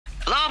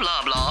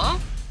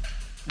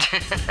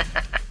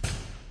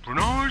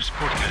Renars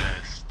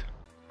podcast.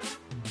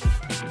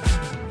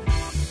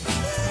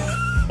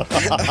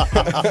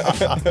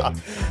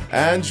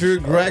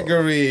 Andrew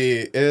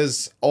Gregory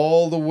is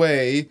all the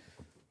way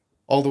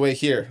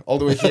here.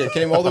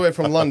 Came all the way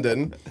from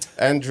London.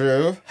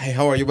 Andrew, hey,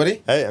 how are you,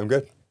 buddy? Hey, I'm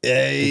good.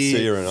 Hey. Good to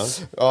see you,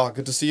 Renars. Oh,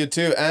 good to see you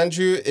too.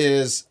 Andrew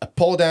is a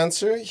pole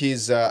dancer.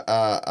 He's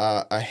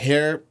a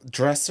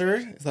hairdresser.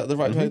 Is that the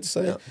right way to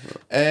say it? Yeah.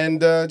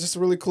 And just a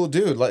really cool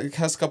dude. Like,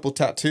 has a couple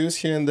tattoos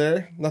here and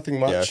there. Nothing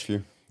much. Yeah, a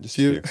few. Just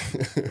a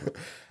few.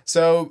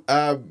 So,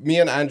 me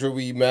and Andrew,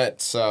 we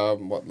met,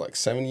 like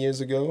 7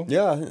 years ago?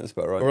 Yeah, I think that's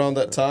about right. Around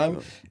that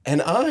time.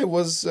 And I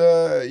was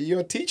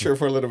your teacher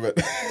for a little bit.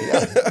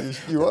 Yeah,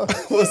 you were.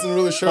 I wasn't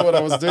really sure what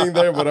I was doing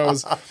there, but I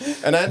was.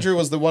 And Andrew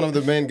was one of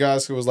the main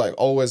guys who was like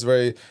always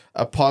very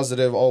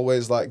positive,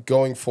 always like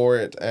going for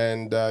it.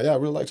 And yeah, I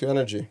really liked your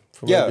energy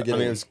from the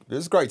beginning. I mean, it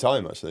was a great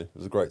time, actually. It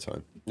was a great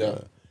time. Yeah.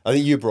 I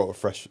think you brought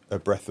a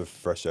breath of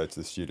fresh air to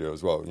the studio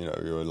as well. You know,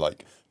 you were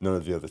like none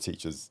of the other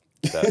teachers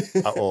there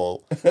at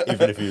all,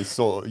 even if you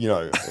saw, you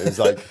know, it was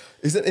like,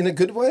 is it in a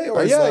good way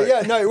or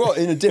no, well,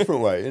 in a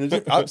different way,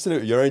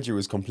 absolutely, your energy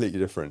was completely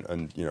different,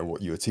 and you know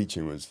what you were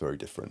teaching was very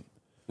different.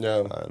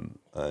 Yeah.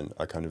 And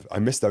I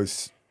miss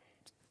those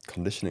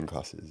conditioning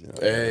classes, you know.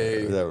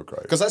 Hey. They were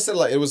great. Because I said,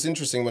 like, it was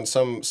interesting when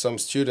some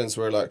students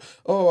were like,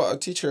 oh, a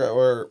teacher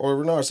or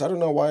Renars, I don't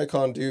know why I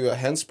can't do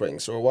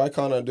handsprings or why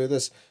can't I do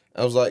this.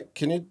 I was like,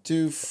 can you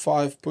do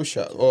 5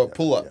 push-ups or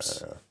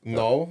pull-ups?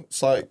 No,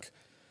 it's like,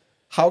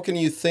 how can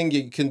you think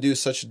you can do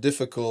such a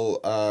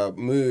difficult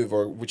move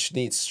or which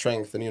needs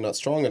strength and you're not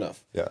strong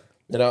enough? Yeah.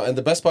 You know, and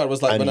the best part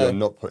was like when you're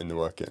not putting the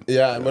work in.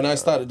 Yeah, and when I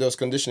started those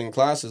conditioning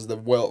classes,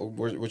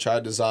 which I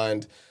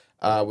designed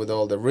with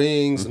all the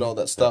rings and all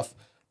that stuff,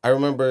 I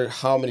remember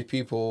how many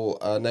people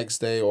next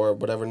day or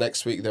whatever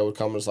next week they would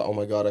come and was like, oh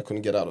my God, I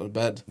couldn't get out of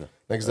bed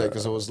next day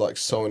because I was like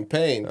so in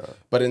pain.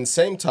 But in the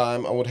same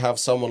time, I would have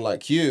someone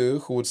like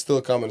you who would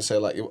still come and say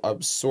like,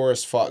 I'm sore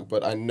as fuck,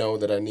 but I know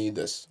that I need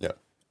this. Yeah.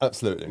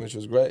 Absolutely. Which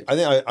was great. I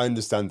think I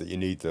understand that you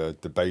need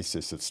the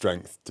basis of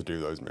strength to do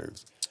those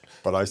moves,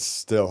 but I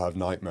still have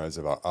nightmares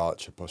about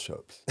archer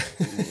push-ups.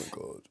 Oh my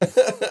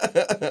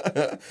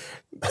God.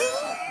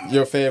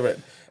 Your favorite.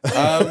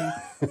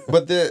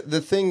 But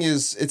the thing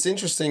is, it's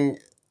interesting,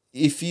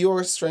 if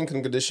your strength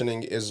and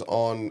conditioning is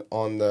on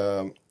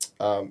the,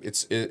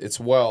 it's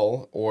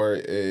well or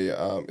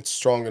it's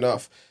strong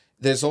enough,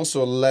 there's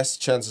also less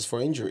chances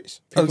for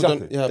injuries. People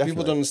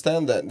don't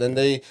understand that. Then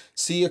they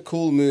see a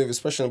cool move,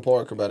 especially in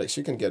pole acrobatics.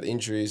 You can get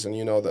injuries, and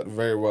you know that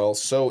very well.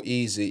 So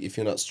easy if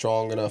you're not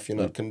strong enough, you're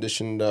not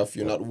conditioned enough,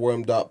 you're not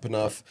warmed up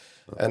enough,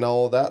 and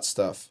all that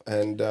stuff.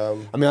 And I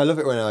mean, I love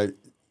it when I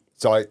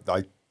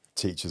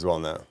teach as well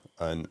now,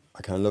 and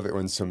I kind of love it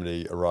when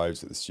somebody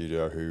arrives at the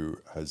studio who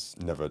has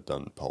never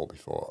done pole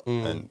before,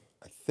 and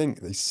I think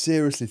they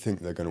seriously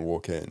think they're going to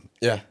walk in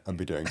and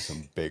be doing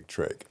some big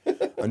trick.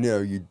 And, you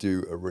know, you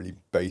do a really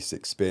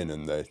basic spin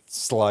and they're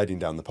sliding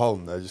down the pole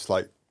and they're just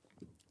like,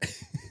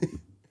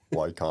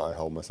 why can't I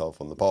hold myself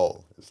on the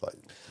pole? It's like,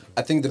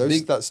 I think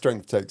that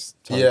strength takes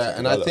time to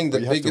and develop, I think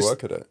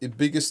the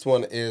biggest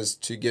one is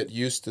to get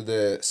used to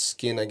the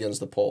skin against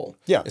the pole.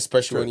 Yeah.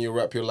 Especially when you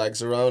wrap your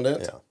legs around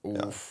it.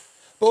 Yeah.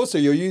 But also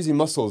you're using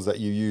muscles that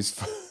you use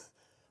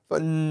for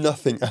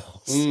nothing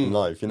else in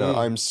life. You know,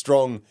 I'm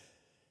strong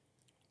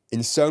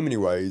in so many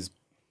ways,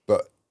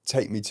 but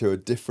take me to a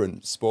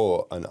different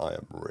sport and I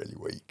am really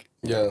weak.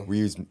 Yeah. We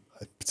use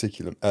a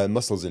particular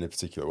muscles in a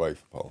particular way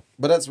for pole.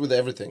 But that's with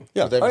everything.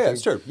 Yeah. With everything. Oh yeah,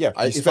 it's true.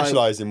 Yeah. You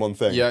specialize in one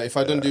thing. Yeah, if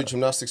I don't do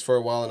gymnastics for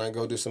a while and I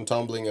go do some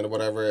tumbling and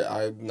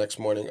whatever, next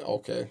morning,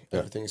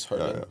 everything's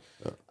hurting.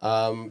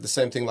 The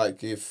same thing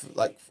like if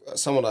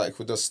someone like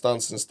who does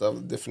stunts and stuff,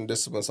 different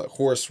disciplines like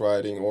horse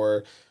riding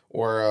or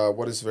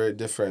what is very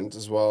different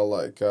as well,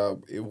 like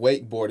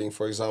wakeboarding,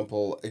 for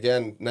example.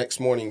 Again,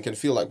 next morning you can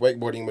feel like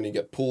wakeboarding when you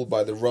get pulled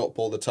by the rope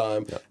all the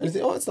time. Yeah. And you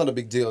think, oh, it's not a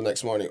big deal.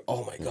 Next morning,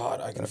 oh my God,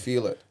 I can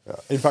feel it. Yeah.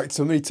 In fact,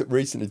 somebody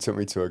recently took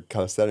me to a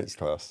calisthenics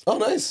class. Oh,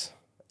 nice.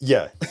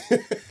 Yeah.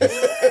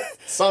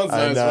 Sounds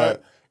nice, right?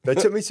 They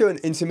took me to an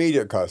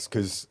intermediate class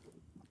because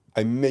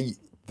I meet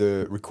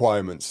the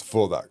requirements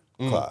for that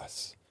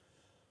class.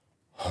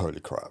 Holy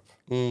crap.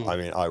 I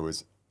mean, I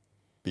was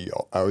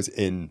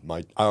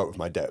out of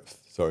my depth.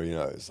 So, you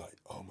know, it's like,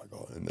 oh my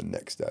God. And the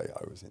next day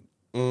I was in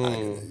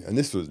agony. And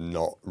this was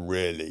not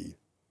really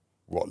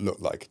what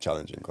looked like a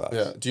challenging class.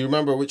 Yeah. Do you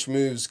remember which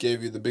moves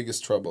gave you the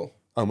biggest trouble?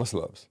 Oh,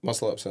 muscle ups.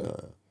 Muscle ups, yeah.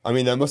 I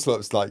mean, they're muscle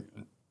ups like...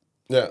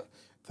 Yeah.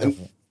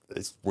 And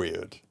it's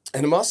weird.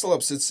 And muscle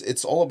ups,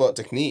 it's all about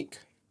technique.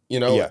 You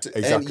know? Yeah,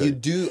 exactly. And you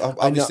do,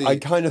 obviously... I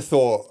kind of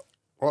thought,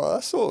 well,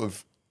 I sort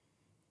of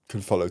can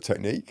follow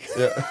technique.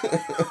 Yeah.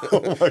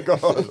 Oh my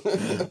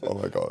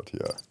God,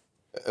 yeah.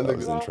 That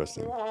was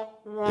interesting.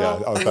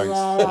 Yeah, oh, thanks.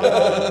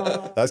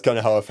 Yeah. That's kind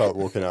of how I felt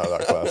walking out of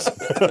that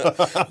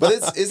class.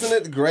 But isn't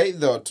it great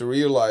though to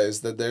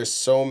realize that there's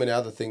so many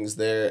other things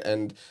there,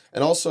 and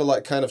also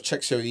like kind of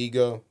checks your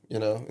ego, you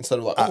know, instead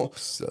of like, oh,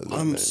 Absolutely.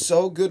 I'm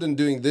so good in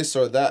doing this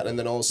or that, and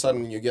then all of a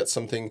sudden you get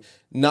something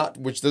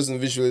which doesn't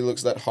visually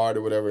looks that hard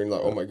or whatever, and you're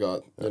like, oh my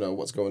god, you know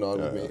what's going on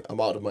with me? I'm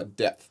out of my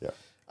depth. Yeah.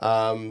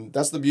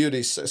 That's the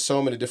beauty.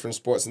 So many different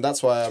sports, and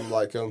that's why I'm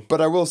like.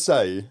 But I will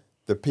say,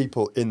 the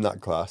people in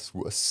that class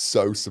were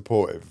so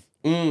supportive.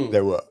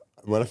 They were.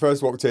 When I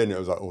first walked in, it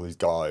was like all these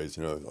guys,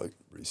 you know, like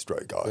really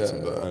straight guys,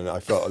 and I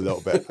felt a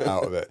little bit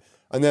out of it.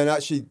 And then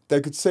actually,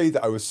 they could see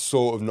that I was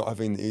sort of not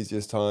having the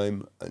easiest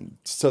time, and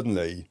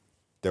suddenly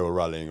they were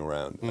rallying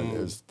around,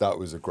 and that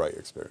was a great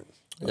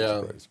experience. That was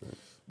a great experience.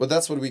 But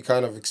that's what we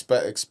kind of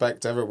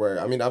expect everywhere.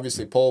 I mean,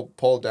 obviously,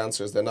 pole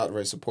dancers, they're not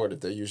very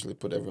supportive. They usually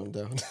put everyone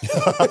down.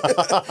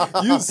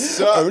 You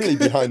suck. Only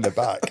behind the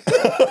back.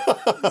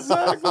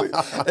 Exactly.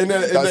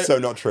 That's so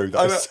not true.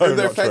 That's so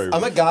not true. Oh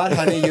my God,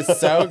 honey, you're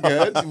so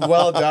good.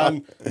 Well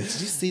done. Did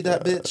you see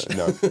that, bitch?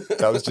 No,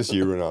 that was just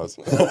you, Renars.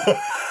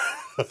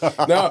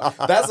 No,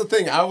 that's the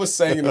thing I was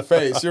saying in the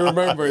face. You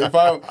remember, if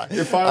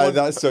I would,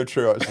 that's so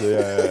true, actually.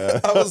 Yeah.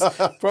 I was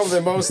probably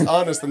the most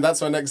honest, and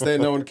that's why next day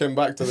no one came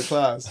back to the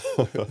class.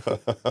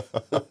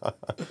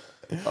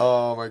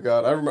 Oh my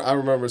God, I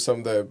remember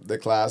some of the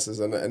classes,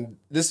 and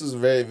this was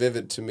very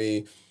vivid to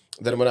me.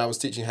 That when I was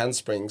teaching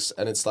handsprings,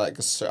 and it's like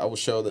I will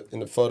show that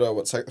in the photo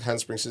what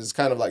handsprings is. It's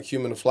kind of like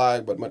human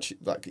flag, but much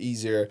like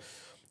easier.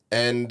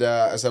 And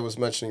as I was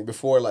mentioning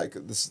before, like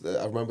this,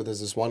 I remember there's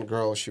this one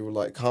girl. She would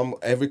like come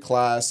every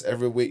class,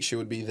 every week. She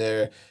would be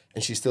there,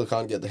 and she still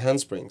can't get the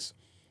handsprings.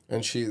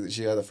 And she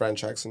had a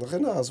French accent.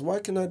 Renars, why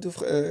can I do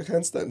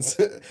handstands?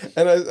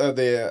 And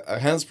the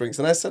handsprings.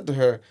 And I said to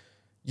her,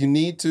 you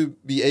need to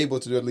be able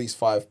to do at least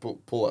 5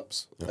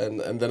 pull-ups. Yeah.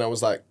 And then I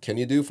was like, can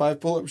you do 5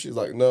 pull-ups? She's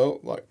like, no.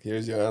 Like,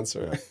 here's your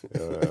answer.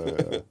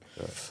 Yeah.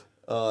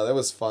 That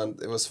was fun.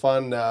 It was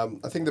fun.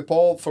 I think the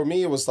pole, for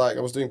me, it was like,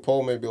 I was doing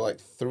pole maybe like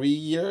 3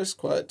 years,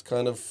 quite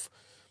kind of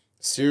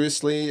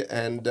seriously.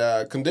 And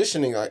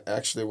conditioning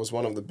actually was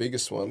one of the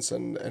biggest ones.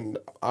 And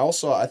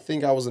also, I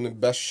think I was in the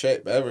best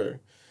shape ever.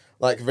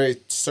 Like a very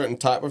certain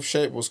type of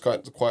shape was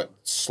quite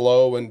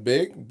slow and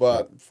big,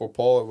 but for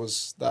pole, it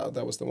was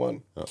that was the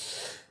one. Yeah.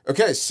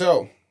 Okay,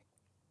 so,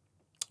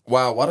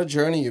 wow, what a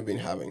journey you've been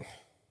having.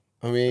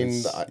 I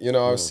mean,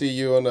 I see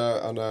you on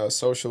a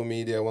social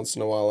media once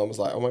in a while. I was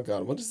like, oh my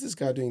God, what is this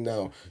guy doing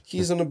now?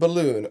 He's on a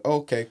balloon.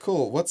 Okay,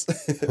 cool.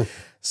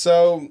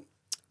 So,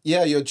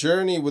 yeah, your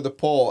journey with the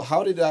pole.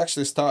 How did it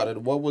actually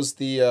start? What was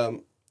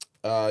the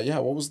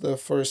what was the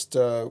first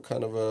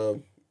kind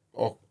of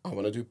I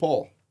want to do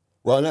pole?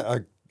 Well,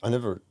 I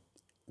never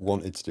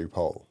wanted to do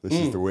pole. This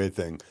is the weird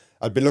thing.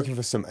 I'd been looking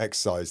for some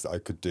exercise that I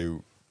could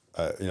do.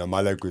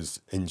 My leg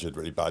was injured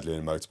really badly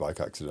in a motorbike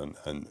accident,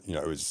 and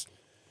it was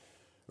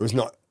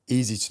not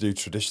easy to do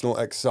traditional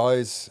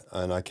exercise,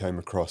 and I came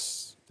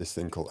across this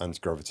thing called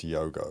anti-gravity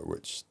yoga,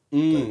 which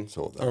they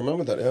taught that. I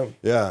remember that, yeah.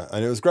 Yeah,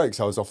 and it was great because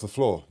I was off the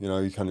floor.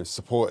 You kind of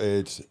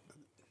supported,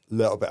 a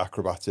little bit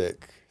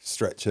acrobatic,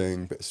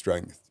 stretching, bit of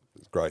strength. It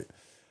was great.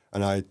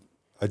 And I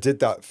did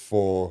that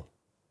for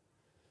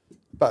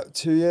about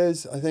 2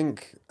 years, I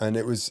think, and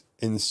it was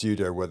in the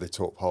studio where they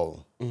taught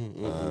pole.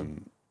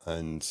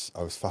 And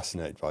I was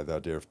fascinated by the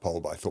idea of pole,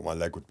 but I thought my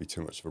leg would be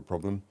too much of a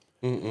problem.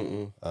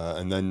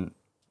 And then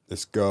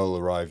this girl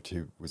arrived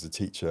who was a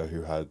teacher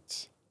who had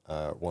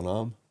one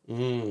arm.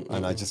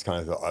 And I just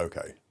kind of thought,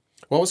 okay.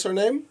 What was her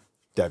name?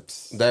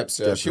 Debs.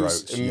 Yeah. She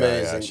was amazing.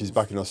 Yeah. She's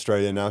back in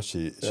Australia now.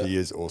 She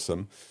is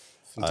awesome.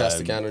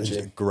 Fantastic energy.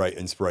 She's a great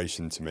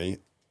inspiration to me.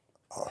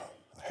 Oh,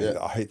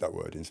 I hate that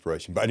word,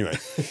 inspiration. But anyway,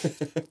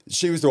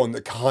 she was the one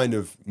that kind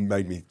of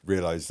made me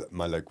realise that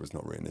my leg was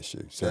not really an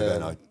issue. So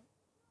then I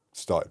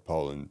started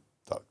pole, and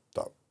that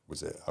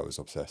was it. I was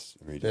obsessed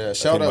immediately. Yeah,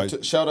 shout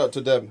out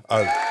to Deb.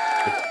 Oh,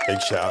 big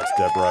shout out to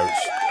Deb Roach.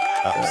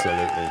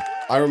 Absolutely.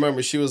 I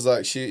remember she was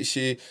like,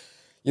 she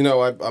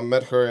I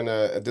met her and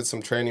I did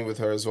some training with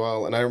her as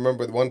well. And I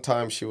remember one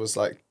time she was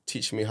like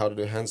teaching me how to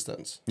do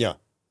handstands. Yeah.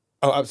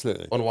 Oh,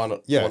 absolutely. On one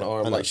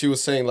arm. Like she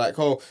was saying like,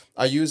 oh,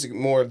 I use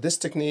more of this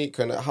technique.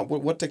 And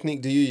what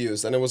technique do you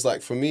use? And it was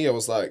like, for me, I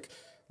was like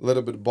a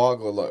little bit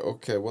boggled. Like,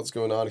 okay, what's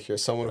going on here?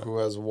 Someone who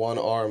has one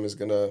arm is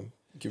going to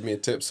give me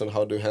tips on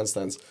how to do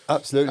handstands.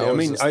 Absolutely. I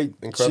mean,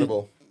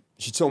 incredible.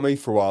 She taught me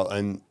for a while,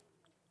 and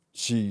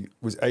she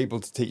was able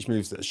to teach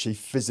moves that she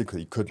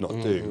physically could not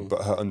do,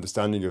 but her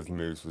understanding of the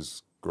moves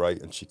was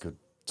great, and she could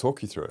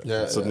talk you through it.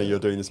 Yeah, suddenly you're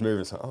doing this move,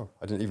 and it's like, oh,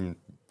 I didn't even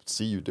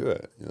see you do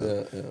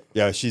it.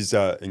 Yeah, she's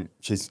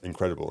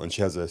incredible, and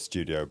she has a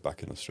studio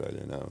back in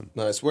Australia now.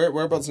 Nice.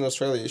 Whereabouts in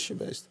Australia is she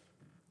based?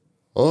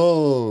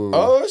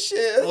 Oh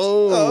shit!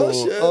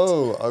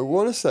 I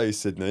want to say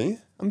Sydney.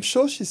 I'm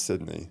sure she's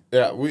Sydney.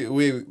 Yeah,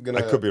 we're gonna.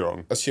 I could be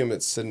wrong. Assume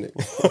it's Sydney.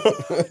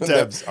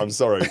 Debs, I'm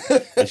sorry.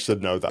 I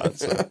should know that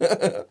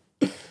answer.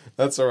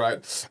 That's all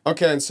right.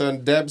 Okay, and so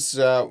Debs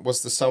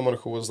was the someone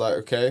who was like,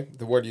 okay,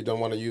 the word you don't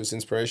want to use,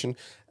 inspiration.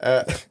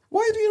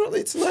 Why do you not?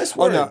 It's a nice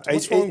word. Oh no,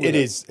 What's wrong with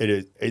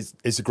it?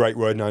 it's a great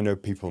word, and I know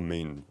people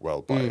mean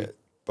well by it.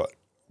 But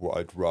what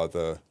I'd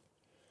rather,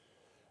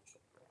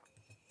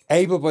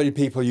 able-bodied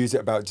people use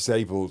it about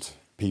disabled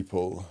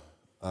people,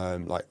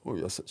 like, oh,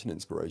 you're such an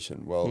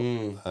inspiration. Well,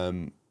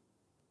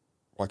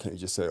 why can't you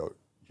just say, oh,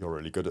 you're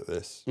really good at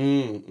this?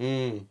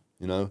 You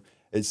know,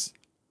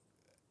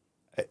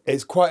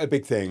 it's quite a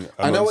big thing.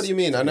 I know what you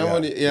mean. I know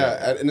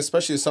and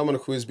especially as someone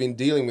who has been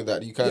dealing with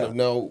that, you kind of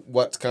know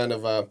what kind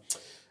of a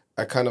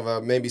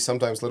maybe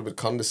sometimes a little bit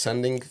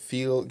condescending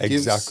feel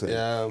gives. Exactly.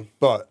 Yeah.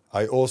 But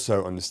I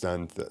also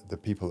understand that the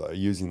people that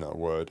are using that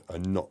word are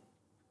not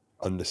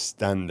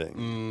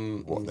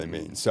understanding what they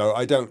mean. So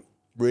I don't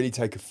really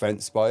take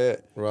offense by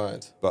it.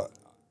 Right. But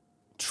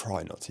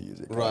try not to use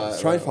it. Right.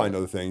 Try and find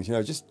other things. You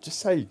know, just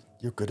say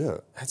you're good at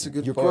it. That's a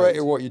good You're point. great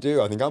at what you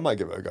do. I think I might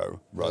give it a go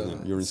rather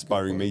than you're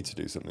inspiring me to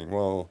do something.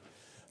 Well,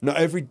 not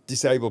every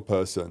disabled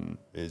person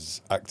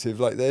is active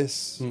like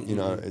this. You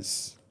know,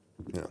 it's,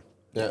 you know.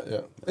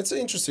 Yeah. It's an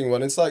interesting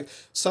one. It's like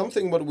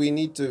something what we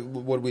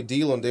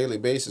deal on a daily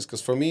basis.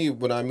 Because for me,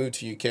 when I moved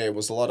to UK, it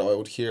was a lot of, I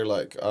would hear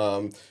like,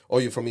 oh,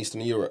 you're from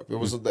Eastern Europe. It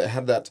was, they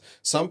had that,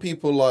 some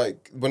people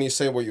like, when you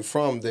say where you're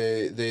from,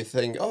 they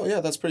think, oh yeah,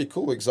 that's pretty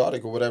cool,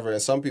 exotic or whatever.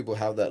 And some people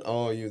have that,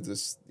 oh, you're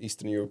this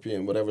Eastern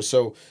European, whatever.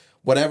 So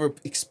whatever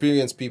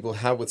experience people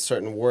have with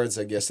certain words,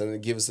 I guess, and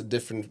it gives a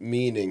different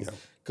meaning.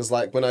 Because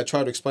like when I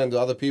try to explain to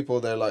other people,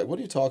 they're like, what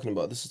are you talking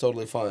about? This is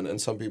totally fine. And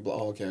some people,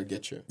 oh, okay, I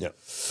get you. Yeah.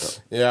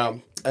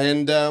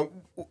 And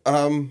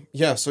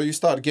so you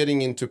start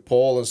getting into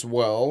Paul as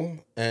well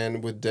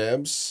and with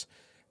Debs.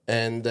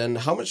 And then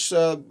how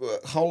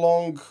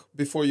long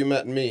before you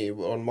met me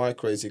on my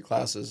crazy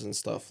classes and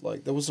stuff?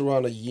 Like that was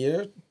around a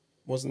year?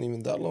 Wasn't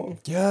even that long?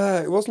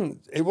 Yeah, it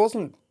wasn't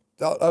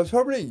that,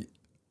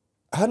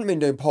 I hadn't been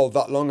doing Paul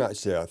that long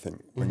actually, I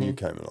think, when you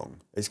came along.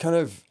 It's kind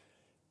of,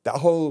 that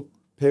whole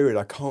period,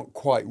 I can't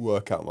quite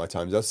work out my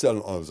times. I was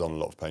on a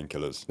lot of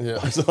painkillers. Yeah.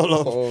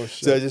 So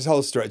there's this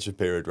whole stretch of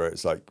period where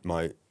it's like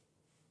my...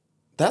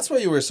 That's why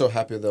you were so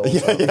happy though.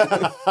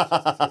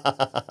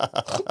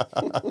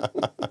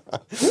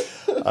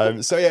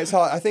 So yeah, it's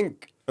hard.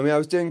 I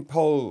was doing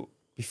Pole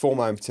before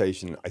my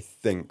amputation, I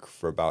think,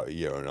 for about a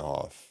year and a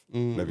half,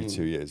 maybe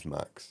 2 years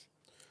max.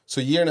 So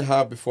a year and a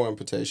half before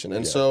amputation.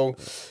 And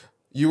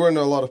you were in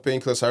a lot of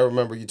painkillers. I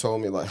remember you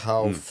told me like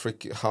how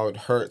it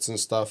hurts and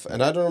stuff.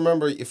 And I don't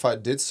remember if I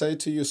did say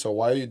to you, so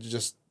why you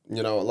just,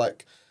 you know,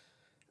 like,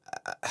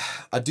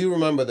 I do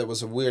remember there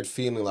was a weird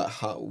feeling like,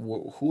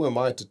 who am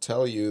I to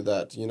tell you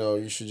that, you know,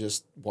 you should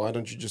just, why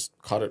don't you just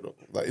cut it?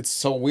 Like, it's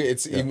so weird.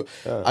 It's even,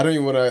 I don't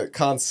even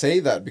can't say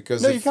that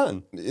because... No, you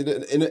can.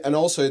 And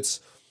also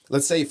it's,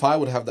 let's say if I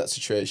would have that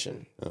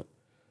situation,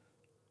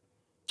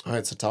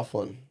 it's a tough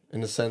one.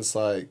 In a sense,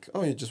 like,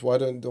 oh, you just why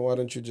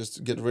don't you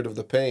just get rid of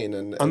the pain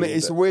and I mean,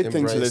 it's a weird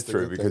thing to live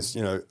through thing. because,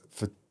 you know,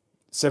 for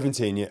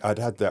 17 years, I'd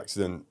had the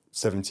accident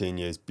 17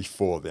 years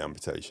before the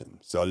amputation.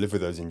 So I lived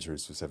with those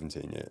injuries for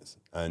 17 years.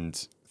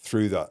 And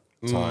through that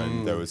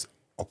time, there was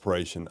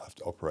operation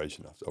after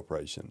operation after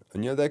operation.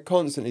 And, you know, they're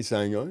constantly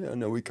saying, oh, yeah,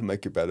 no, we can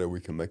make it better, we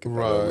can make it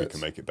better, we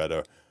can make it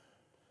better.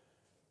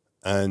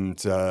 And,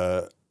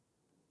 so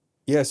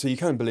you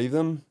kind of believe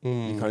them.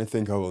 You kind of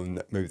think, oh, well,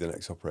 maybe the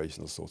next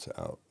operation will sort it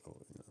out.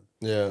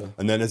 Yeah.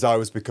 And then as I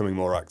was becoming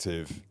more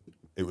active,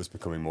 it was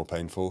becoming more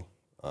painful.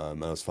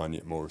 And I was finding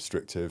it more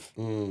restrictive.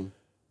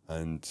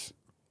 And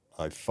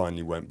I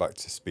finally went back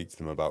to speak to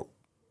them about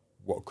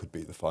what could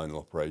be the final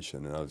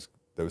operation. And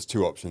there was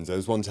two options. There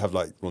was one to have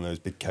like one of those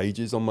big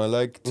cages on my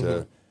leg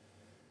to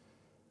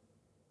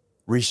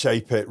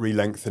reshape it,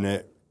 re-lengthen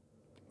it.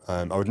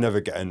 I would never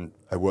get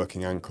a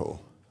working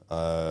ankle.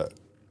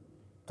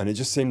 And it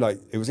just seemed like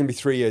it was going to be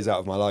 3 years out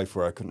of my life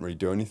where I couldn't really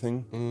do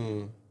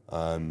anything.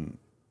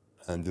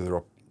 And the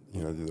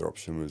other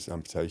option was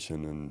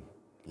amputation, and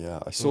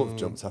I sort of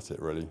jumped at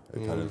it really.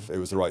 It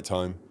was the right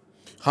time.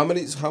 How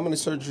many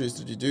surgeries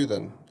did you do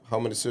then? How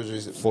many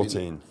surgeries?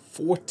 14.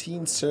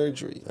 14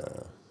 surgeries.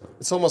 Yeah.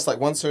 It's almost like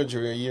one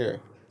surgery a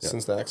year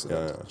since the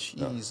accident.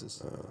 Yeah.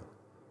 Jesus.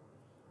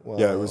 Wow.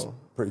 Yeah, it was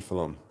pretty full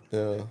on.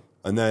 Yeah.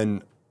 And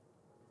then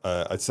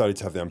I decided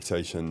to have the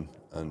amputation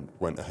and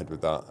went ahead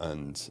with that,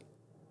 and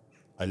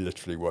I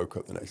literally woke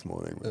up the next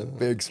morning with a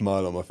big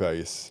smile on my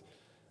face,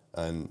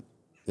 and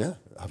I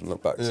haven't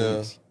looked back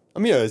since. I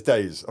mean, there's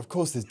days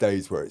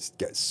where it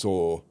gets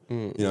sore.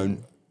 You know,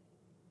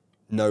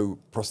 no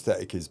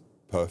prosthetic is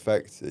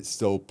perfect. It's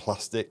still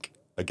plastic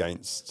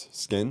against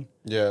skin.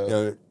 Yeah. You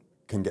know, it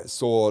can get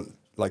sore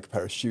like a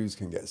pair of shoes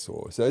can get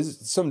sore. So there's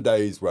some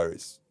days where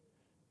it's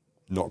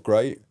not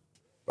great,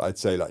 but I'd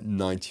say like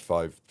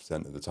 95%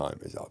 of the time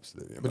is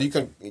absolutely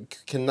amazing. But you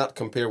cannot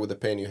compare with the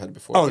pain you had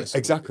before. Oh,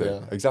 exactly.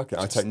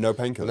 I take no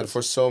painkillers. And then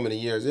for so many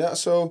years. Yeah,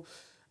 so...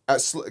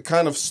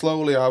 kind of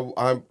slowly,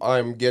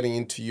 I'm getting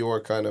into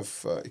your kind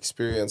of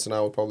experience, and I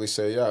would probably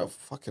say,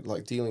 fuck it,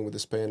 like dealing with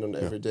this pain on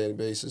an everyday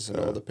basis, and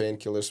all the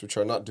painkillers which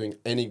are not doing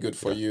any good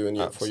for you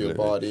and for your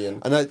body.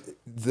 And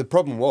the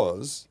problem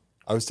was,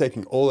 I was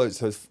taking all those,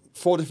 so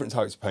 4 different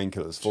types of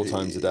painkillers 4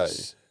 times a day,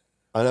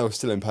 and I was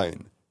still in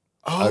pain.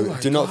 Oh,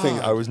 do not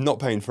think I was not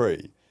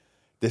pain-free.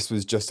 This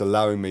was just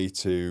allowing me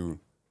to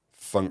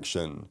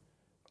function,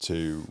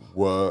 to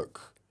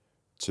work,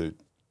 to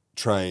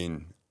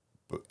train,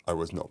 but I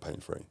was not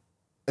pain-free.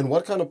 And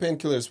what kind of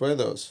painkillers were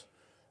those?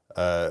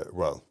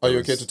 Well, Are you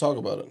okay to talk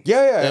about it?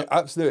 Yeah,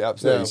 absolutely.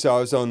 Yeah. So I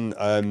was on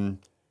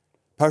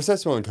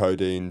paracetamol and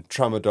codeine,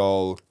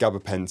 tramadol,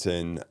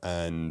 gabapentin,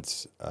 and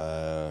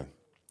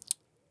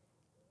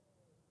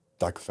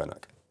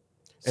diclofenac.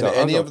 And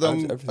any of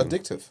them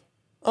addictive?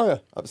 Oh yeah,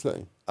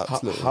 absolutely.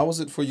 How was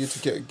it for you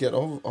to get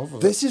off of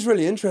it? This is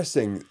really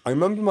interesting. I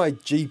remember my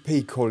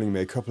GP calling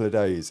me a couple of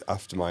days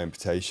after my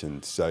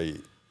amputation to say,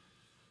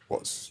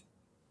 "What's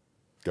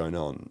going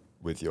on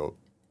with your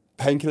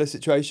painkiller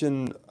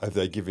situation? Have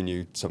they given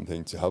you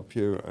something to help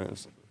you?"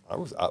 And I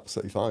was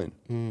absolutely fine.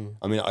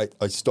 I mean,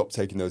 I stopped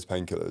taking those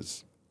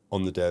painkillers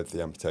on the day of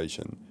the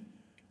amputation.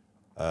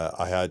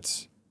 I had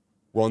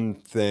one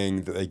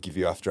thing that they give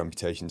you after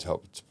amputation to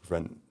help to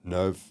prevent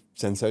nerve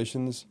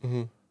sensations.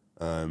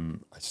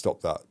 I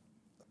stopped that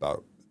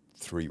about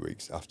 3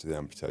 weeks after the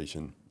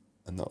amputation,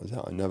 and that was it.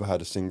 I never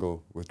had a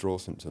single withdrawal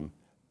symptom.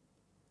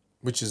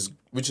 Which is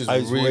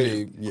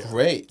really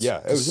great. Yeah,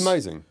 it was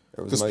amazing.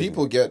 Because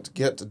people get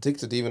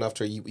addicted even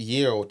after a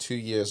year or 2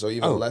 years or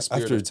even less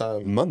period of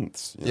time.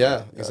 Months.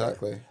 Yeah,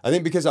 exactly. I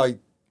think because I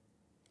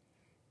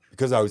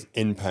was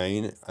in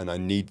pain and I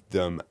needed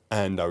them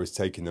and I was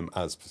taking them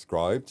as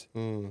prescribed,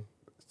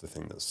 it's the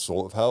thing that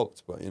sort of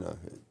helped, but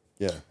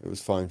it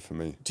was fine for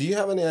me. Do you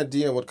have any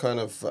idea what kind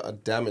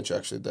of damage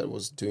actually that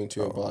was doing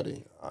to your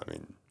body? I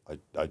mean,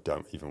 I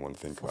don't even want to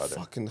think about it.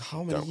 Fucking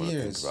how many years? Don't want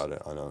to think about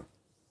it.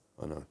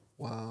 I know.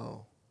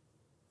 Wow.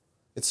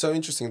 It's so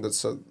interesting that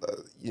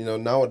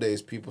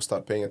nowadays people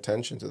start paying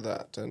attention to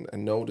that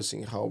and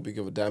noticing how big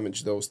of a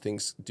damage those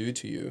things do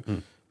to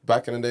you.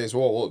 Back in the days,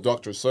 well,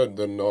 doctor said,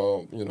 then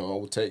I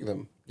would take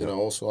them.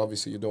 Also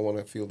obviously you don't want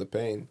to feel the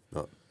pain.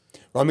 No.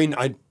 I mean,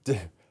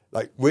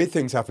 like weird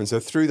things happen. So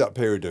through that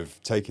period of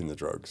taking the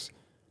drugs,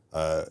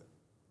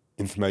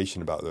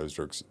 information about those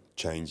drugs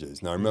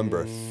changes. Now I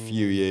remember a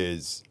few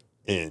years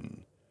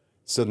in,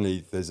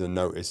 suddenly there's a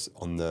notice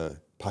on the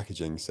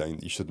packaging saying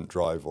that you shouldn't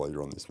drive while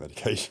you're on this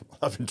medication.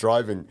 I've been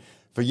driving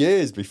for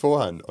years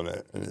beforehand on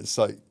it, and it's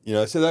like,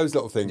 so those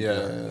little things.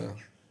 Yeah.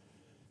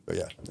 But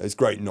yeah, it's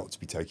great not to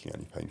be taking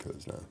any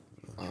painkillers now.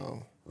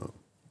 Oh. And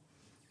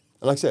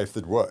like I say,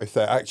 if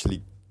they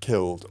actually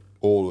killed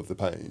all of the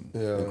pain,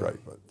 they're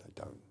great, but they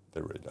don't.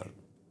 They really don't.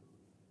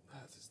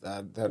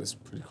 That is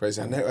pretty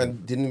crazy. I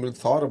didn't even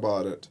thought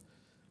about it.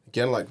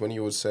 Again, like when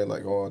you would say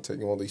like, "Oh, I'm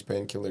taking all these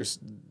painkillers,"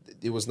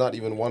 it was not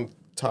even one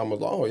time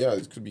of, "Oh yeah,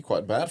 it could be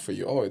quite bad for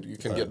you. Oh, you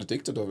can get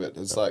addicted of it."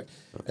 It's like,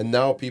 and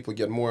now people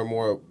get more and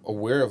more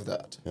aware of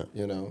that.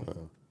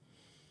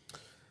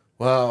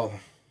 Wow,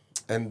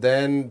 and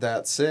then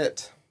that's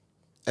it.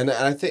 And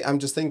I think I'm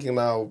just thinking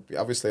now.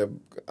 Obviously,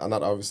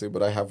 not obviously,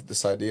 but I have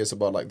this ideas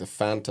about like the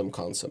phantom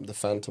concept, the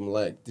phantom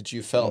leg that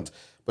you felt.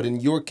 But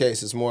in your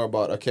case, it's more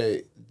about,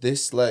 okay,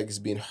 this leg has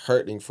been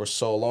hurting for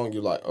so long.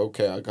 You're like,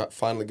 okay, I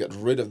finally get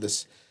rid of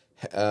this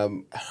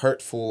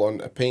hurtful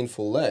and a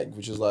painful leg,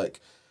 which is like,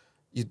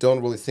 you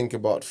don't really think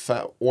about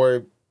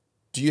or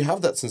do you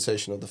have that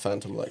sensation of the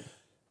phantom leg?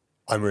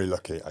 I'm really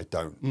lucky. I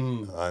don't.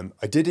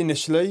 I did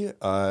initially.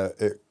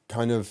 It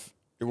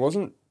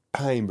wasn't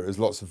pain, but it was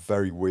lots of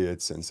very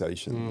weird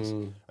sensations.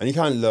 And you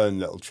kind of learn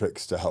little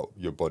tricks to help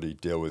your body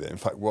deal with it. In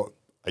fact, what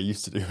I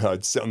used to do,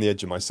 I'd sit on the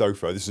edge of my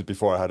sofa. This was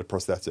before I had a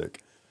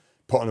prosthetic.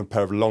 Put on a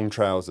pair of long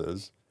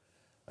trousers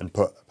and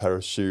put a pair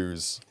of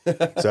shoes.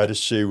 So I had a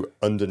shoe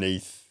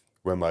underneath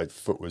where my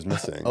foot was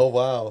missing. Oh,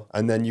 wow.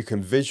 And then you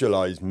can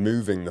visualize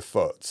moving the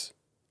foot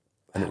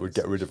and it would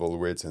get rid of all the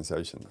weird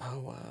sensations. Oh,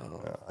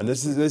 wow. Yeah. And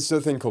there's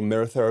a thing called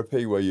mirror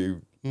therapy where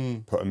you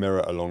put a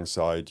mirror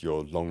alongside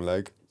your long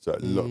leg. So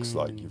it looks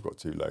like you've got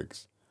 2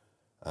 legs.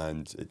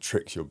 And it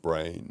tricks your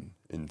brain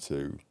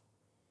into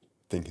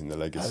thinking the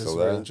leg is still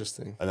there. Very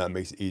interesting. And that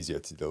makes it easier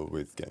to deal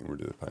with getting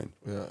rid of the pain.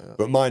 Yeah.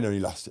 But mine only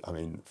lasted,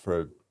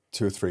 for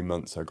 2 or 3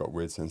 months I got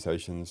weird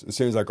sensations. As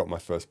soon as I got my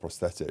first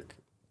prosthetic,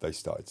 they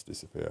started to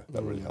disappear.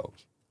 That really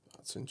helped.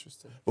 That's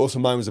interesting. But also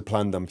mine was a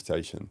planned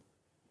amputation.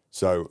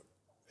 So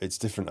it's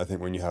different, I think,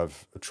 when you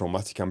have a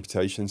traumatic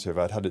amputation. So if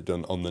I'd had it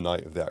done on the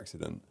night of the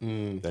accident,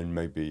 then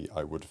maybe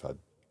I would have had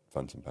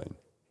phantom pain.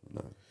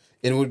 No.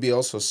 It would be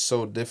also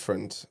so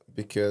different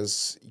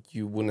because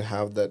you wouldn't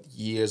have that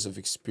years of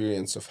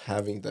experience of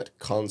having that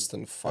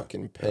constant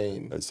fucking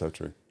pain. It's so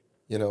true.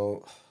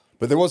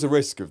 But there was a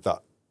risk of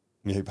that,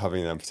 me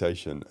having an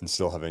amputation and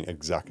still having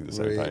exactly the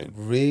same pain.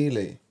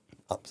 Really?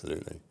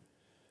 Absolutely.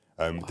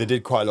 They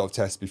did quite a lot of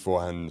tests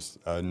beforehand,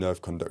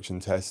 nerve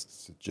conduction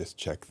tests, to just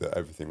check that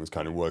everything was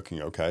kind of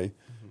working okay.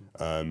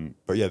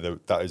 But yeah,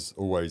 that is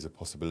always a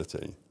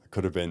possibility. I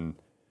could have been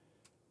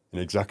in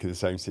exactly the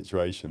same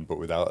situation, but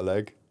without a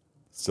leg.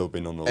 Still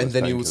been on all those and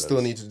then you would painkillers.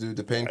 still need to do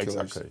the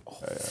painkillers. Exactly. Oh,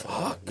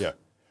 fuck. Yeah.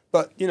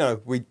 But,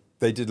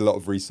 they did a lot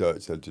of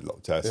research, they did a lot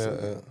of tests,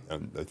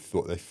 and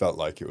they felt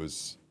like it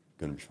was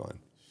going to be fine.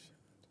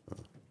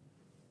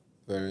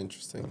 Very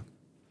interesting.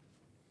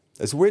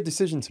 It's a weird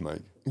decision to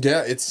make.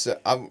 Yeah, it's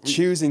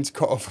Choosing to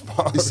cut off a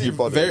part of your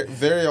body.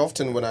 very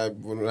often when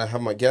I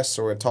have my guests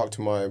or I talk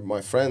to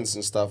my friends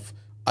and stuff,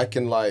 I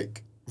can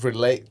like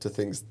relate to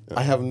things.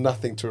 I have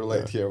nothing to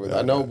relate here with.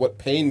 I know what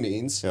pain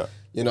means,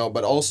 you know,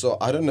 but also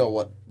I don't know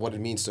what it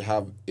means to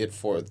have it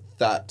for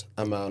that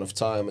amount of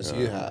time as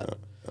you had.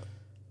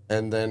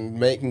 And then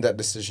making that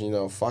decision, you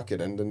know, fuck it,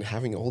 and then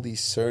having all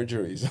these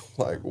surgeries, I'm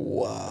like,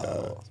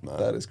 wow,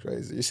 that is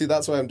crazy. You see,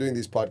 that's why I'm doing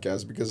these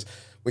podcasts, because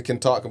we can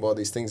talk about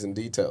these things in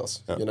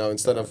details, you know,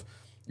 instead of,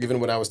 even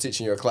when I was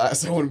teaching your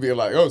class, I would be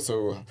like, oh,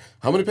 so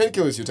how many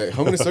painkillers you take?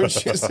 How many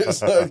surgeries?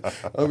 It's like,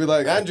 I'll be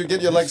like, Andrew,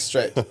 get your legs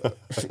straight.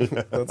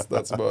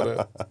 That's about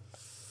it.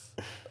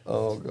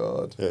 Oh,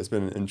 God. Yeah, it's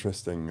been an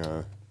interesting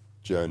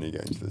journey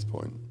getting to this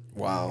point.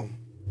 Wow.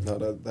 No,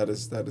 that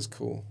is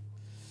cool.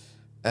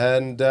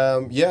 And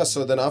yeah,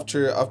 so then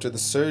after the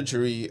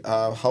surgery,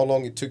 how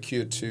long it took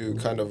you to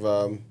kind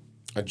of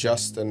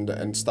adjust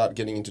and start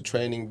getting into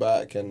training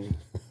back? And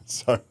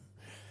so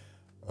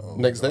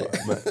next day?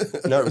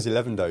 No, it was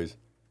 11 days.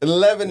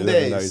 11 days.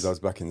 11 days I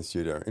was back in the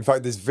studio. In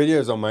fact, there's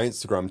videos on my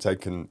Instagram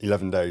taken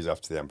 11 days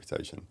after the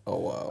amputation. Oh,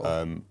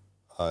 wow.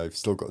 I've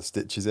still got the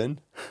stitches in.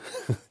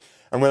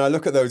 And when I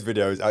look at those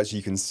videos, actually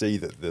you can see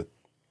that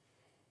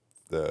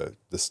the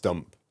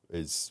stump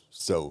is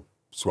still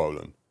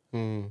swollen.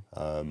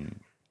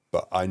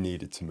 But I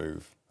needed to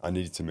move. I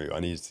needed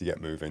to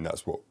get moving.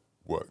 That's what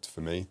worked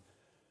for me.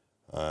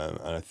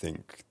 And I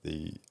think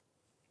the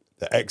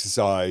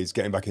exercise,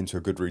 getting back into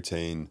a good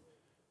routine,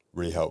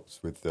 really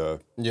helped with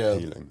the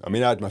healing. I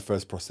mean, I had my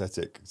first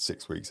prosthetic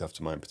 6 weeks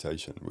after my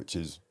amputation, which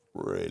is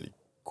really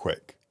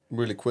quick.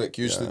 Really quick.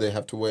 Usually they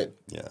have to wait.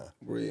 Yeah.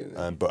 Really.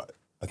 But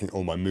I think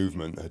all my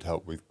movement had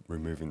helped with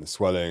removing the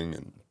swelling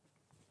and.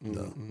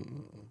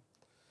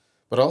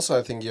 But also,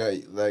 I think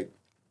like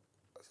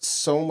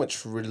so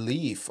much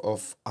relief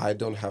of I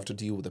don't have to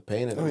deal with the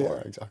pain anymore. Oh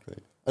yeah, exactly.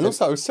 And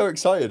also, I was so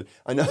excited.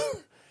 I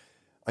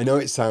know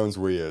it sounds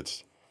weird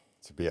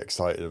to be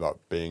excited about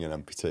being an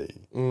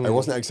amputee. I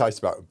wasn't excited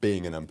about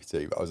being an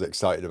amputee, but I was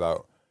excited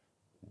about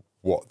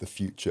what the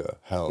future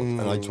held,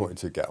 and I just wanted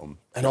to get on.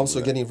 And also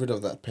getting rid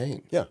of that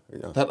pain. Yeah.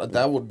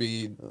 That would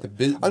be the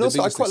big. And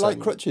also, I quite like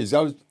crutches.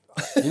 I've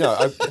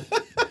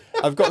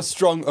got a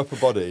strong upper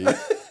body,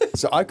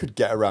 so I could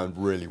get around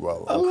really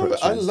well on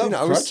crutches. I love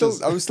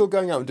crutches. I was still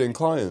going out and doing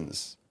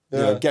clients. You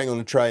know, getting on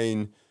a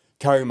train,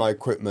 carrying my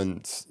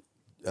equipment,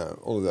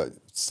 all of that.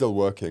 Still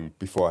working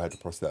before I had the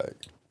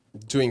prosthetic.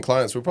 Doing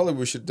clients.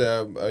 We should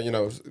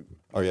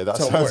Oh yeah, that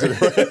sounds good.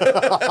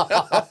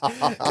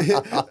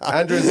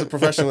 Andrew is a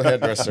professional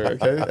hairdresser,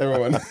 okay?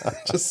 Everyone,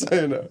 just so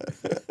you know.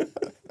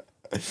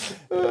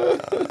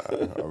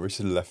 We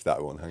should have left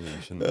that one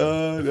hanging, shouldn't we?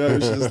 Yeah,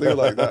 we should just leave it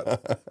like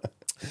that.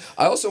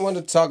 I also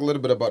wanted to talk a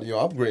little bit about your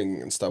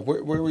upbringing and stuff.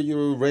 Where were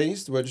you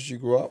raised? Where did you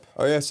grow up?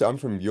 Oh yeah, so I'm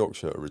from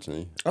Yorkshire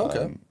originally.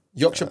 Okay.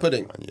 Yorkshire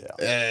pudding. Yeah.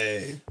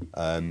 Hey.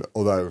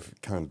 Although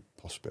kind of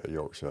posh bit of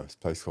Yorkshire, it's a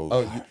place called.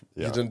 Oh,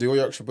 you don't do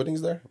Yorkshire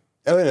puddings there?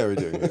 Oh yeah, we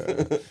do.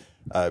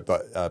 Yeah.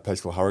 But a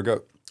place called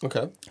Harrogate.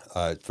 Okay.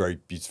 Very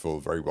beautiful,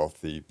 very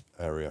wealthy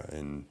area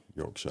in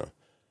Yorkshire.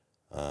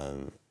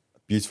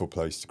 Beautiful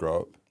place to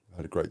grow up.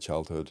 Had a great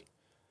childhood.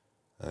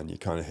 And you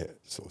kind of hit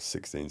sort of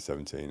 16,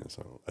 17 and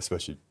so,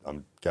 especially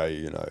I'm gay,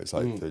 you know, it's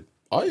like...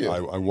 Are you?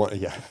 I want,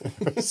 yeah.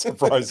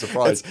 Surprise.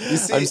 You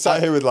see, I'm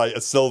sat here with like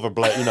a silver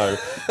blade, you know,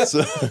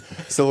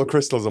 silver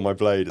crystals on my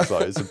blade. It's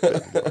like, it's a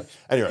bit,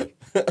 anyway.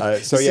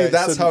 So yeah. See,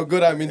 that's how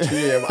good I'm into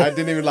him. I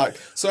didn't even like,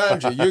 so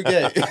Andrew, you're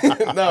gay.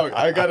 No,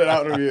 I got it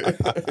out of you.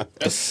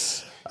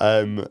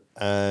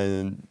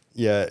 And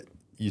yeah,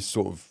 you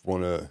sort of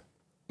want to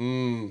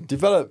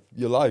develop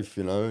your life,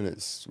 you know, and it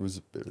was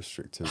a bit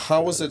restrictive.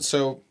 How was it?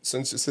 So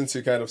since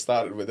you kind of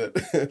started with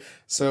it,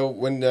 so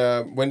when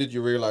did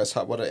you realize?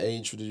 What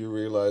age did you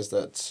realize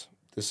that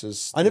this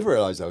is? I never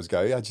realized I was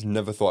gay. I just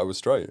never thought I was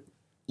straight.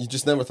 You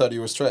just never thought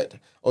you were straight.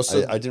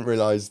 Also, I didn't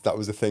realize that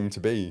was a thing to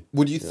be.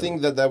 Would you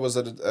think that was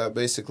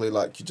basically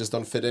like you just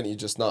don't fit in? You're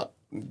just not.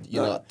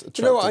 You're not.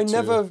 Do you know what?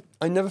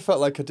 I never felt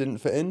like I didn't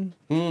fit in.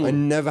 I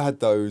never had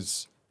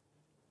those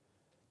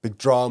big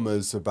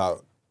dramas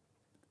about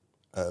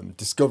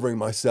discovering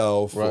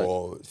myself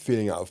or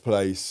feeling out of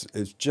place.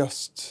 It's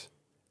just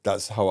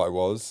that's how I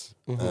was,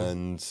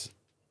 and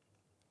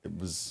it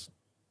was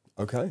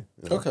okay.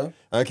 You know? Okay.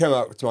 And I came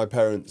out to my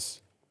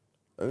parents.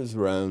 I was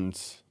around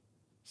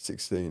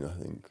 16, I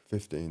think,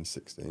 15,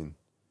 16,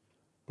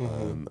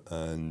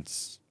 and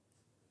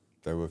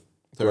they were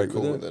very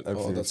cool with it.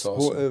 Everything that's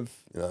supportive.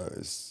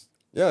 Awesome.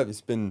 You know,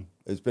 it's been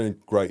a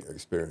great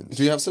experience.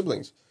 Do you have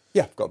siblings?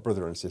 Yeah, I've got a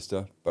brother and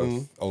sister,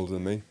 both older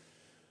than me.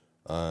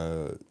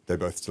 They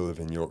both still live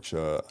in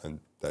Yorkshire, and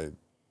they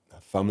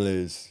have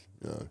families.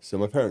 You know, so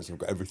my parents have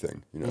got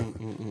everything. You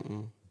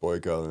know, boy,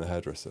 girl, and a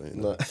hairdresser.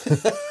 You know?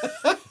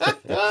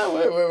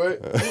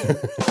 Wait.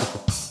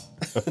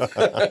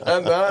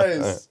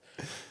 Nice.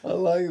 I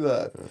like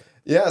that.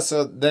 Yeah.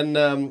 So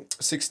then,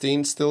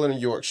 16, still in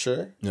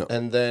Yorkshire,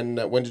 and then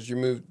when did you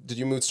move? Did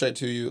you move straight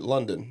to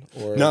London?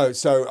 Or? No.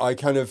 So I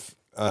kind of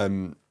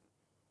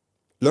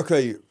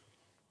luckily,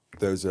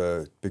 there's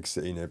a big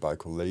city nearby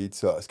called Leeds,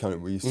 so that's kind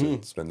of, we used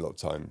to spend a lot of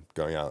time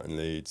going out in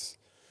Leeds.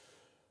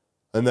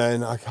 And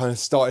then I kind of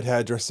started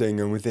hairdressing,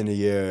 and within a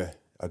year,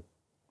 I'd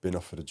been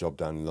offered a job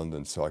down in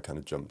London, so I kind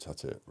of jumped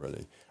at it,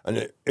 really. And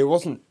it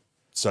wasn't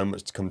so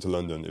much to come to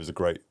London, it was a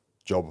great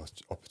job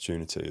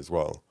opportunity as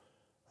well.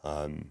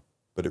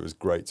 But it was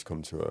great to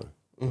come to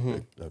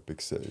a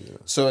big city. You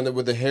know. So, and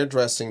with the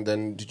hairdressing,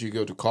 then did you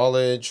go to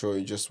college, or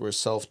you just were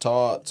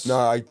self-taught?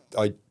 No,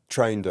 I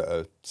trained at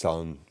a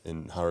salon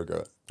in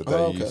Harrogate, but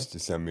they used to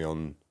send me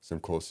on some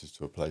courses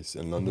to a place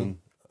in London,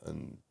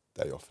 and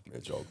they offered me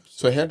a job.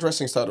 So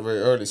hairdressing started very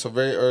early. So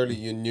very early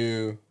you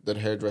knew that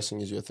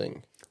hairdressing is your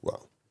thing.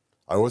 Well,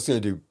 I was going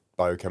to do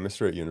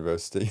biochemistry at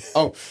university.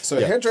 Oh, so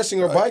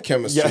hairdressing or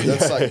biochemistry?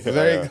 That's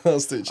very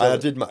close to each other. I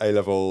did my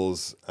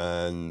A-levels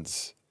and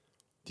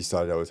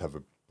decided I would have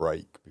a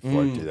break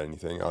before I did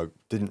anything. I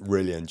didn't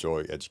really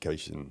enjoy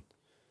education,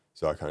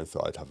 so I kind of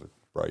thought I'd have a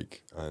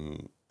break,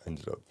 and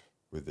ended up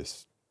with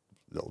this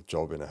little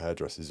job in a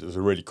hairdresser's. It was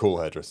a really cool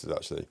hairdresser's,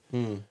 actually.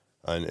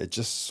 And it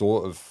just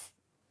sort of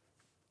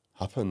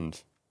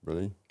happened,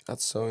 really.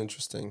 That's so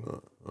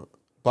interesting.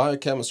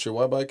 Biochemistry,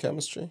 why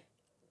biochemistry?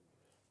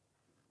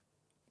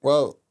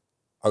 Well,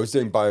 I was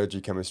doing biology,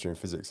 chemistry, and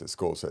physics at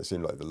school, so it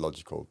seemed like the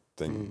logical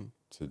thing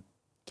to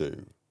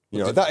do. You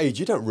know, at that age,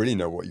 you don't really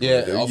know what you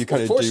want to do. You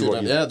kind of do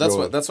what you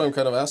that's why I'm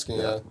kind of asking.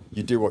 Yeah,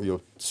 you do what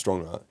you're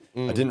strong at.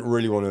 I didn't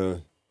really want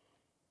to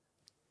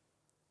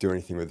do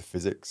anything with the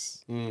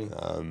physics.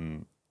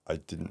 I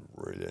didn't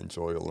really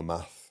enjoy all the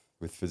math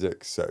with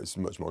physics, so it's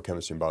much more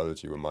chemistry and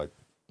biology were my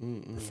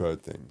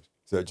preferred things.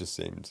 So it just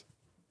seemed.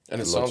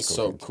 And it sounds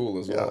so cool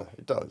as well. Yeah,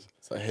 it does.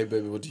 It's like, hey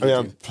baby, what do you do?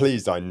 I'm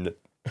pleased I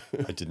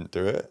didn't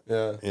do it.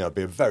 Yeah. You know, I'd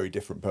be a very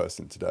different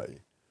person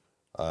today.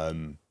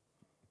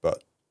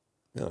 But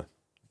yeah.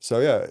 So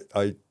yeah,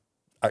 I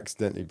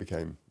accidentally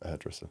became a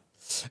hairdresser.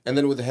 And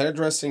then with the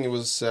hairdressing, it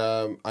was,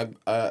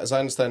 as I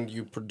understand,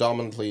 you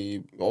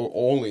predominantly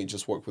only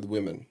just work with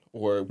women,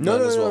 or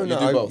men as well. You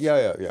do both.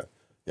 Yeah.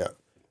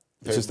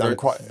 It's just I'm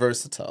quite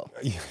versatile.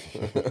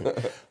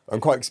 I'm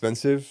quite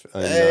expensive,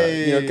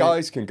 and you know,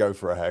 guys can go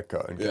for a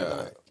haircut and get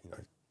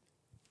like,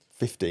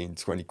 15,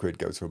 20 quid,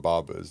 go to a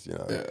barber's. You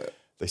know,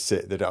 they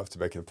don't have to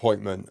make an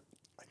appointment.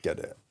 I get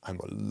it. I'm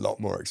a lot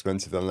more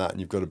expensive than that, and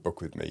you've got to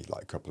book with me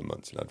like a couple of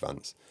months in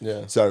advance.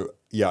 Yeah. So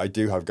yeah, I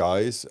do have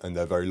guys, and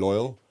they're very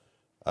loyal,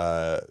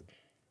 but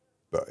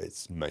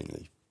it's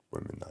mainly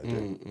women that I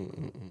do,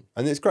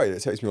 and it's great.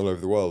 It takes me all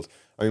over the world.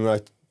 I mean, when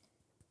I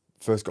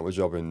first got my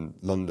job in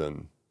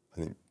London, I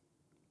think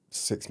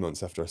 6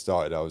 months after I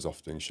started, I was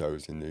off doing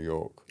shows in New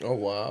York. Oh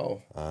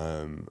wow!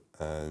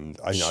 And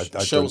I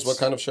shows. What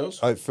kind of shows?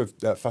 For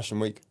Fashion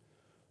Week,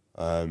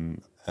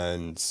 and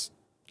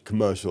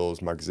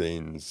commercials,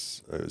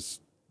 magazines. It was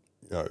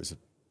a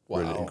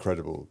really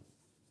incredible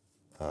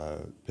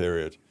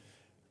period,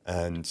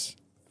 and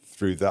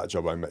through that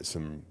job, I met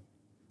some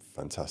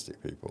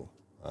fantastic people.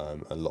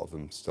 A lot of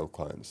them still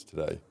clients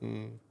today.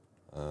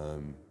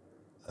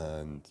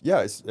 And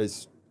yeah,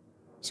 it's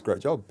a great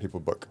job. People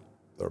book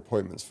their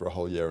appointments for a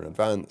whole year in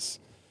advance.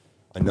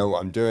 I know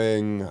what I'm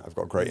doing. I've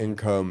got great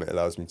income. It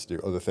allows me to do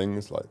other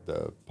things like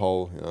the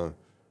pole, you know.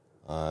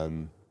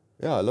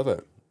 Yeah, I love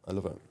it.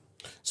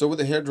 So with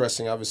the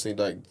hairdressing, obviously,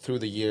 like through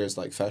the years,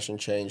 like fashion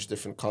changed,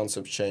 different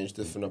concepts changed,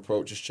 different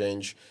approaches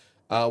change.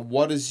 Do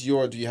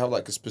you have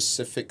like a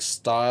specific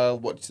style,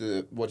 what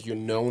you're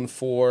known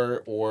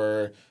for,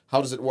 or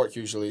how does it work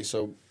usually?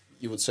 So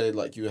you would say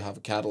like you have a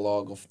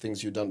catalog of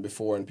things you've done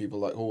before, and people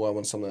like, oh, I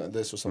want something like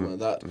this or something like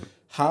that.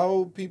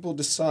 How people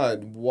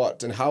decide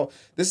what and how,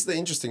 this is the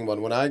interesting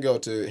one. When I go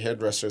to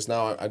hairdressers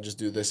now, I just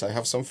do this. I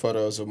have some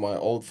photos of my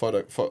old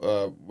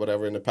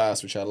whatever in the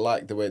past, which I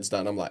like the way it's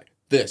done. I'm like,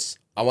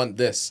 I want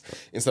this.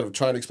 Instead of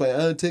trying to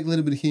explain, take a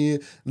little bit here,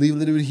 leave a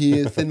little bit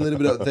here, thin a little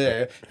bit out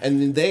there.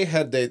 And in their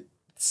head, they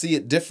see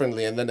it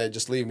differently, and then they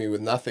just leave me with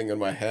nothing in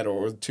my head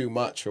or too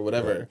much or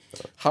whatever.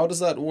 How does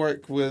that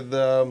work with,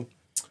 in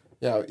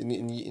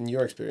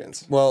your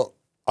experience? Well,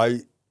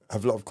 I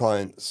have a lot of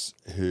clients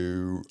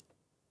who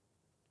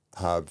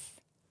have,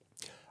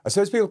 I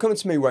suppose people come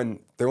to me when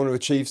they want to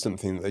achieve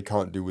something that they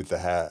can't do with the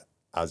hair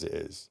as it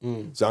is.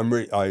 So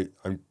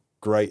I'm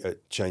great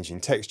at changing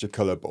texture,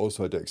 colour, but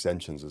also I do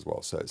extensions as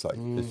well. So it's like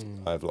if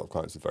I have a lot of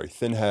clients with very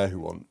thin hair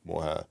who want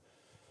more hair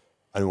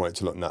and want it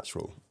to look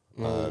natural.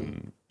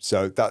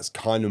 So that's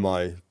kind of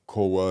my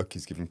core work,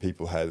 is giving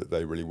people hair that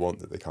they really want,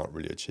 that they can't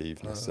really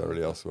achieve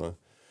necessarily elsewhere.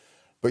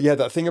 But yeah,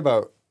 that thing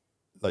about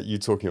like you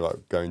talking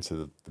about going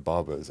to the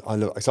barbers, I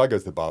go to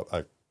the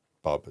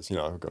barbers, you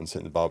know, I go and sit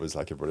in the barbers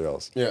like everybody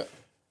else. Yeah.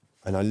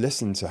 And I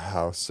listen to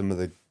how some of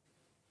the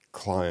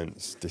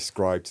clients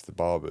describe to the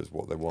barbers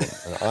what they want.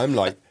 And I'm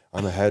like,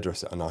 I'm a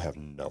hairdresser and I have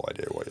no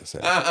idea what you're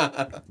saying.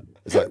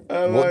 It's like,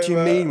 what do you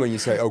mean when you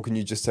say, oh, can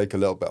you just take a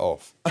little bit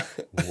off?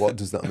 What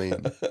does that mean?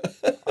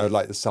 I would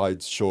like the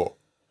sides short.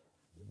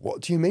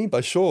 What do you mean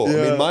by short? I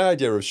mean, my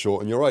idea of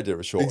short and your idea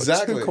of short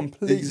are two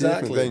completely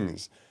different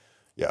things.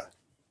 Yeah.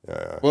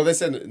 Well, they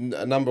said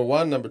number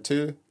 1, number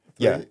 2,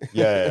 3.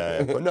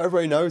 Yeah. But not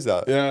everybody knows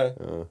that. Yeah.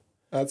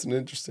 That's an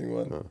interesting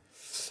one.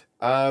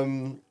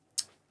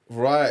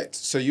 Right.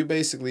 So you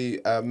basically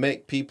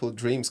make people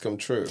dreams come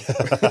true. It's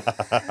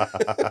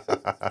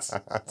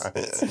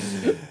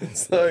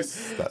like,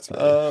 That's me.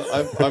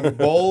 I'm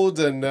bold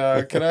and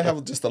can I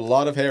have just a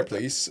lot of hair,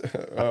 please?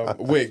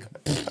 Wig.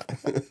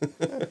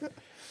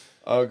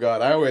 Oh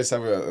God, I always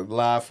have a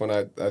laugh when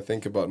I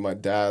think about my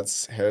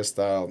dad's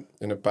hairstyle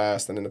in the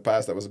past, and in the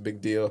past that was a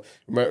big deal.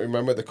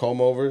 Remember the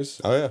comb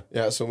overs? Oh yeah.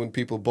 Yeah, so when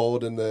people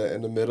bowled in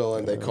the middle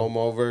and they comb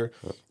over,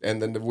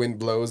 and then the wind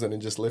blows and it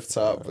just lifts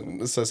up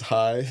and it says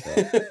hi.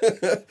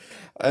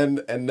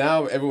 and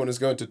now everyone is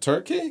going to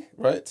Turkey,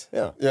 right?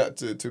 Yeah. Yeah,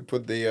 to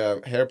put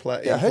the hair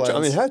implants.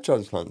 Hair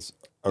transplants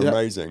are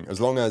amazing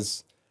as long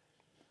as.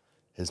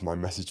 Here's my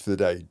message for the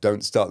day: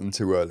 don't start them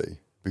too early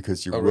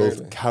because you will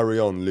really? carry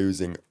on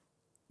losing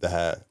the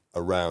hair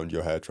around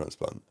your hair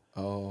transplant.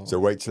 Oh. So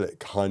wait till it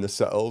kind of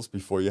settles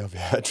before you have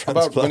your hair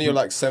transplant. About when you're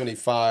like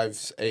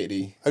 75,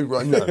 80. Oh,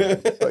 right, no.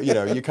 But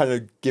you kind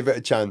of give it a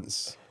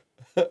chance,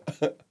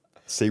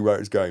 see where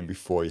it's going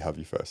before you have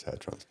your first hair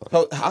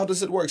transplant. How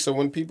does it work? So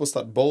when people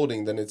start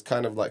balding, then it's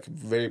kind of like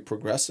very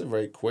progressive,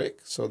 very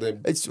quick. So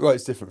It's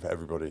different for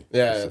everybody.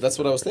 Yeah, that's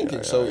what I was thinking.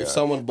 If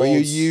someone But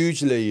balds, you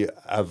usually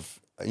have,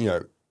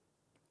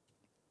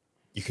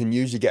 you can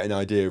usually get an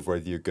idea of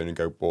whether you're going to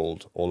go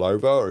bald all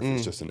over or if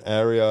it's just an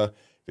area.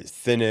 If it's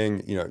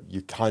thinning,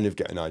 you kind of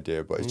get an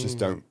idea, but it's just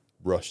don't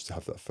rush to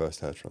have that first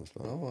hair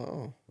transplant. Oh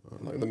wow,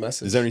 like the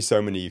message. There's only so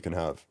many you can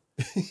have.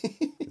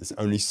 There's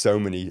only so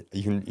many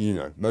you can.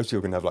 Most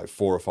people can have like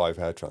 4 or 5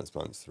 hair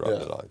transplants throughout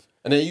their life.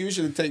 And they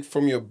usually take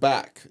from your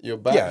back Yeah,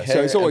 hair.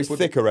 so it's always and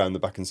thick around the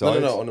back and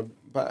sides. No, on the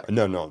back.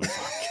 No, not on the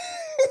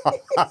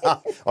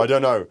back. I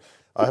don't know.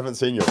 I haven't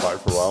seen your back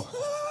for a while.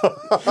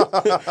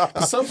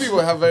 Some people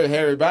have very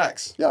hairy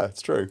backs. Yeah,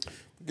 it's true.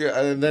 Yeah,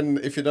 and then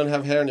if you don't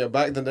have hair on your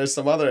back, then there's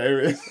some other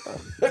area.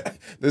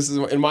 This is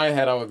in my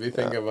head. I would be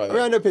thinking about it.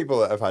 I know people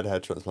that have had hair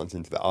transplants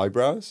into their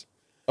eyebrows.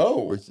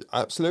 Oh, Which,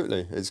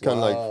 absolutely. It's kind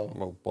of like,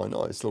 well, why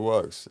not? It still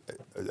works.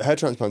 Hair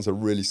transplants are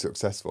really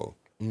successful.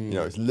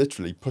 It's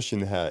literally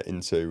pushing the hair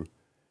into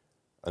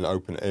an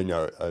open,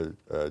 a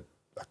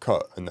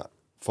cut, and that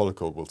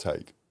follicle will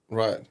take.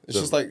 right. It's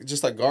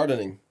just like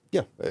gardening.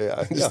 Yeah,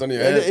 Just on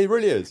your And head. it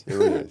really is. It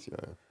really is.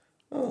 Yeah.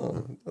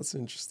 Oh, that's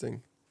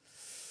interesting.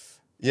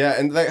 Yeah,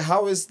 and like,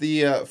 how is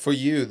the for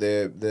you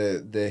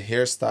the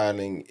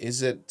hairstyling?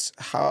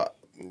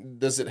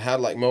 Does it have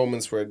like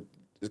moments where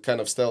it's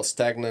kind of still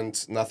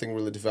stagnant, nothing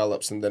really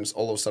develops, and then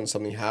all of a sudden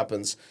something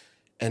happens?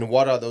 And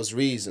what are those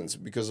reasons?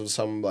 Because of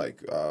some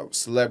like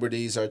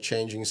celebrities are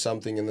changing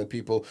something, and then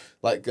people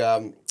like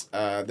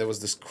there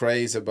was this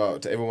craze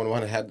about everyone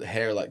wanted to have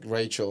hair like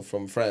Rachel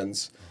from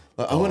Friends.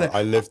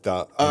 I lived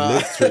that. I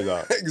lived through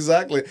that.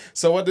 Exactly.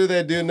 So what do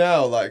they do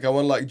now? Like I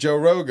want like Joe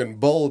Rogan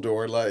bald,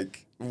 or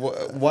like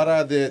what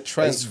are the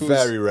trends? It's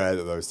very rare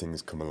that those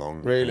things come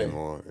along Really?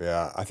 anymore.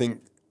 Yeah, I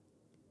think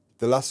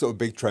the last sort of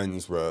big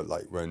trends were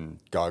like when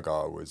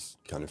Gaga was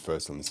kind of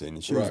first on the scene,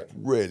 and she was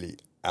really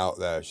out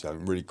there. She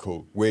had really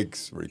cool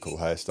wigs, really cool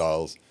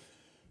hairstyles,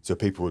 so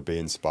people would be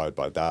inspired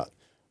by that.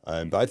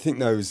 But I think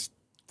those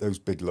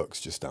big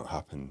looks just don't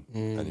happen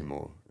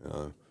anymore.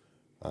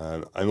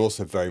 I'm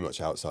also very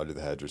much outside of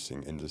the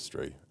hairdressing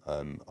industry.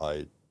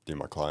 I do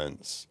my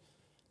clients,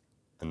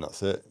 and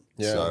that's it.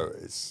 Yeah. So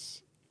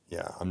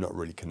I'm not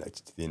really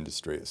connected to the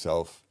industry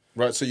itself.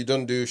 Right, so you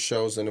don't do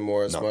shows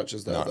anymore as much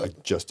as that. No, I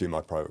just do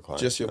my private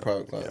clients. Just your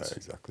private clients. Yeah,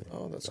 exactly.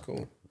 Oh, that's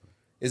cool.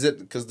 Is it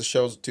because the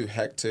show's too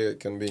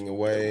hectic and being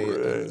away?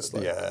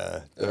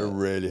 They're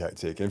really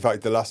hectic. In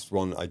fact, the last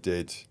one I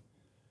did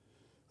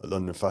at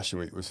London Fashion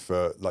Week was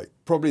for like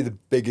probably the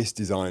biggest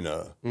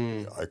designer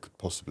I could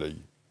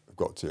possibly have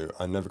got to.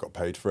 I never got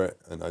paid for it,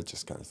 and I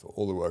just kind of thought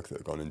all the work that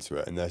had gone into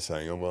it, and they're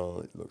saying, "Oh well,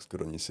 it looks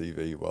good on your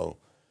CV." Well,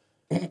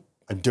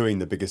 I'm doing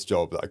the biggest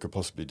job that I could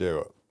possibly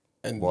do.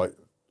 And what?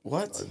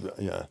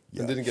 And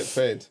didn't get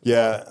paid.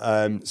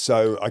 Yeah.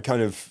 So I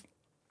kind of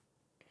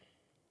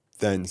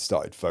then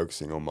started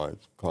focusing on my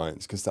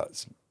clients because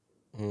that's,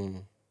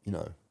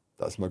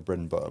 that's my bread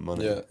and butter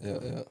money. Yeah.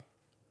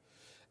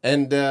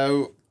 And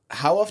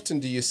how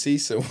often do you see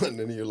someone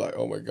and you're like,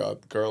 oh my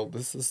God, girl,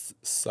 this is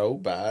so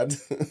bad?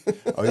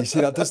 Oh, you see,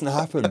 that doesn't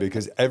happen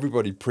because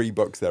everybody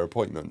pre-books their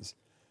appointments.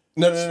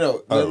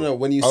 No.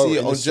 When you see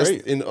it on the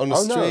street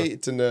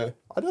and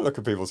I don't look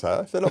at people's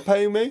hair. If they're not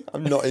paying me,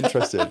 I'm not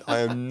interested.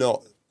 I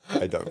don't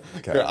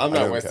care. Girl, I'm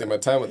not wasting my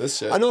time with this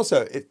shit. And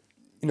also,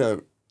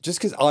 just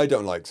because I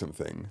don't like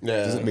something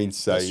doesn't mean to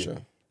say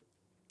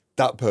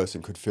that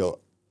person could feel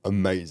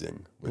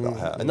amazing with that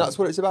hair. And that's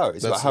what it's about.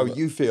 It's about how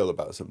you feel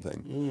about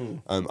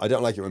something. I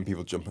don't like it when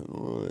people jump in,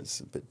 oh, it's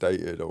a bit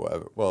dated or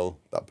whatever. Well,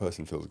 that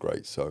person feels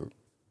great, so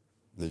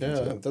leave it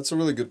to it. That's a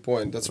really good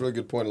point.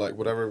 Like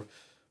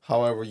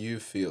however you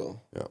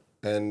feel. Yeah.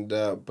 And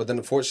but then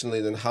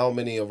unfortunately, then how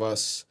many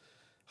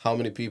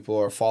people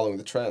are following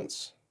the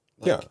trends?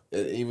 Like,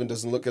 it even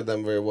doesn't look at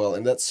them very well,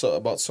 and that's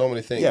about so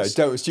many things. Yeah,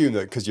 don't assume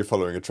that because you're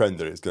following a trend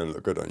that it's going to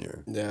look good on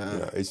you. Yeah. You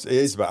know, it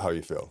is about how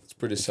you feel. It's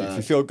pretty sad. If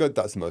you feel good,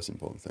 that's the most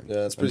important thing.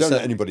 Yeah, it's and pretty don't sad.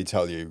 let anybody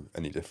tell you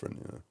any different.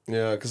 You know?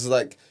 Yeah, because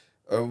like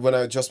when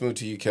I just moved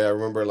to UK, I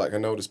remember like I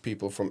noticed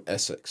people from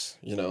Essex.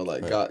 You know,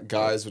 like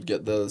guys would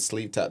get the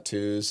sleeve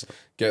tattoos,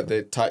 get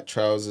the tight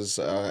trousers,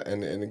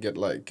 and get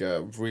like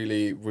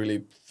really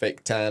really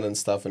fake tan and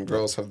stuff. And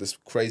girls have this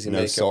crazy no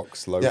makeup.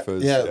 socks,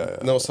 loafers. Yeah,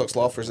 no socks,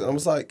 loafers. And I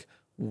was like,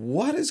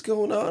 what is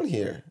going on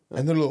here?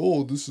 And they're like,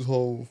 oh, this is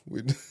how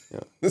we.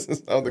 This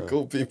is how the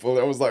cool people.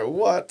 I was like,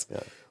 what? Yeah.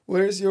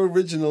 Where's your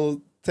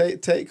original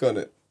take on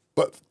it?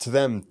 But to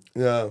them,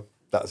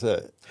 that's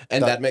it.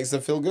 And that makes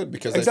them feel good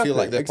because they feel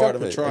like they're part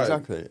of a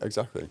tribe.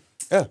 Exactly.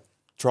 Yeah,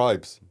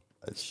 tribes.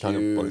 It's kind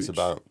of what it's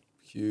about.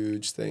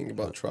 Huge thing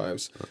about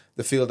tribes.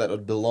 The feel that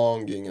of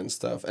belonging and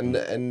stuff. And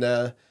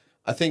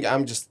I think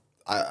I'm just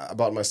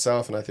about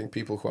myself, and I think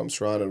people who I'm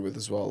surrounded with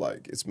as well.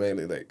 Like it's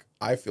mainly like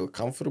I feel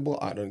comfortable.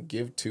 I don't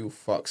give two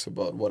fucks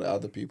about what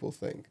other people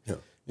think. Yeah.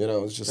 You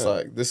know, it's just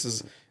like this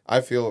is.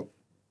 I feel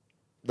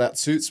that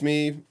suits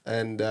me.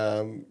 And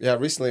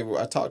recently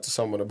I talked to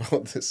someone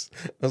about this.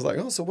 I was like,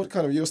 oh, so what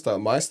kind of your style?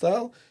 My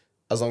style?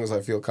 As long as I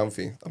feel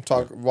comfy. I'm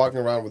walking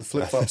around with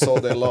flip-flops all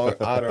day long.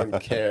 I don't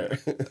care.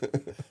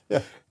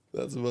 Yeah.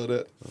 That's about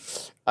it.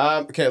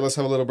 Okay, let's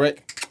have a little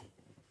break.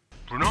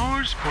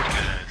 Renars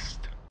podcast.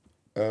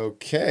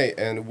 Okay,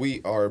 and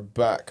we are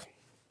back.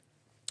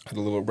 Had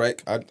a little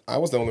break. I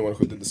was the only one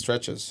who did the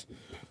stretches.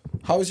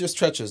 How is your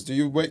stretches? Do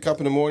you wake up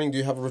in the morning? Do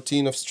you have a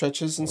routine of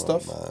stretches and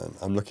stuff? Man,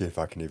 I'm lucky if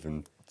I can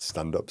even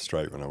stand up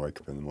straight when I wake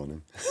up in the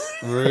morning.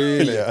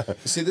 Really? Yeah.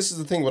 See, this is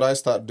the thing. What I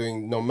start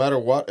doing, no matter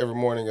what, every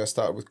morning I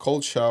start with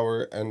cold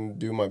shower and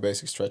do my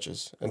basic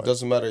stretches. And it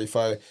doesn't matter if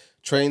I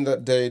train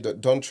that day,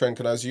 don't train.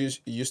 Because it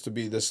used to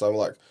be this, I'm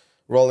like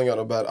rolling out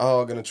of bed,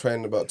 I'm going to train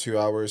in about 2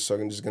 hours, so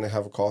I'm just going to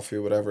have a coffee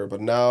or whatever.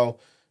 But now,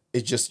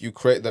 it just, you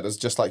create that as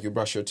just like you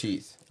brush your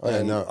teeth.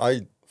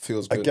 I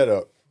feels good. I get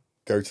up,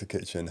 go to the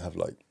kitchen, have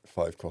like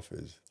 5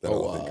 coffees, then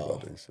I'll think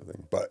about doing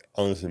something. But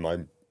honestly, my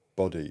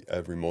body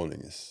every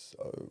morning is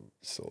so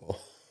sore.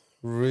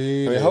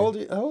 Really? I mean, how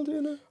old are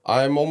you now?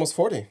 I'm almost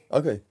 40.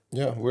 Okay.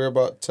 Yeah, we're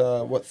about,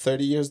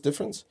 30 years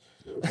difference?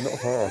 Not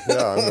far.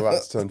 Yeah, I'm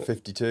about to turn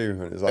 52,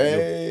 and it's like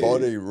your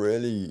body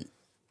really,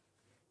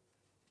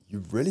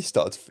 you really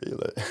start to feel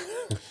it.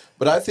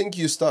 But I think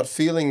you start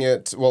feeling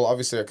it. Well,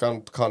 obviously, I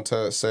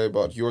can't say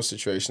about your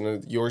situation.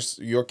 And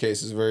your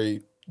case is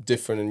very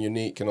different and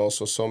unique, and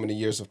also so many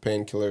years of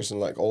painkillers and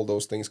like all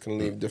those things can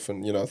leave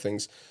different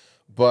things.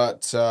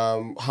 But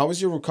how is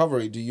your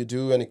recovery? Do you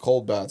do any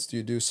cold baths? Do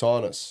you do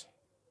saunas?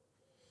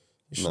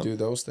 You should do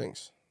those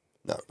things.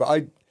 No,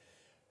 but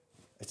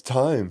it's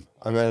time.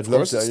 I mean, I'd of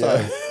course love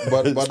to.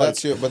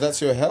 It's time. But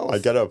that's your health. I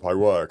get up, I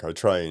work, I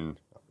train,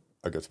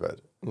 I go to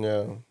bed.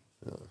 Yeah.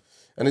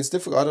 And it's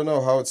difficult. I don't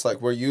know how it's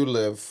like where you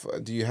live.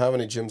 Do you have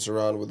any gyms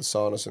around with the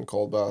saunas and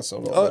cold baths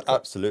and all that?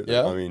 Absolutely.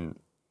 Yeah? I mean,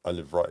 I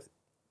live right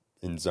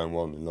in Zone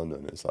 1 in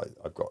London. It's like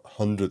I've got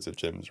hundreds of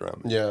gyms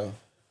around me. Yeah.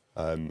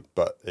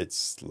 But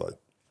it's like,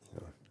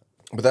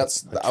 but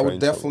I would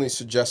definitely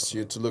suggest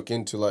you to look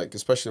into, like,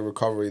 especially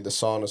recovery, the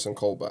saunas and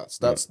cold baths.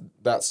 That's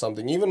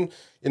something. Even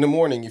in the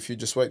morning, if you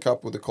just wake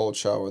up with a cold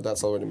shower,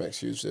 that's already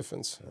makes a huge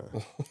difference.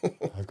 Yeah.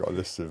 I've got a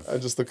list of I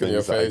just look at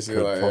your face. I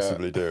could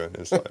possibly do, and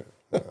it's like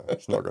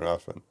it's not going to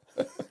happen.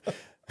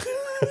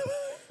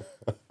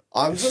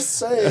 I'm just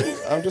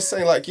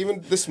saying. Like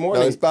even this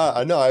morning. No, it's bad.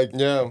 I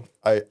know.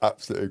 I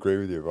absolutely agree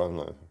with you. But I'm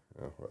like,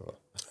 whatever.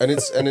 And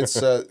it's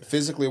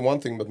physically one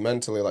thing, but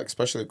mentally, like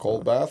especially a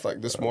cold bath.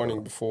 Like this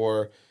morning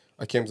before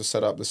I came to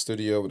set up the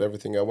studio with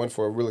everything, I went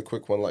for a really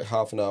quick one, like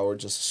half an hour,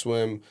 just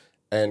swim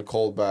and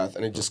cold bath,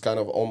 and it just kind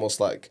of almost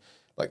like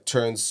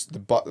turns the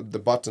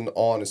button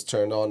on is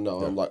turned on now.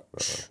 I'm like,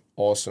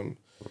 awesome.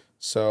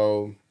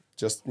 So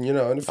just in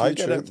the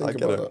future,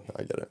 think about it.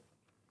 I get it.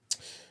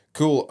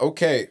 Cool.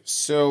 Okay,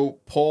 so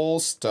pole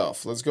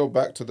stuff. Let's go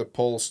back to the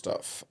pole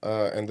stuff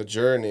and the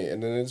journey,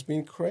 and then it's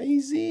been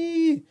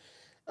crazy.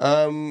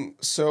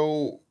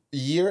 So a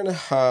year and a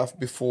half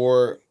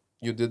before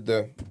you did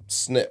the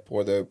snip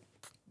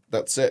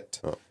that's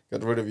it. Oh.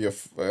 Got rid of your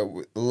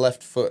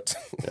left foot.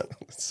 Yeah.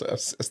 So I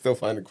still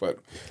find it quite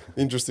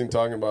interesting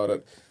talking about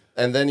it.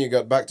 And then you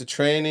got back to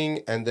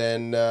training, and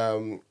then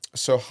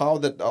so how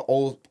that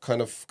all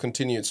kind of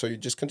continued. So you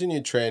just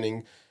continued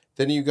training.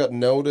 Then you got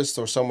noticed,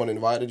 or someone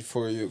invited you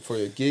for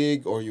your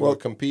gig, or you were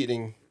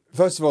competing.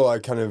 First of all,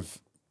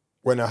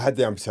 when I had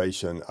the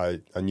amputation, I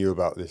knew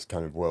about this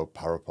kind of World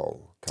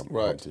Parapole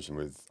competition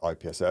with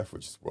IPSF,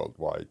 which is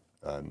Worldwide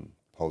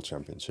Pole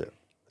Championship.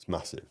 It's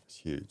massive. It's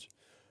huge.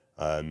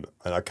 And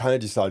I kind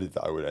of decided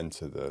that I would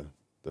enter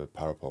the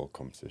Parapole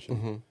competition.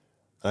 Mm-hmm. And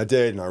I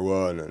did, and I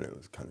won, and it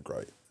was kind of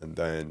great. And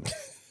then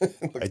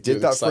I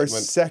did that for a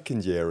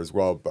second year as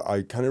well, but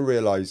I kind of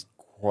realised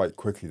quite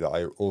quickly that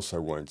I also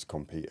wanted to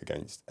compete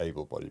against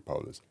able-bodied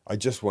polers. I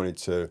just wanted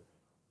to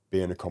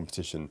be in a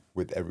competition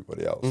with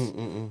everybody else.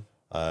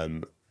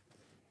 And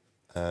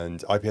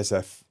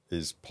IPSF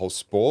is pole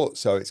sport,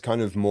 so it's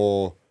kind of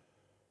more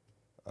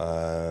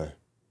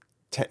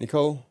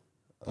technical.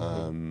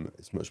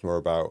 It's much more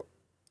about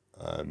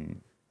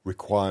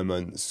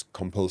requirements,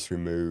 compulsory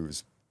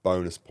moves,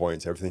 bonus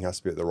points. Everything has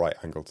to be at the right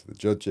angle to the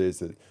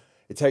judges. It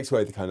takes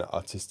away the kind of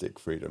artistic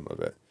freedom of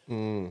it.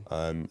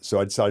 So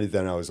I decided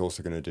then I was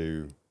also going to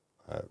do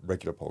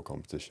regular pole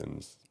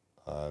competitions.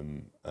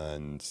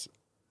 And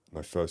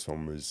my first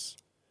one was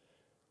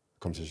a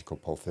competition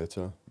called Pole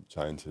Theatre, which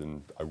I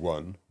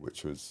won,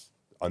 which was...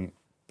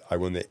 I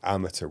won the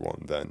amateur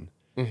one then.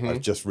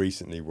 I've just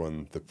recently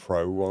won the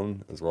pro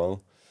one as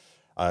well.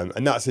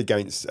 And that's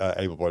against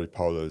able-bodied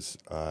polers.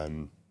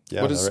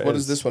 What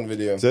is this one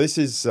video? So this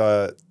is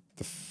hang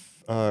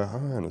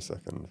on a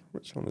second.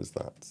 Which one is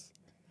that?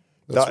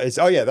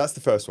 That's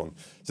the first one.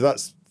 So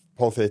that's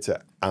Pole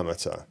Theatre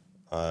Amateur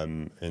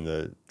in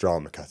the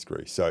drama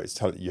category. So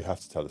you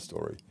have to tell a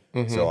story.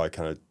 So I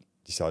kind of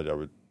decided I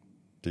would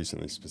do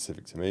something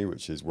specific to me,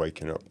 which is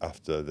waking up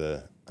after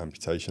the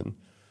amputation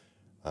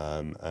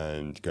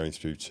and going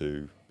through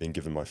to being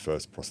given my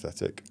first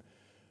prosthetic.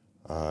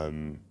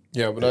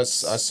 Yeah, but I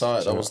saw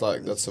it. I was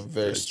like, that's a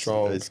very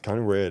strong... It's kind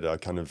of weird. I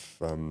kind of...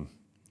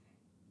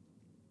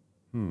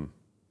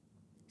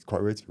 It's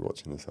quite weird to be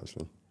watching this,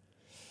 actually.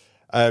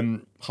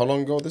 How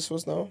long ago this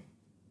was now?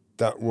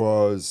 That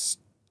was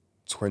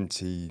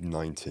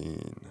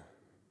 2019.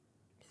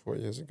 4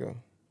 years ago.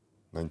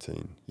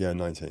 19. Yeah,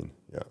 19.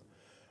 Yeah.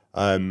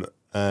 And,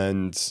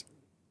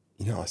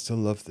 I still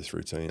love this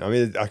routine. I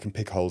mean, I can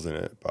pick holes in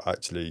it, but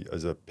actually,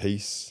 as a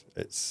piece,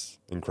 it's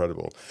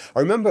incredible. I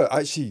remember,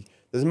 actually...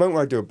 There's a moment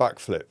where I do a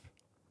backflip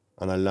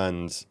and I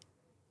land,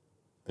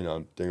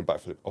 I'm doing a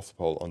backflip off the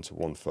pole onto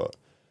one foot.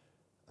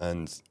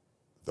 And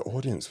the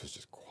audience was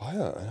just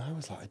quiet. And I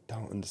was like, I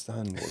don't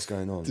understand what's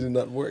going on. Did it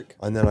not work?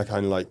 And then I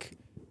kind of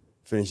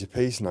finish the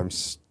piece and I'm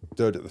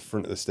stood at the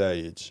front of the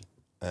stage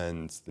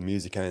and the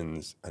music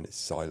ends and it's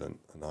silent.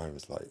 And I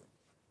was like,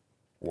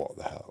 what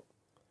the hell?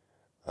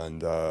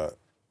 And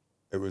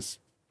it was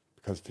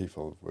because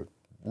people were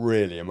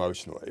really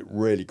emotional. It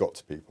really got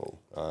to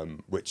people,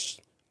 which...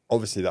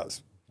 Obviously,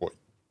 that's what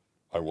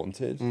I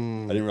wanted. I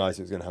didn't realise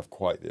it was going to have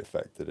quite the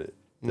effect that it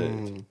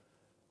did.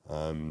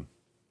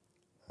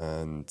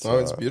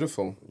 It's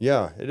beautiful.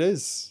 Yeah, it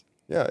is.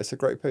 Yeah, it's a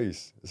great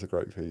piece. It's a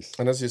great piece.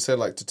 And as you said,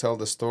 to tell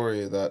the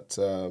story that,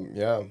 I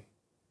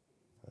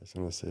just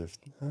want to see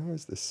how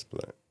is this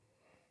split?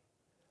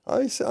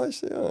 I thought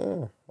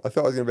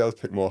I was going to be able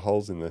to pick more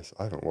holes in this.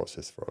 I haven't watched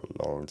this for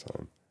a long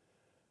time.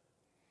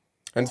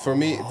 And for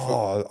me...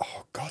 Oh,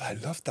 God, I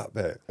loved that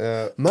bit.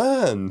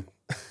 Man!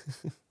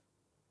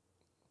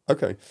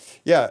 Okay.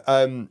 Yeah.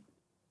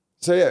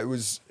 So yeah, it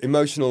was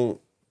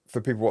emotional for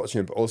people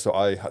watching it, but also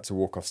I had to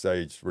walk off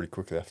stage really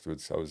quickly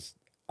afterwards. I was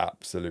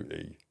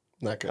absolutely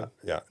knackered.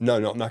 Yeah. No,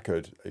 not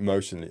knackered.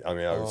 Emotionally. I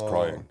mean, I was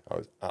crying. I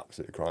was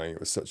absolutely crying. It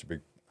was such a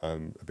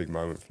big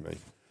moment for me.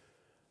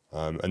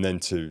 And then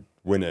to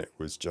win it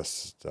was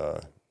just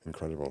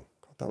incredible.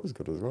 God, that was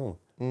good as well.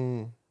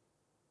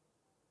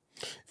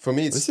 For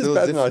me, this is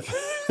better than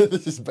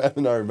this is better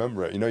than I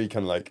remember it. You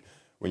kind of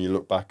when you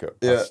look back at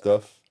past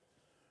stuff.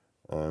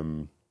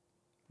 My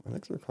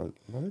legs are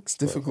it's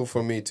difficult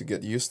for me to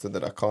get used to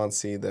that. I can't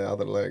see the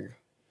other leg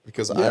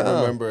because I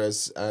remember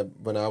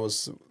when I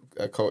was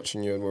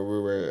coaching you and when we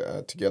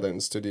were together in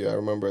the studio, I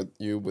remember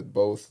you with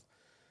both.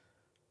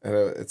 And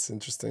it's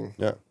interesting.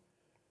 Yeah.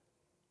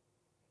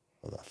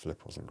 Well, that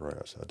flip wasn't great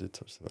actually. I did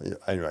touch that. Yeah,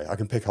 anyway, I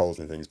can pick holes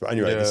in things, but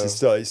anyway,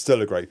 it's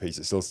still a great piece.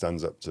 It still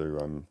stands up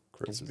to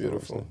criticism. It's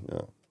beautiful.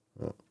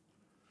 Yeah.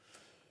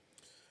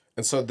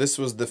 And so this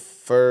was the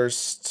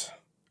first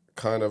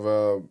kind of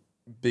a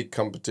big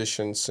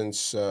competition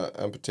since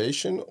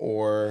Amputation,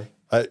 or?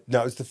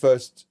 No, it was the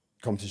first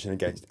competition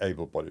against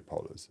able-bodied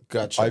polers.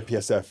 Gotcha.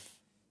 IPSF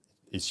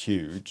is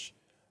huge,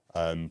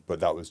 but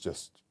that was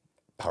just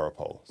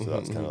parapole, so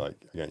that's kind of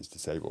against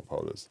disabled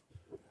polers.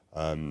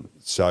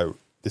 So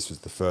this was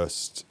the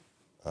first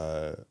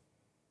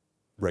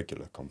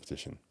regular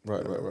competition.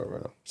 Right.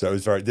 So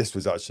it was this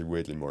was actually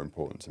weirdly more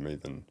important to me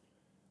than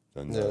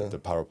the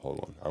parapole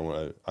one.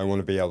 I want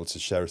to be able to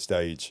share a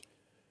stage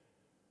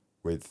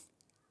with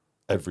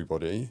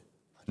everybody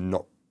and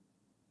not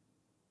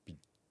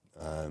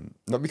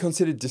be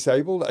considered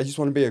disabled. I just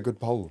want to be a good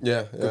pole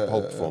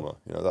performer.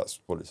 That's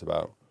what it's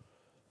about.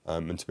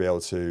 And to be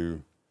able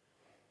to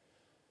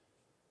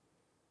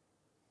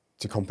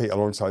compete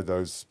alongside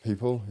those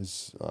people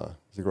is a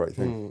great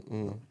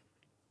thing.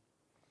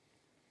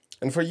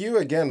 And for you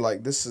again,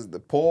 this is the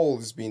pole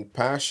has been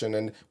passion.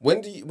 And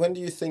when do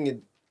you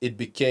think it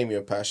became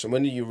your passion?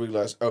 When did you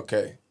realize,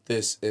 okay,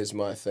 this is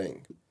my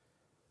thing?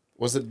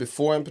 Was it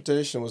before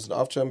amputation? Was it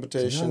after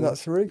amputation? Yeah,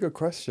 that's a really good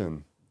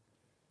question.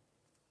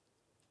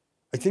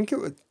 I think it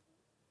was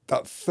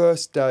that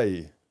first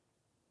day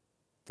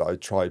that I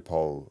tried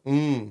pole.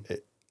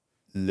 It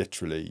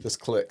literally just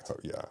clicked. Oh,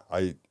 yeah,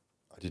 I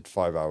did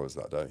 5 hours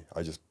that day.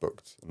 I just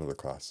booked another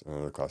class.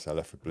 I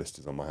left with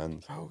blisters on my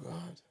hands. Oh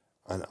God!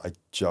 And I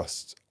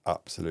just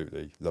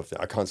absolutely loved it.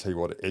 I can't tell you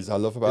what it is I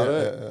love about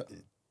it. Yeah.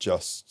 It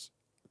just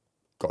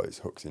got its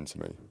hooks into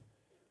me.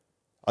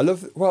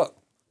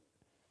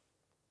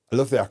 I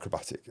love the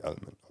acrobatic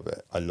element of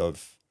it. I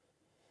love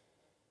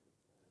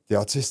the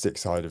artistic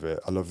side of it.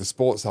 I love the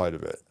sport side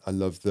of it. I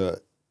love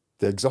the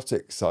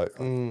exotic side.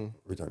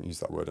 We don't use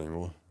that word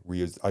anymore.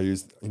 I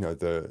use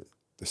the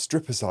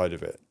stripper side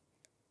of it.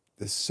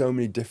 There's so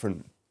many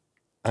different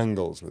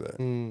angles with it,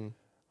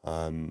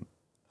 and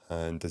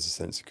there's a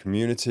sense of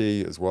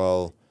community as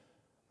well.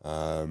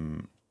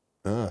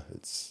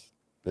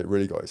 It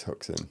really got its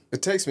hooks in.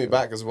 It takes me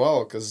back as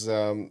well, because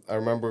I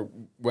remember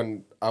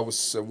when I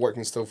was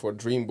working still for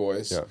Dream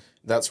Boys. Yeah.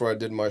 That's where I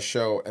did my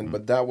show,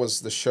 but that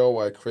was the show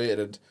I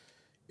created.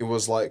 It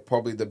was like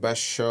probably the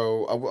best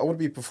show. I would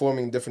be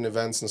performing different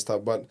events and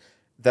stuff, but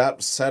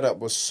that setup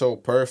was so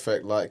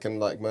perfect. Like, and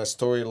like my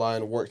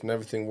storyline worked and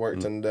everything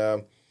worked, and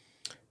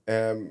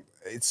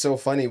it's so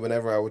funny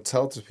whenever I would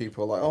tell to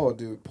people like, "Oh,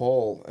 dude,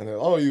 Paul," and then,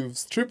 "Oh, you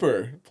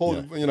stripper,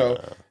 Paul,"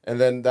 and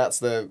then that's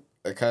the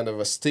a kind of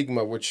a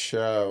stigma which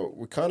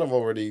we kind of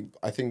already.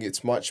 I think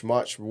it's much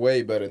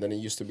way better than it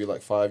used to be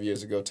like 5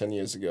 years ago, 10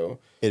 years ago.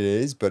 It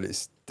is, but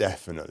it's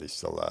definitely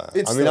still there.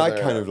 It's I mean, still I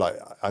there. kind of like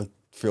I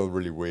feel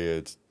really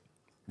weird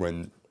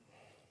when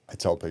I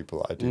tell people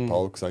that I do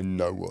pole because I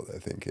know what they're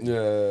thinking.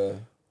 Yeah.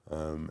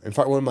 In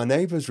fact, one of my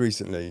neighbours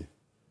recently,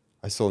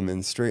 I saw them in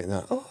the street and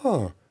they're,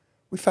 "Oh,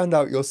 we found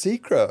out your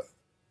secret."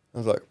 I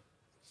was like,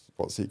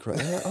 "What secret?"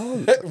 They're like,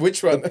 "Oh,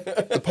 Which one?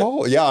 the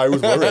pole." Yeah, I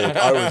was worried.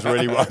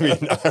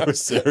 I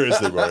was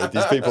seriously worried.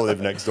 These people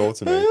live next door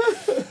to me.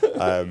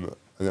 And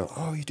they're like,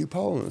 "Oh, you do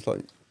pole?" And it's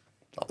like,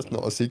 that's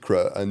not a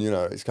secret. And,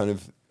 it's kind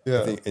of,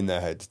 I think in their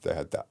heads, they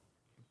had that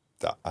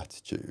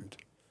attitude.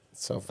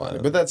 So funny.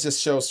 But that just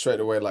shows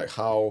straight away like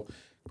how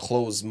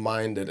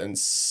close-minded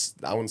and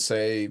I wouldn't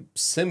say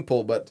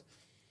simple, but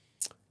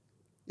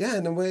yeah,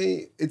 in a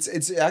way,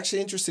 it's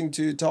actually interesting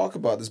to talk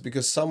about this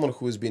because someone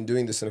who has been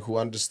doing this and who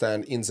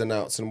understands ins and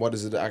outs and what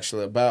is it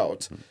actually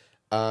about,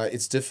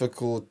 it's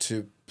difficult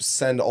to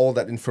send all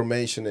that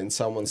information in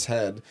someone's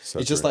head. So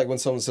it's just true. like when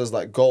someone says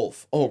like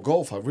golf. Oh,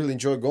 golf! I really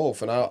enjoy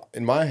golf. And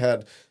in my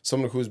head,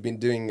 someone who's been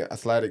doing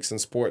athletics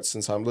and sports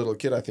since I'm a little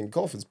kid, I think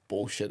golf is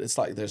bullshit. It's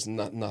like there's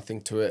nothing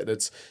to it.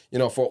 It's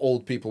for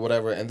old people,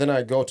 whatever. And then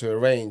I go to a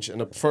range, and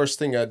the first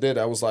thing I did,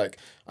 I was like,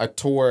 I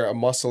tore a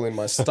muscle in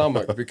my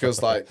stomach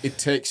because like it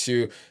takes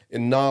you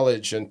in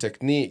knowledge and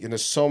technique, and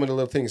there's so many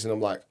little things. And I'm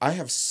like, I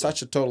have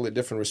such a totally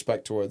different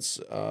respect towards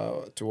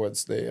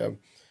the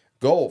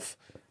golf.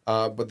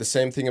 But the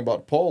same thing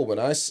about pole. When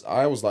I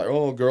was like,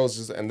 oh,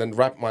 girls, and then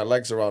wrap my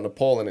legs around the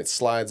pole and it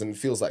slides and it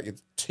feels like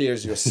it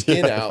tears your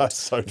skin out. That's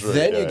so true.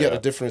 Then you get a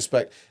different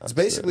respect. It's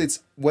basically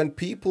when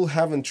people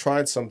haven't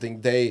tried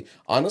something, they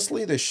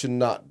should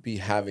not be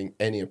having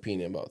any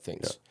opinion about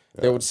things.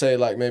 They would say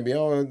like maybe,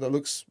 oh, that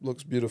looks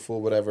beautiful,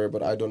 whatever,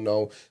 but I don't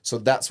know. So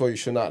that's why you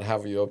should not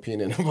have your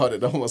opinion about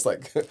it. Almost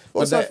like.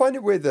 Also, I find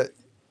it weird that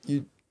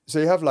you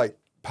have like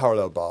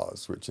parallel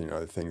bars, which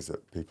are things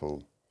that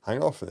people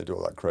hang off and they do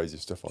all that crazy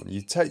stuff on. You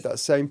take that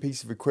same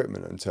piece of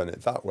equipment and turn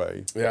it that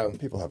way. Yeah. And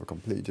people have a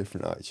completely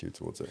different attitude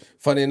towards it.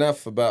 Funny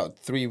enough, about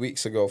 4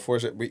 weeks ago,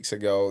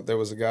 there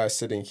was a guy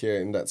sitting here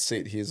in that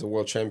seat. He's a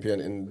world champion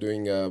in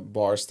doing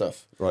bar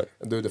stuff. Right.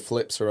 And do the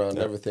flips around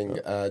everything.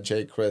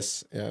 Jay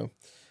Chris, yeah.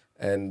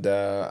 And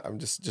I'm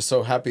just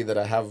so happy that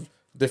I have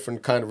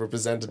different kind of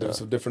representatives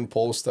of different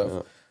pole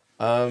stuff.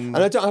 And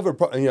I don't have a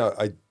problem,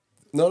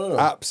 No.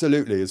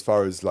 absolutely, as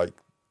far as like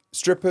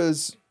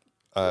strippers,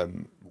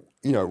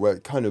 where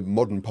kind of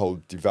modern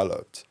pole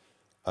developed,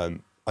 I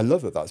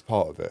love that that's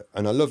part of it.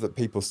 And I love that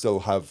people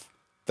still have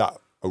that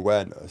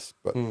awareness,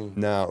 but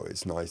now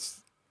it's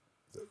nice.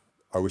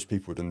 I wish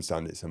people would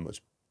understand it's a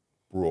much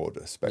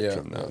broader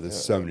spectrum now.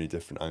 There's so many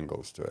different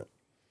angles to it.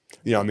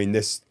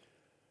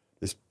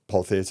 This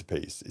pole theatre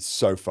piece is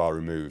so far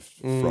removed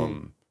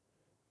from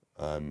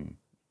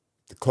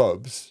the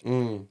clubs,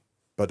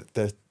 but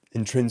they're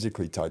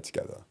intrinsically tied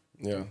together.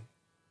 Yeah.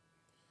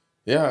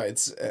 Yeah,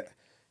 it's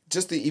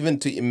just even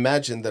to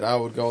imagine that I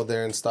would go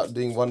there and start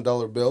doing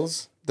 $1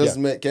 bills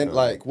doesn't make it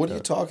like, what are you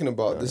talking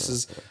about? This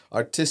is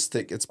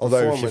artistic, it's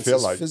performance, Although if you feel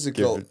it's like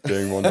physical.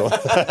 doing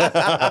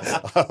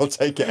 $1, I'll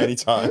take it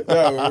anytime.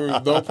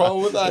 Yeah, no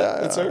problem with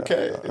that. It's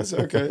okay. It's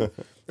okay.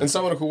 And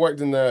someone who worked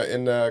in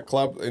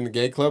the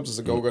gay clubs as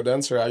a go-go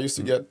dancer, I used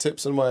to get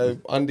tips in my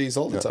undies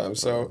all the time,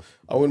 so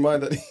I wouldn't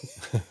mind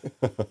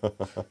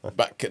that.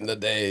 Back in the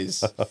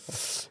days.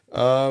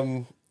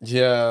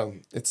 Yeah,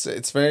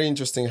 it's very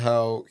interesting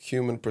how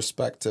human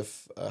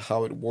perspective,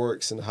 how it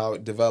works and how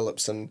it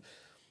develops. And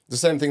the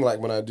same thing like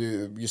when I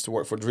used to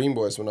work for Dream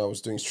Boys when I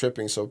was doing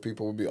stripping, so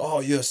people would be, oh,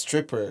 you're a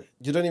stripper.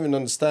 You don't even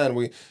understand.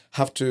 We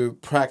have to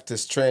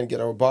practice, train,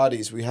 get our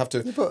bodies. We have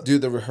to do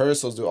the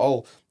rehearsals,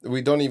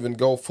 we don't even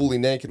go fully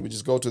naked. We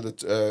just go to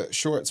the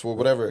shorts or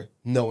whatever.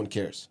 No one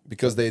cares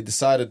because they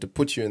decided to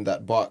put you in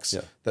that box.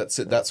 Yeah. That's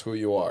it. That's who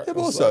you are. Yeah,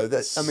 but also,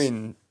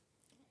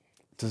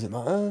 does it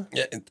matter?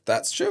 Yeah,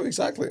 that's true.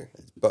 Exactly.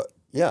 But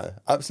yeah,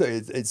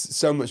 absolutely. It's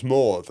so much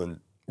more than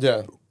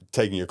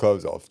taking your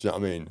clothes off. Do you know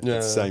what I mean? Yeah.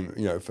 It's the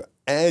same, for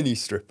any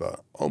stripper,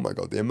 oh my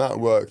God, the amount of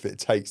work that it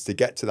takes to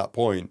get to that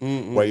point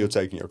where you're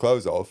taking your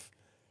clothes off,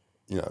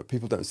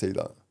 people don't see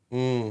that.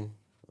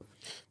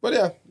 But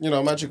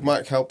yeah, Magic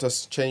Mike helped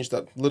us change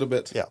that a little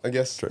bit. Yeah, I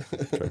guess. True.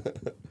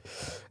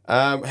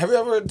 Have you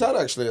ever done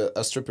actually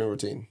a stripping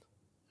routine?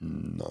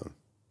 No.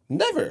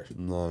 Never.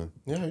 No.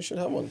 Yeah, you should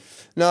have one.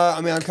 No, I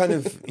mean, I'm kind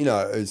of,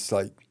 it's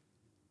like,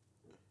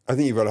 I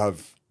think you've got to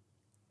have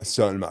a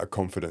certain amount of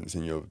confidence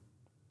in your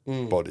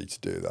body to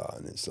do that.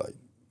 And it's like,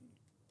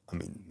 I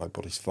mean, my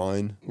body's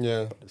fine.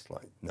 Yeah. But it's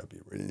like,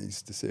 nobody really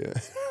needs to see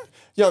it.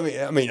 Yeah,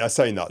 I mean, I'm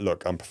saying that,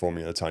 look, I'm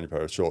performing in a tiny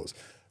pair of shorts.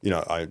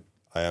 I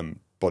am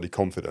body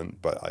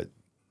confident, but I'm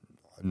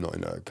not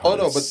in a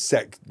kind of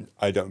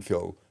I don't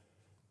feel...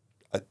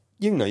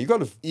 you've got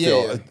to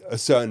feel a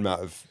certain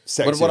amount of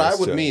sexiness.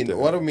 But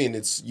what I mean,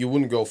 it's you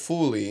wouldn't go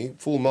full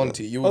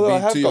Monty. You would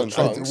Although be to your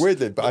trunks.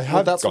 Weirdly, but I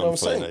have that's what gone I'm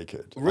fully saying.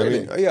 naked.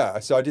 Really? I mean, yeah.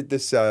 So I did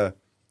this. I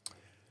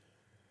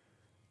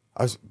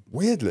was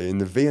weirdly in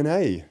the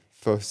V&A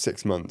for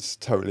 6 months,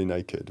 totally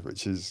naked,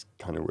 which is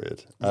kind of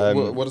weird.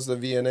 What does the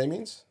V&A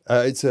means?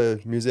 It's a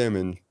museum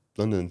in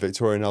London,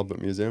 Victoria and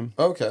Albert Museum.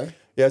 Okay.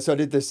 Yeah. So I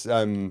did this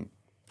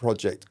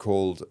project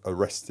called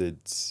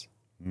Arrested's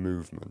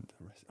Movement.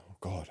 Oh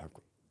God,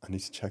 I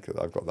need to check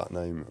that I've got that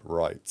name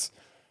right.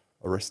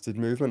 Arrested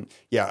Movement.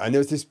 Yeah, and there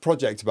was this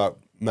project about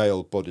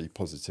male body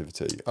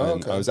positivity.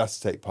 And I was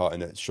asked to take part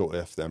in it shortly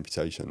after the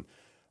amputation.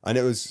 And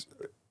it was,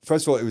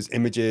 first of all, it was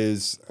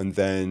images, and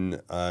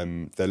then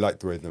they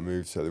liked the way they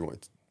moved, so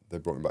they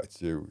brought me back to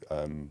do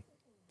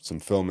some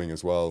filming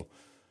as well.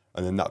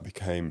 And then that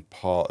became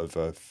part of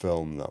a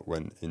film that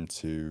went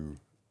into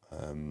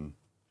an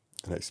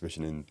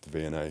exhibition in the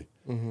V&A.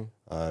 Mm-hmm.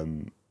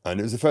 And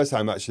it was the first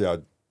time actually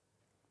I'd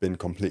been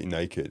completely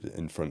naked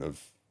in front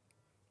of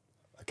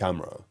a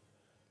camera.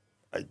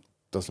 It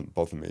doesn't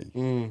bother me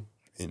in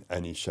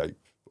any shape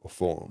or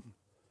form,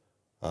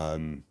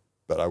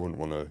 but I wouldn't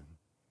want to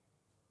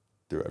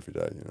do it every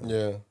day.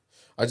 Yeah,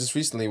 I just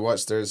recently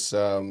watched. There's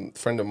a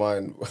friend of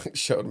mine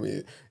showed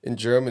me in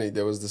Germany.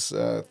 There was this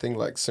thing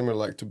like similar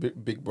like to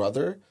Big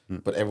Brother,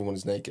 but everyone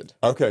is naked.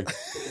 Okay,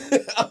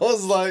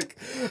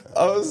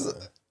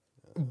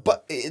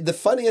 But the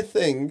funnier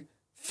thing,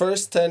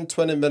 first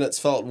 10-20 minutes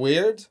felt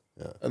weird.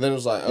 Yeah. And then it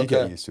was like, okay. You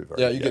get used to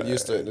it. You get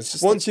used to it. It's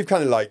just once you've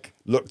kind of like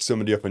looked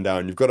somebody up and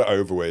down, you've got it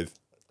over with,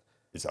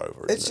 it's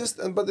over. It's just,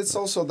 but it's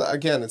also,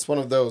 again, it's one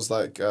of those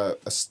like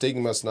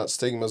stigmas, not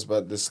stigmas,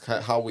 but this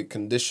how we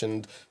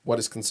conditioned what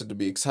is considered to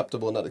be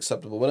acceptable and not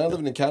acceptable. When I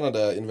lived in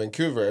Canada, in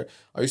Vancouver,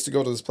 I used to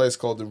go to this place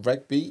called the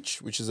Wreck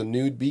Beach, which is a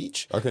nude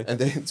beach. Okay.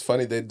 And it's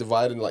funny, they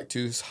divide in like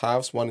two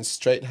halves. One is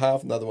straight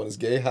half, another one is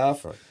gay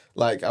half. Right.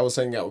 Like I was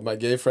hanging out with my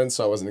gay friends,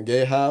 so I was in a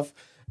gay half.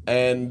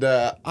 And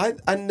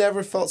I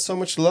never felt so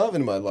much love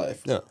in my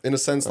life. Yeah. In a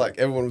sense, like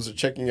everyone was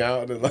checking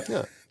out and like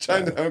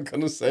trying to have a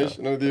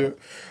conversation with you.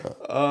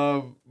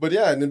 But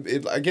yeah, and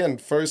it again,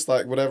 first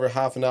like whatever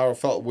half an hour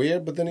felt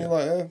weird, but then you're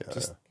like,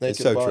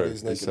 naked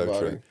bodies, naked body.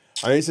 True.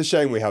 I mean, it's a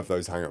shame we have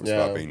those hang-ups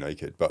about being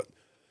naked, but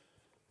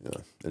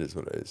it is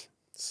what it is.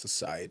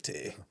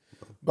 Society.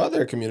 But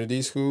there are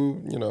communities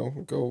who,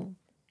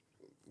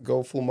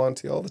 go full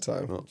Monty all the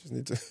time. Just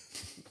need to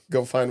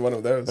go find one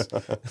of those.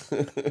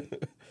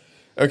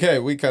 Okay,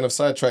 we kind of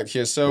sidetracked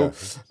here. So,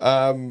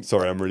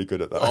 sorry, I'm really good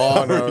at that.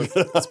 Oh no,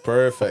 that's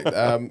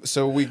perfect.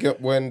 So we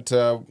went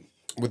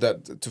with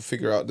that to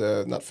figure out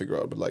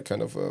but like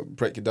kind of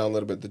break it down a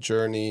little bit, the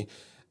journey.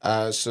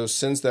 So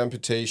since the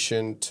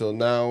amputation till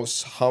now,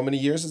 how many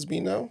years it's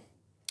been now?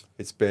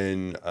 It's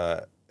been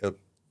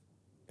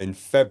in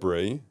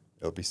February.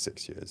 It'll be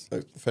 6 years.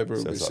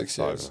 February will be 6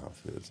 years.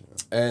 5.5 years.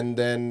 Yeah. And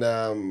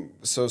then,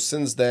 so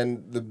since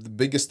then, the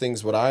biggest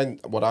things what I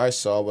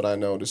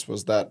noticed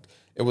was that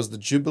it was the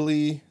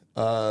Jubilee,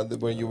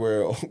 where you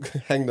were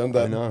hanged on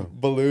that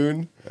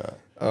balloon. Yeah.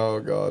 Oh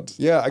God.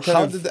 Yeah.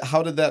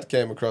 How did that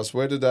came across?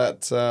 Where did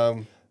that?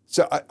 So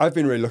I've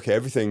been really lucky.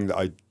 Everything that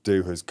I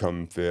do has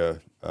come via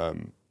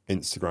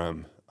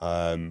Instagram,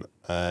 and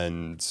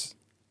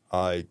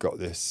I got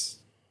this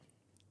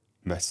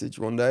message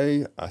one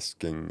day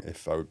asking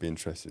if I would be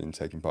interested in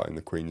taking part in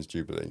the Queen's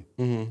Jubilee.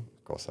 Mm-hmm.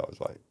 Of course, I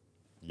was like,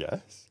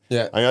 yes.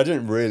 Yeah. I mean, I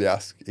didn't really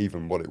ask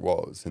even what it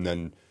was, and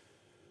then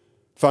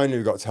finally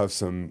we got to have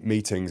some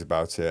meetings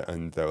about it,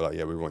 and they were like,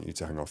 yeah, we want you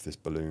to hang off this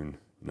balloon,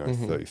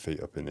 30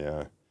 feet up in the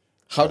air.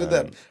 How did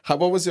that?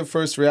 What was your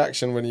first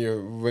reaction when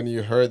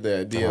you heard the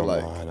idea?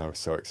 Man, I was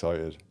so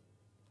excited.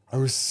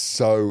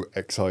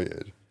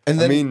 And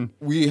then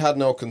we had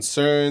no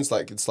concerns.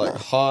 Like it's like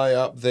high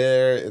up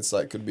there. It's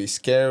like could be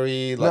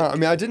scary. Like, no, I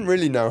mean I didn't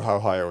really know how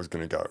high I was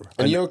going to go.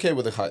 And you're okay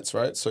with the heights,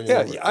 right? So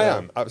I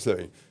am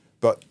absolutely.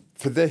 But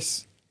for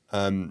this,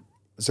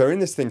 so in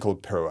this thing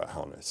called pirouette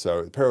harness.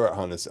 So the pirouette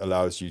harness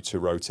allows you to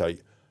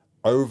rotate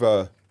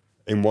over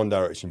in one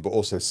direction, but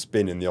also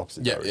spin in the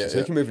opposite direction. So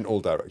you can move in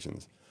all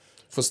directions.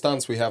 For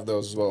stunts, we have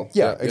those as well.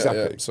 Yeah,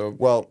 exactly.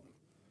 So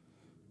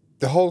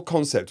the whole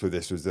concept with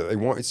this was that they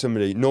wanted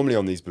somebody. Normally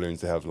on these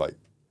balloons, they have like,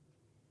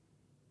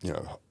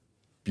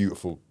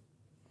 beautiful,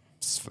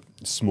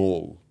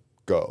 small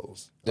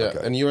girls. Yeah,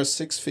 okay. And you're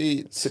 6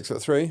 feet.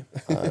 6'3",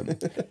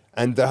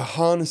 and the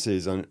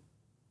harnesses are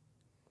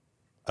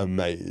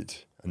made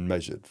and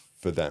measured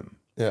for them.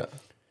 Yeah.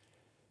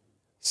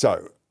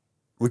 So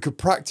we could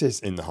practice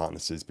in the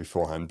harnesses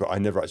beforehand, but I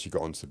never actually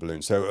got onto the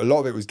balloon. So a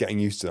lot of it was getting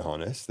used to the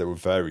harness. They were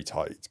very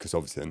tight because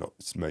obviously they're not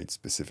made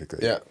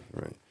specifically. Yeah.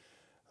 Right.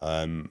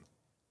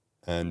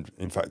 And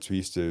in fact, we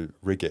used to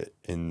rig it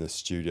in the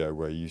studio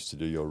where you used to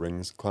do your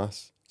rings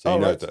class. So you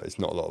know that it's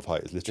not a lot of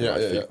height. It's literally my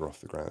feet were off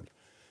the ground.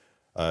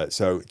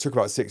 So it took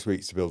about 6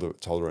 weeks to build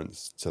up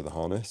tolerance to the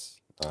harness.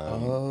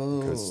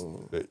 Because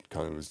it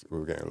kind of was, we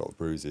were getting a lot of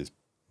bruises,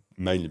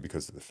 mainly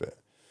because of the fit.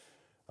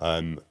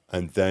 And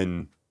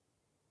then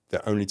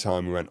the only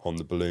time we went on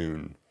the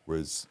balloon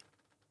was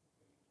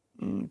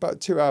about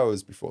 2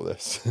 hours before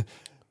this.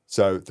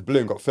 So the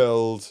balloon got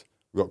filled,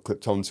 we got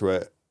clipped onto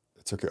it,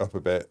 I took it up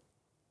a bit,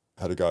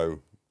 had a go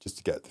just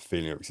to get the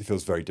feeling of it, because it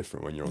feels very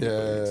different when you're on the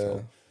balloon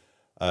itself.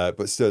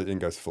 But still, it didn't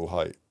go to full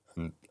height.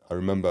 And I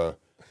remember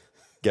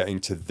getting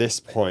to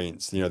this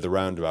point, you know, the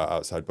roundabout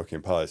outside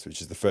Buckingham Palace,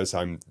 which is the first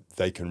time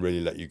they can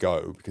really let you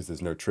go because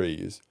there's no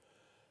trees.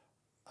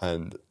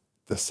 And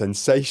the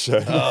sensation,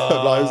 like,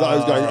 I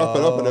was going up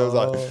and up, and it was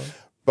like,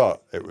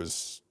 but it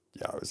was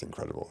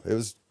incredible. It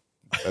was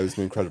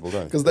an incredible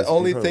day. Because the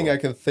only thing I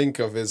can think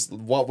of is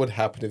what would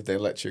happen if they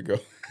let you go.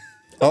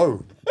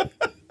 Oh,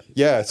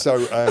 yeah. So,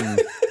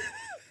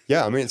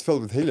 yeah, I mean, it's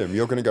filled with helium.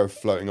 You're going to go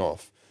floating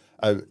off.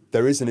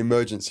 There is an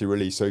emergency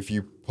release, so if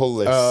you pull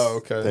this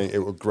thing, it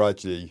will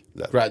gradually...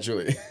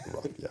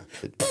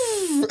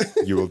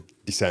 you will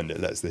descend, it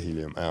lets the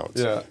helium out.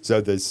 Yeah. So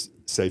there's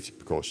safety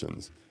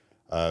precautions.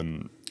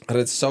 And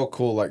it's so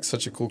cool, like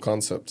such a cool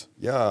concept.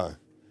 Yeah.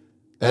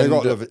 And it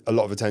got a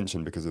lot of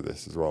attention because of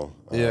this as well.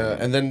 Yeah,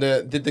 and then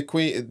did the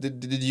Queen,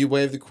 did you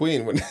wave the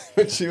Queen when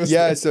she was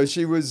Yeah, there? so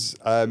she was...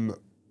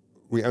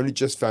 we only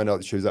just found out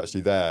that she was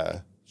actually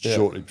there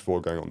shortly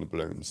before going on the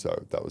balloon,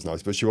 so that was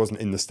nice. But she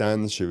wasn't in the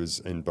stand, she was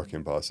in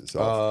Buckingham Palace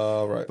itself.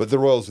 Oh, right. But the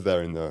royals were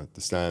there in the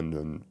stand,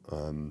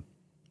 and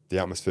the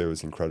atmosphere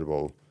was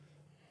incredible.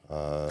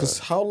 Because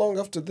how long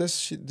after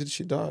this did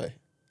she die?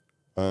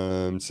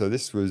 So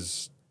this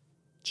was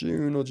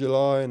June or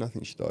July, and I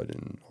think she died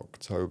in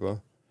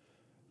October.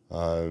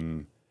 I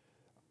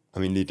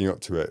mean, leading up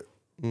to it,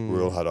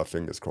 we all had our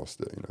fingers crossed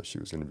that, you know, she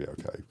was going to be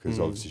okay, because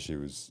obviously she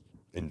was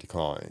in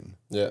decline.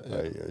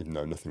 Even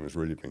though nothing was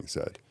really being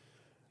said.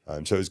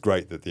 So it was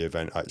great that the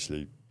event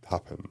actually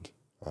happened.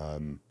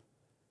 And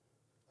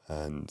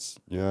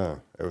yeah,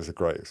 it was a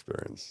great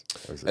experience.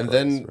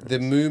 The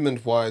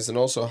movement wise, and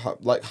also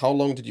how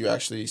long did you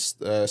actually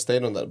stay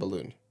on that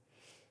balloon?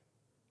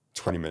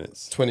 20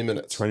 minutes. 20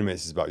 minutes. 20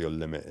 minutes is about your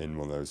limit in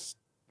one of those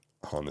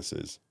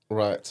harnesses.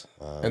 Right.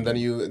 And then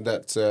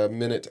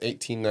minute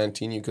 18,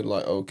 19, you could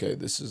like, okay,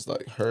 this is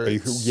like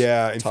hurts.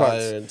 In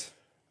tired. fact,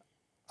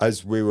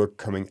 as we were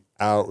coming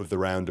out of the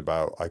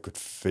roundabout, I could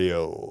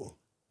feel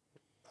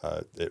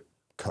it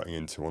cutting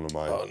into one of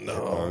my hip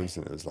bones,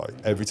 and it was like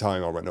every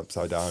time I went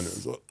upside down, it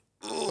was like,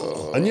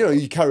 and you know,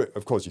 you carry it.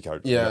 Of course, you carry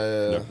it.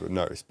 Never would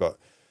notice, but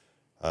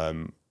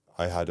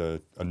I had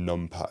a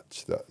numb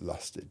patch that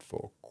lasted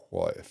for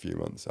quite a few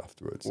months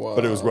afterwards. Wow.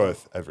 But it was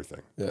worth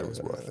everything. Yeah, it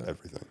was worth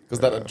everything. Because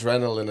that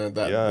adrenaline and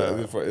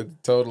it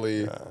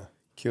totally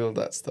killed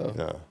that stuff.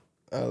 Yeah.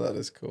 Oh, that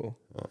is cool.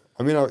 Yeah.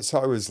 I mean, I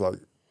was like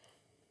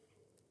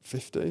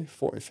 50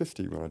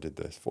 when I did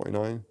this,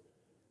 49.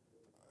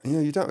 You know,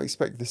 you don't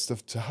expect this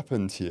stuff to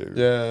happen to you.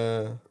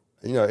 Yeah.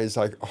 You know, it's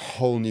like a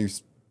whole new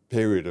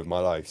period of my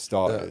life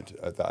started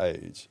at that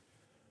age.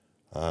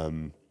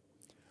 And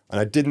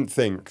I didn't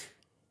think,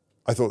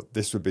 I thought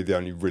this would be the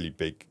only really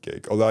big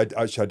gig. Although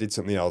I did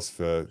something else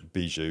for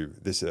Bijou,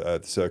 the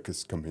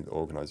circus company that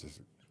organises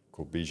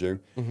called Bijou.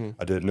 Mm-hmm.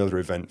 I did another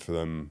event for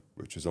them,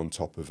 which was on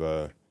top of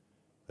a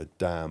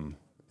dam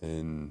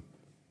in...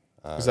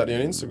 is that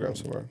on Instagram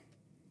somewhere?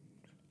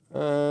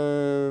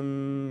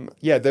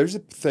 Yeah, there's a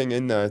thing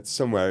in there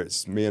somewhere.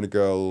 It's me and a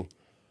girl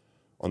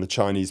on a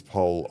Chinese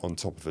pole on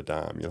top of a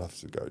dam. You'll have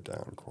to go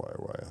down quite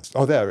a way.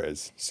 Oh, there it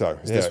is. So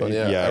this one,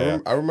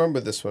 I remember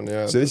this one.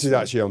 Yeah. So this is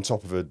actually on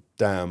top of a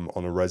dam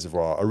on a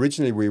reservoir.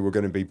 Originally, we were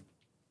going to be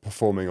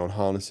performing on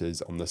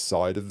harnesses on the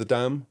side of the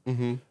dam,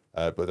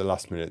 but at the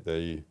last minute,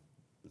 the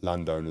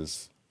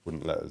landowners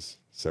wouldn't let us,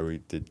 so we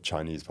did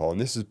Chinese pole. And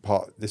this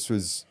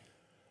was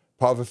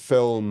part of a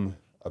film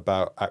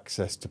about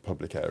access to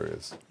public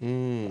areas.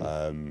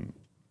 And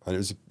it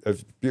was a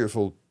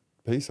beautiful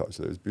piece,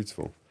 actually. It was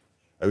beautiful.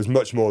 It was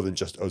much more than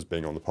just us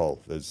being on the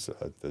pole. There's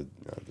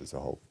a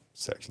whole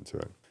section to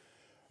it.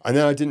 And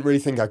then I didn't really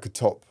think I could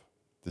top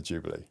the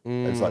Jubilee.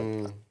 It was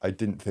like, I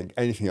didn't think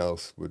anything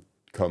else would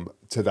come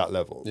to that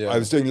level. Yeah. I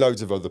was doing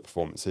loads of other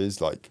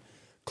performances, like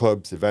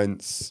clubs,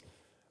 events,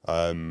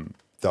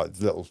 that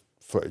little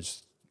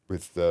footage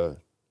with the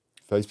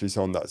face piece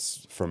on,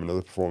 that's from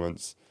another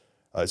performance.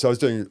 So I was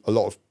doing a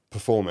lot of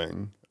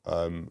performing,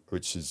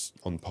 which is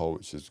on pole,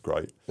 which is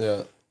great.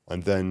 Yeah.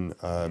 And then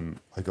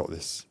I got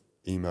this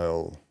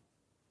email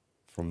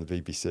from the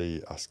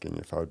BBC asking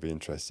if I would be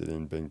interested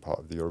in being part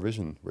of the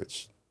Eurovision,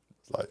 which,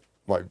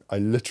 I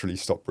literally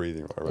stopped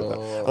breathing when I read that.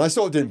 And I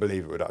sort of didn't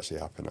believe it would actually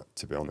happen,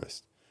 to be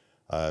honest.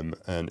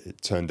 And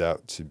it turned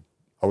out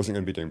I wasn't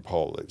going to be doing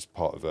pole. It was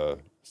part of a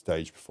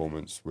stage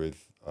performance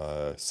with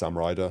Sam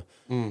Ryder,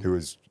 who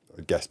was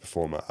a guest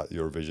performer at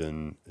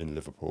Eurovision in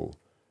Liverpool,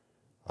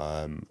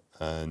 and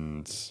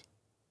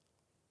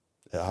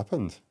it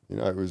happened. You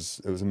know, it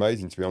was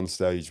amazing to be on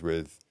stage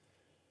with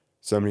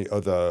so many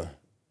other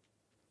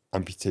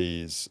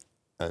amputees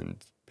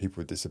and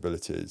people with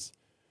disabilities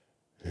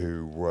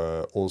who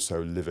were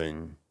also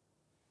living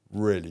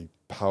really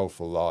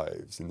powerful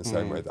lives in the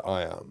same way that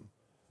I am.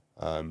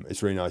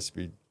 It's really nice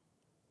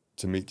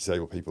to meet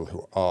disabled people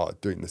who are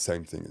doing the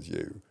same thing as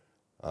you,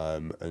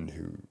 and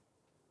who,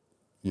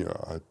 you know,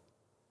 are,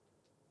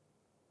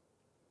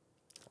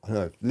 I don't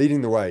know,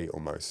 leading the way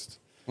almost.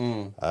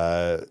 And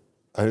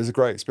it was a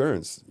great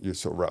experience. You're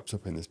sort of wrapped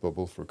up in this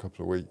bubble for a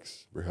couple of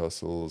weeks,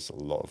 rehearsals, a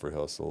lot of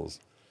rehearsals.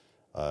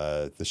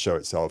 The show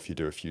itself you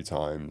do a few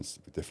times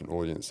with different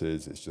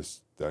audiences. It's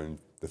just then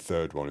the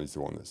third one is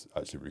the one that's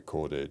actually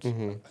recorded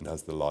and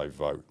has the live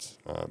vote.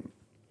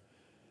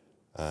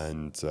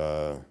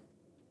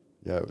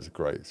 Yeah, it was a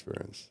great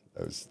experience.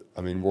 It was,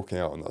 I mean, walking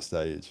out on that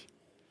stage,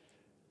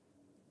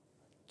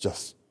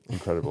 just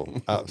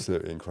incredible,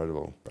 absolutely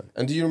incredible.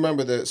 And do you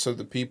remember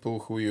the people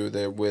who you were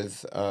there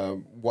with?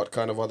 What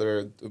kind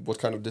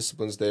of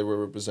disciplines they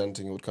were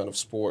representing? What kind of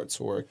sports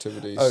or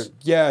activities? Oh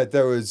yeah,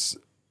 there was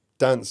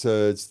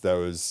dancers.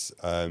 There's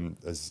a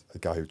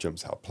guy who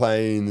jumps out of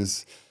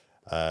planes.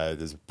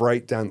 There's a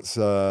break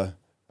dancer.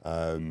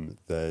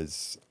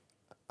 There's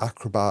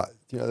acrobat.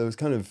 You know, there was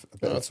kind of a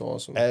bit That's of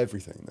awesome.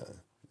 everything there.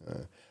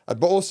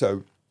 But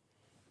also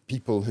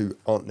people who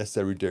aren't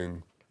necessarily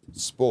doing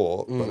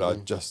sport, but are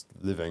just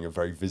living a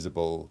very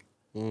visible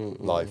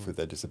life with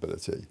their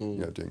disability. You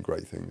know, doing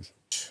great things.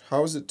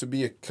 How is it to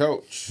be a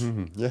coach?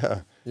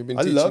 Yeah, You've been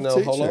I teaching love now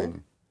teaching. how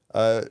long?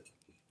 I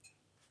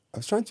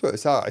was trying to work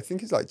this out. I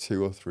think it's like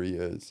 2 or 3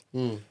 years.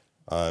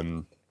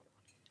 I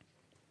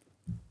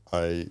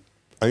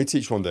only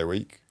teach 1 day a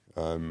week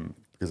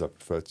because I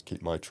prefer to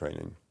keep my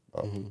training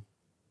up.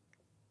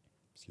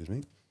 Excuse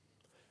me.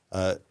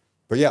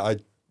 But yeah,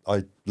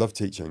 I love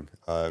teaching.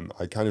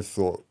 I kind of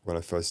thought when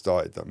I first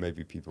started that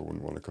maybe people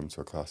wouldn't want to come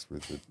to a class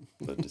with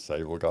the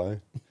disabled guy.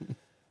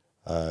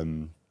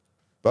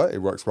 But it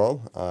works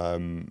well.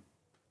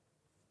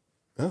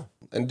 Yeah.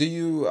 And do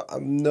you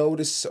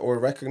notice or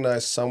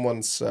recognize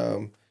someone's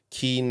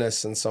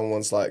keenness and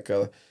someone's like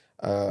a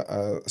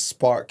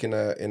spark in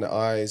the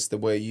eyes the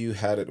way you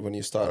had it when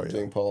you started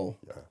doing pole?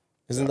 Yeah.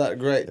 Isn't that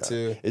great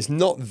too? It's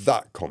not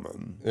that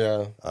common.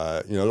 Yeah.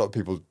 You know, a lot of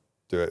people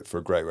do it for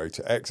a great way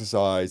to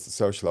exercise, the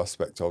social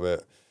aspect of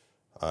it.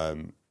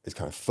 It's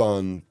kind of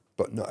fun,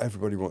 but not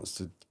everybody wants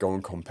to go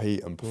and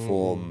compete and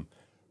perform.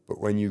 But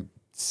when you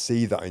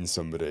see that in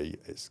somebody,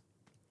 it's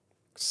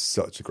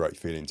such a great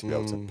feeling to be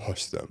able to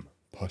push them.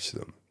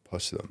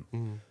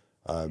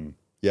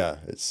 Yeah,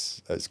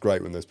 it's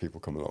great when those people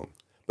come along.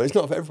 But it's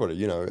not for everybody,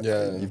 you know.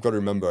 Yeah. You've got to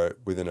remember,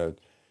 within a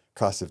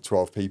class of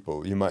 12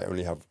 people, you might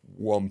only have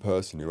one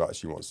person who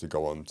actually wants to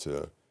go on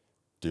to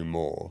do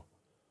more.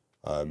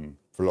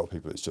 For a lot of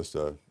people, it's just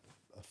a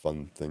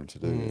fun thing to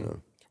do, you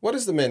know. What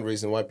is the main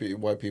reason why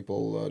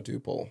people do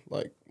pole?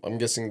 Like, I'm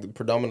guessing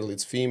predominantly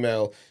it's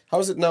female. How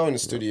is it now in the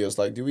studios?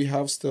 Like, do we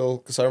have still?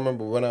 Because I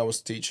remember when I was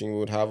teaching, we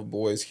would have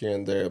boys here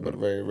and there, but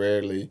very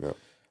rarely. Yeah.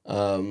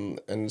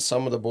 And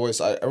some of the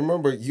boys, I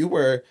remember you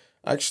were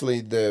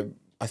actually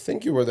I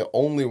think you were the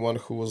only one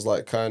who was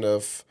like kind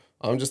of,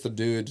 I'm just a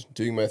dude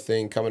doing my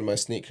thing, come in my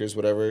sneakers,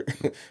 whatever.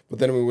 But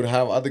then we would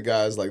have other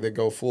guys, like they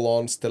go full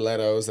on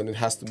stilettos and it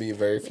has to be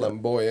very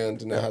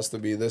flamboyant and it has to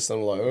be this.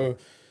 And I'm like, oh,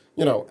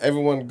 you know,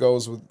 everyone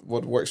goes with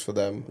what works for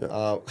them.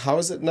 Yeah. How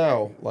is it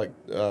now? Like,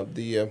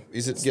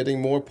 is it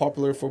getting more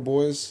popular for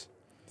boys?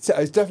 It's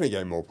definitely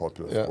getting more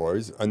popular for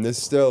boys. And there's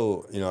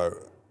still, you know,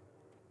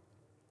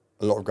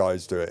 a lot of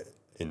guys do it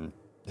in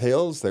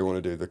heels. They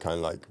want to do the kind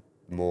of like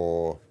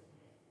more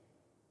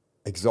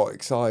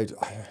exotic side.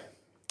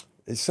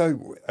 It's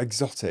so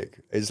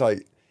exotic. It's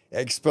like, it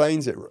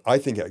explains it. I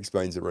think it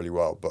explains it really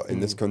well. But in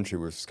this country,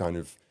 we've kind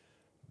of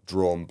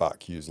drawn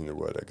back using the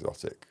word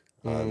exotic.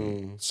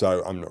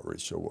 So I'm not really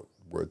sure what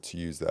word to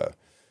use there.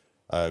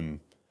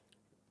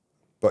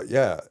 But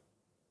yeah,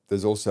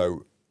 there's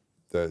also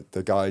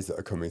the guys that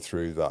are coming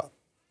through that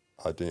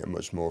are doing it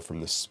much more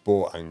from the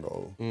sport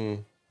angle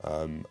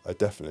are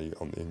definitely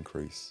on the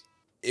increase.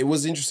 It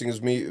was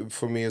interesting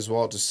for me as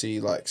well to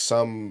see like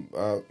some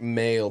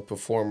male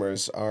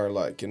performers are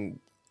like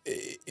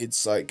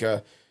it's like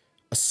a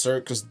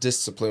circus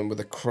discipline with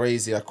a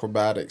crazy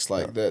acrobatics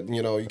like that.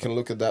 You know, you can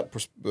look at that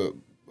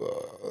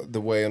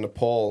the way on the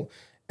pole,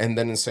 and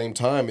then at the same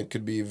time it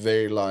could be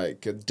very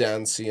like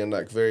dancey and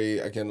like very,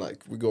 again,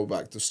 like we go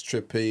back to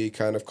strippy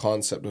kind of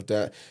concept of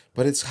that.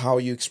 But it's how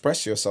you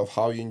express yourself,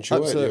 how you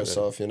enjoy it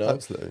yourself. You know,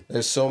 absolutely.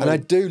 There's so many, and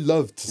I do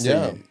love to see.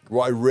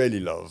 What I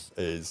really love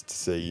is to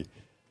see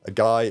a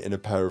guy in a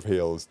pair of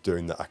heels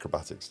doing the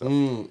acrobatic stuff.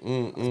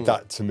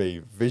 That, to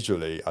me,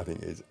 visually, I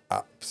think is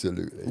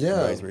absolutely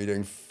amazing. You're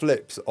doing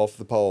flips off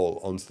the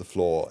pole onto the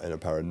floor in a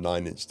pair of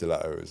 9-inch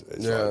stilettos.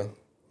 It's like,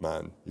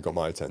 man, you got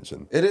my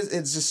attention.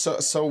 It's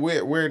just so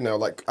weird now.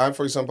 Like,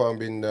 for example, I've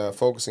been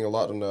focusing a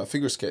lot on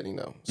figure skating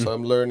now. So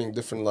I'm learning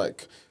different,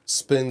 like,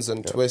 spins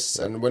and twists.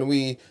 And when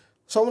we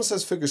someone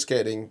says figure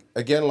skating,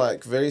 again,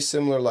 like very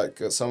similar, like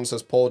someone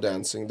says pole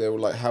dancing, they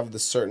would like have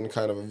this certain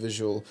kind of a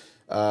visual,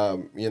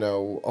 you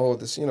know, oh,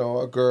 this, you know,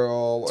 a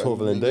girl,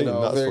 Torval and, and you Dean,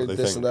 know, that's very what they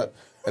this think. and that.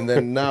 And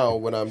then now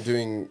when I'm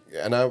doing,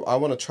 and I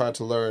want to try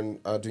to learn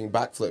doing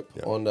backflip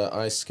on the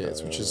ice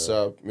skates, which is,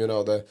 you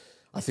know,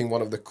 I think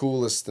one of the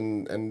coolest,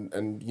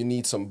 and you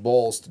need some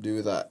balls to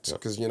do that,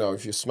 because, you know,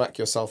 if you smack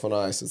yourself on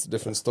ice, it's a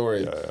different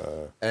story.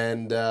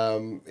 And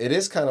it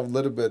is kind of a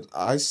little bit,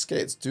 ice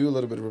skates do a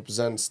little bit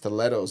represent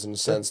stilettos in a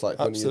sense, like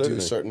when you do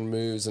certain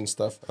moves and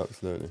stuff.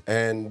 Absolutely.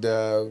 And,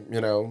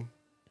 you know,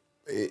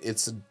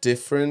 it's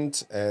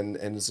different and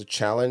it's a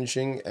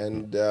challenging,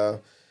 and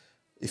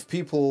if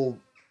people,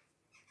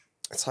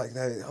 it's like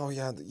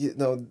you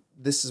know,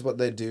 this is what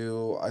they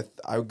do.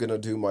 I'm gonna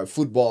do my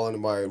football and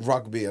my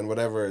rugby and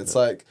whatever. It's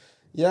like,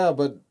 yeah,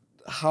 but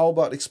how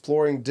about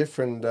exploring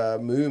different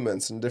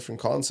movements and different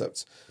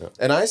concepts?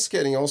 And ice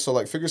skating also,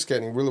 like figure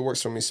skating, really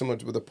works for me similar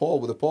to with the pole.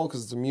 With the pole,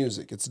 because it's a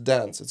music, it's a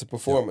dance, it's a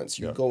performance.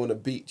 You go in a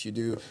beat, you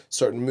do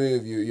certain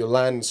move, you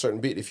land in a certain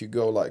beat. If you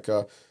go like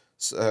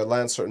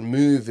land certain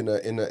move in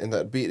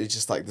that beat, it's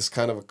just like this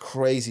kind of a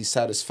crazy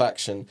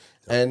satisfaction.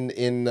 And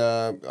in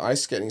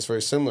ice skating, it's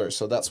very similar.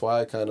 So that's why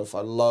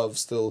I love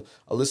still.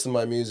 I listen to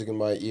my music in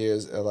my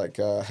ears, like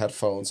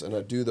headphones, and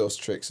I do those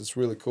tricks. It's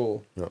really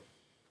cool.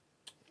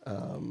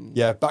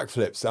 Yeah,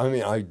 backflips. I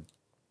mean, I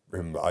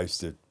remember I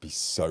used to be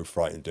so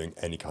frightened doing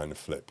any kind of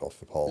flip off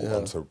the pole.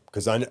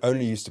 Because I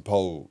only used to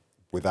pole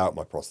without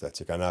my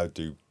prosthetic. I now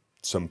do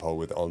some pole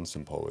with it on,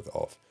 some pole with it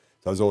off.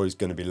 So I was always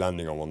going to be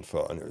landing on one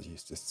foot, and it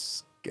used to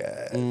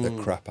scare the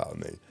crap out of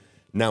me.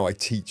 Now I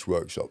teach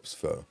workshops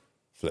for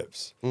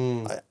flips.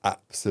 I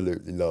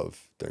absolutely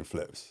love doing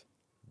flips.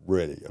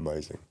 Really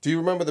amazing. Do you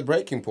remember the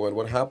breaking point?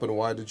 What happened?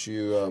 Why did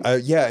you...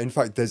 Yeah, in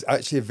fact, there's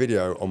actually a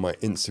video on my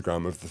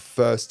Instagram of the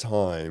first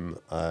time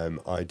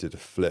I did a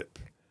flip.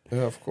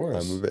 Yeah, of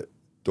course. I'm a bit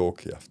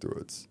dorky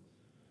afterwards.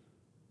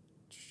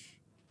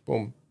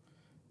 Boom.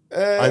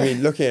 I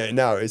mean, looking at it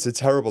now, it's a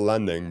terrible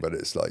landing, but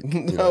it's like,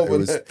 you know, it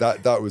was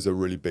that was a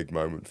really big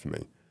moment for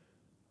me.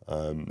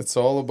 It's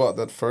all about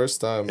that first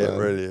time, man. It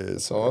really is.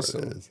 It's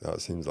awesome. Really is.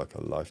 That seems like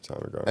a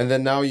lifetime ago. And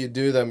then now you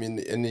do them,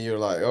 and you're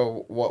like,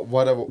 oh,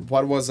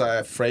 what was I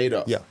afraid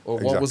of? Yeah, or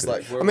exactly. what was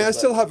like? I mean, I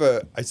still have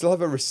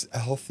a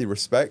healthy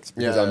respect,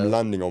 because I'm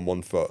landing on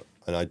one foot,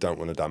 and I don't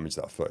want to damage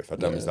that foot. If I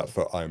damage that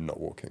foot, I am not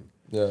walking.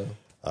 Yeah.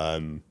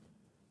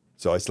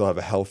 So I still have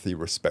a healthy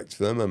respect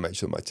for them and make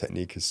sure my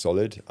technique is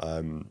solid.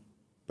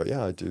 But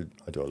yeah, I do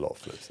a lot of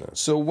flips now.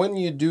 So when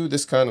you do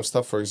this kind of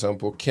stuff, for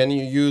example, can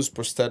you use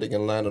prosthetic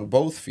and land on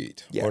both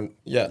feet? Yeah.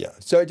 Yeah.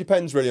 So it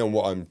depends really on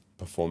what I'm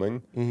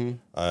performing.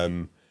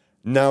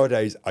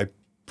 Nowadays, I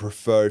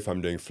prefer, if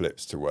I'm doing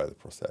flips, to wear the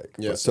prosthetic.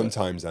 But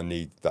sometimes I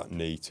need that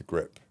knee to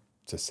grip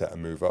to set a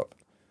move up.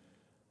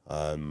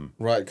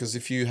 Right, because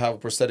if you have a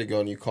prosthetic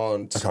on, you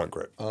can't... I can't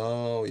grip.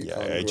 Oh, you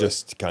can't grip.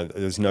 Just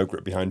there's no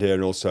grip behind here,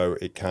 and also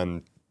it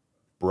can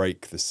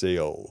break the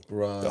seal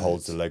that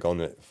holds the leg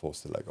on it,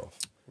 force the leg off.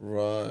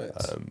 Right.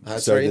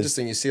 That's very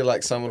interesting. You see,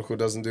 like, someone who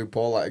doesn't do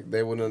pole, like,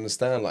 they wouldn't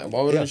understand. Like,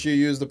 why wouldn't you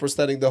use the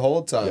prosthetic the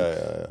whole time?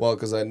 Well,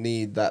 because I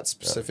need that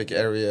specific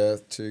area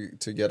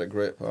to get a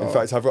grip. Oh. In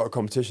fact, I've got a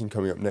competition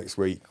coming up next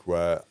week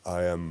where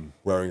I am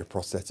wearing a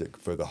prosthetic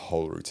for the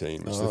whole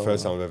routine, which is the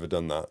first time I've ever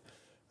done that.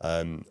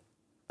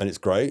 And it's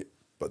great,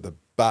 but the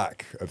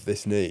back of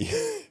this knee,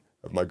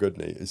 of my good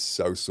knee, is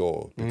so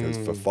sore because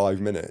for 5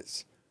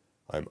 minutes,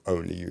 I'm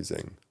only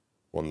using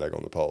one leg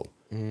on the pole.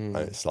 And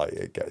it's like,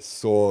 it gets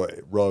sore,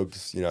 it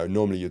rubs, you know,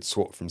 normally you'd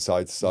swap from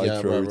side to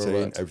side through a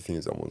routine, everything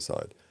is on one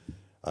side.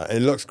 And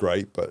it looks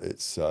great, but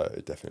it's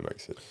it definitely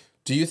makes it.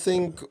 Do you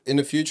think in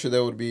the future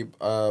that would be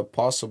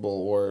possible,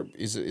 or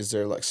is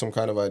there like some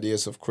kind of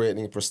ideas of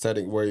creating a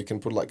prosthetic where you can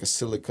put like a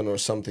silicone or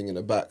something in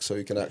the back so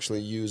you can actually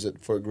use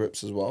it for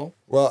grips as well?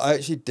 Well, I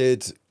actually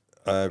did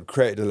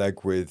created a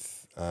leg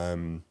with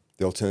the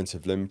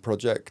Alternative Limb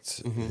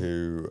Project,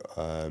 who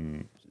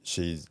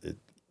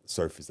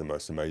Sophie's the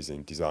most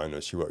amazing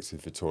designer. She works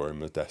with Vittorio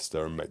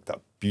Modesta and make that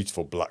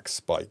beautiful black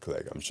spike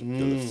leg. I'm sure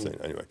you'll have seen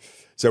it anyway.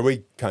 So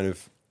we kind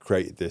of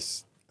created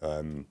this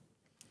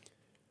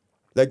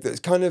leg that's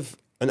kind of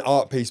an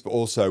art piece, but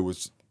also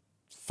was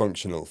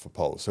functional for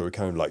pole. So we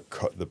kind of like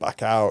cut the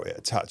back out. It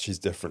attaches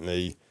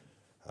differently,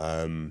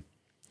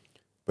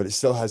 but it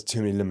still has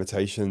too many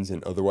limitations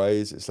in other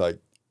ways. It's like,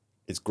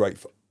 it's great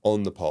for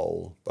on the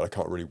pole, but I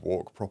can't really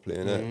walk properly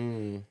in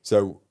it.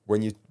 So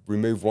when you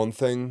remove one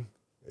thing,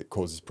 it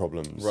causes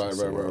problems. Right.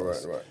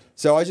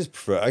 So I just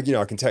prefer, you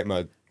know, I can take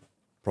my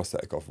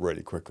prosthetic off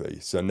really quickly.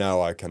 So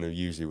now I kind of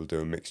usually will do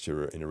a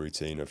mixture in a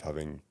routine of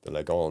having the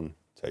leg on,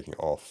 taking it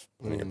off,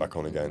 putting it back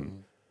on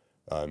again.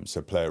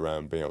 So play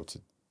around, being able to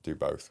do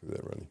both with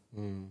it, really.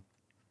 I'm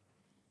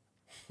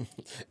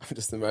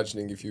just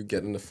imagining if you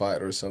get in a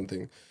fight or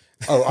something,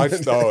 Oh,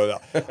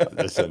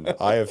 listen,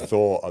 I have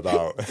thought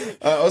about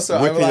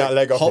Also, whipping that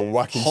leg off and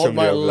whacking hold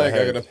somebody my over leg.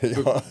 the I'm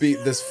head. gonna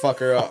beat this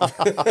fucker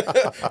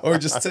up, or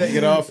just take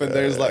it off and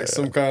there's like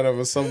some kind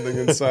of something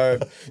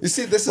inside. You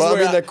see, this is Well,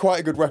 where they're quite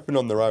a good weapon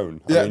on their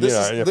own. Yeah, I mean, this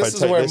if is I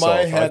take where this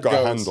my off, head I've got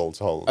goes. a handle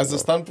to hold. As a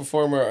stunt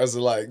performer, as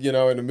a, like, you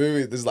know, in a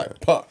movie, there's like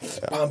pop,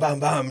 bam, bam,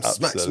 bam,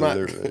 smack, smack.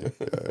 Absolutely.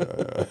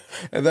 Yeah.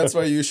 And that's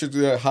why you should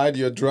hide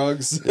your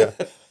drugs. Yeah.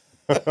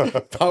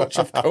 Pouch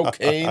of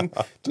cocaine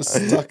just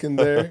stuck in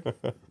there.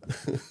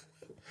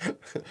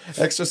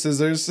 Extra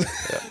scissors.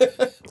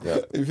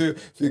 Yeah. If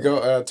you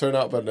go turn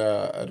up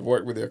at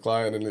work with your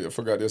client and you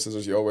forgot your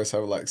scissors, you always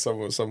have like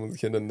someone's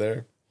in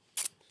there.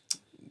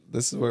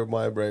 This is where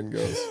my brain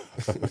goes.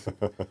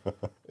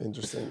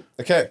 Interesting.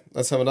 Okay,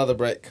 let's have another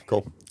break.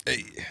 Cool.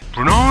 Hey.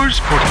 Renars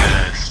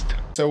podcast.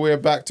 So we're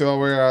back to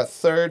our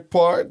third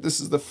part. This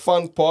is the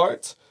fun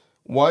part.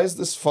 Why is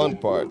this fun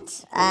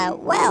part?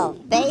 Well,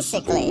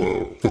 basically.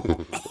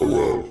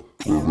 We're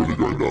really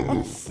going down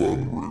the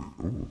fun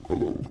route. Oh,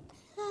 hello.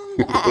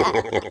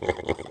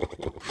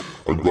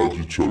 I'm glad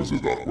you chose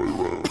it that way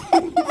round.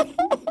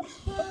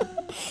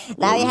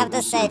 Now you have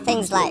to say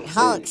things like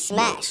Hulk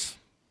smash.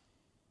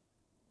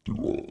 Do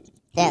what?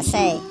 Yeah,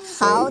 say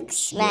Hulk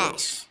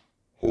smash.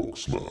 Hulk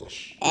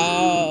smash.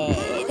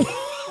 Hey.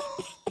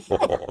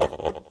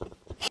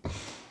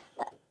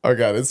 Oh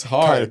god, it's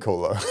hard. Kind of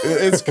cool though.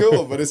 It's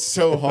cool, but it's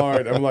so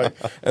hard. I'm like,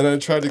 and I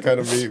try to kind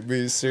of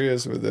be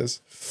serious with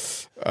this.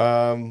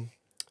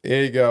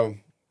 Here you go.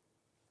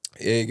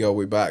 Here you go.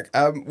 We're back.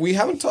 We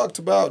haven't talked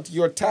about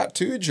your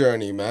tattoo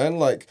journey, man.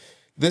 Like,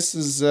 this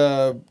is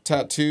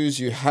tattoos.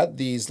 You had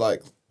these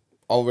like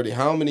already.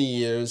 How many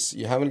years?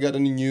 You haven't got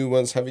any new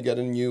ones. Have you got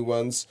any new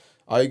ones?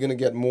 Are you gonna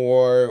get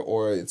more,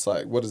 or it's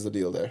like, what is the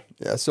deal there?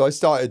 Yeah, so I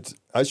started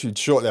actually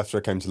shortly after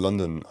I came to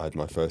London. I had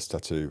my first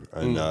tattoo,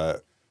 and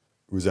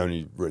was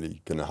only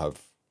really gonna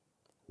have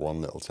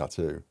one little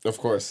tattoo. Of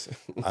course.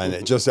 And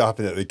it just so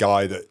happened that the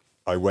guy that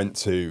I went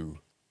to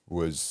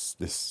was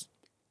this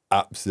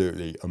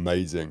absolutely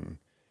amazing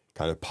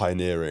kind of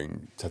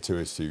pioneering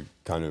tattooist who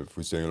kind of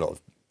was doing a lot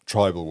of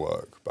tribal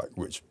work,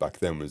 which back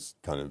then was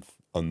kind of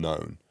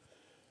unknown.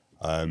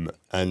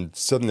 And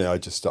suddenly I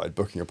just started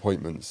booking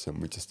appointments and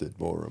we just did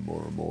more and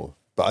more and more.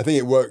 But I think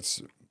it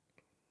worked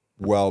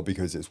well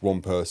because it's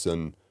one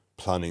person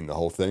planning the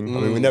whole thing. I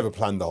mean, we never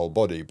planned the whole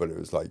body, but it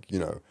was like, you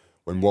know,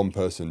 when one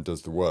person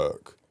does the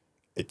work,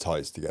 it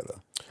ties together.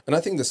 And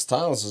I think the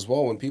styles as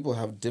well, when people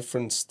have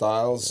different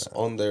styles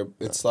on their,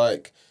 it's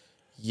like,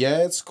 yeah,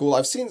 it's cool.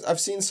 I've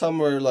seen some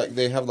where like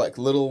they have like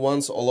little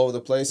ones all over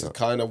the place. It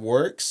kind of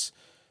works.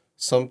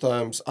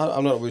 Sometimes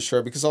I'm not really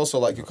sure because also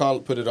like you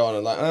can't put it on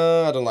and like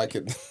I don't like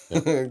it.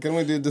 Can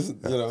we do this? You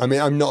know. I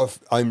mean,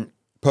 I'm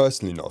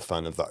personally not a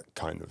fan of that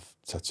kind of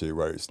tattoo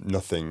where it's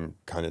nothing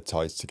kind of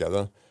ties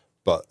together.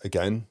 But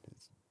again,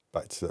 it's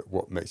back to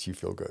what makes you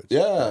feel good.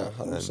 Yeah,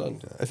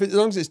 100%. As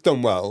long as it's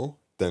done well,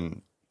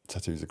 then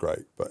tattoos are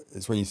great. But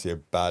it's when you see a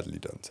badly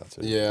done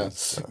tattoo. Yeah,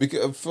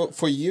 because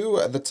for you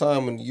at the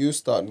time when you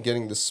started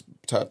getting this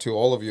tattoo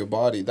all over your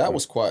body, that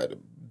was quite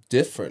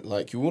different.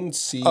 Like you wouldn't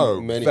see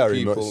many very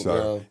people. much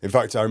so. Yeah. In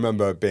fact, I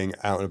remember being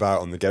out and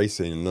about on the gay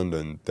scene in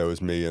London. There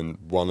was me and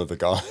one other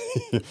guy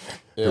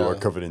who were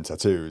covered in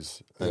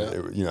tattoos, and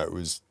it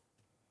was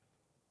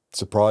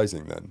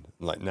surprising then.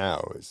 Like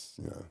now, it's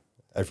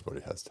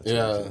everybody has tattoos.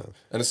 Yeah, You know?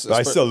 and But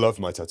I still love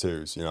my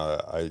tattoos. You know,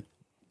 I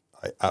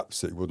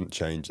absolutely wouldn't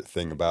change a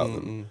thing about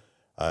them.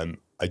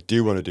 I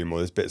do want to do more.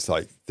 There's bits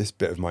like this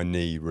bit of my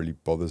knee really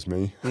bothers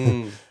me.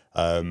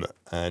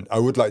 And I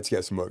would like to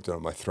get some work done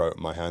on my throat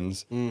and my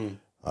hands.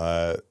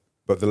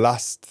 But the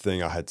last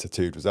thing I had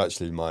tattooed was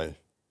actually my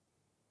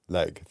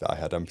leg that I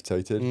had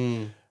amputated.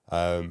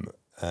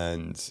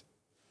 And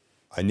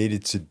I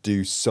needed to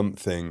do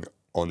something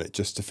on it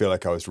just to feel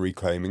like I was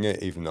reclaiming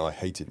it, even though I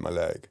hated my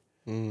leg.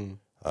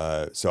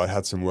 So I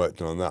had some work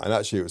done on that. And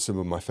actually it was some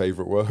of my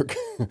favourite work.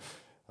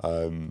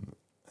 And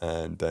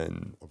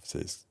then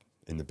obviously it's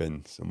in the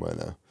bin somewhere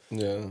now.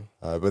 Yeah.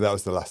 But that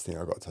was the last thing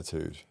I got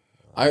tattooed.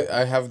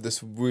 I have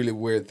this really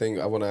weird thing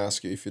I want to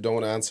ask you. If you don't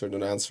want to answer,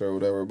 don't answer or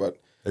whatever. But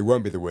it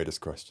won't be the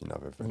weirdest question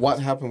I've ever. What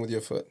happened with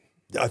your foot?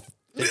 Do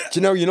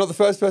you know, you're not the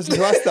first person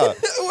to ask that.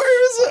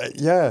 Where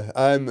is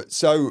it?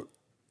 So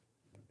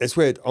it's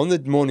weird. On the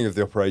morning of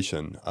the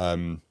operation,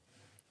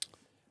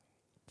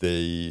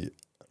 the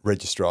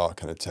registrar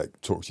kind of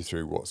talks you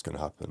through what's going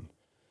to happen,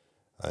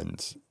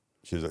 and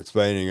she was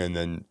explaining, and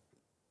then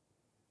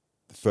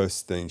the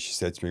first thing she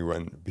said to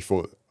me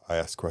before I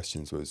asked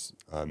questions was,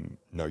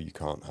 no, you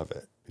can't have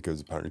it, because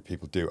apparently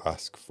people do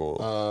ask for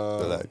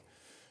the leg.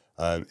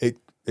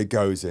 It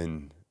goes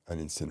in an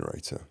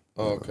incinerator.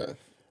 Oh, okay.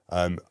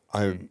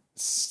 I'm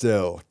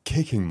still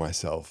kicking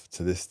myself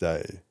to this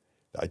day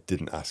that I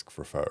didn't ask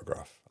for a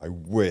photograph. I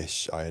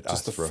wish I had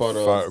asked for a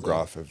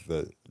photograph of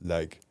the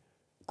leg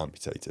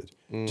amputated.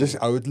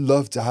 I would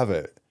love to have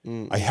it.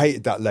 I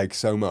hated that leg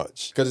so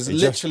much. Because it's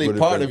literally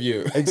part of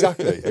you.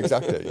 Exactly.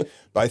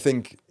 But I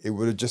think it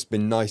would have just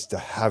been nice to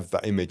have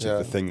that image of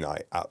the thing that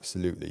I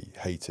absolutely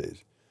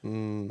hated. So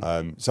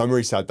I'm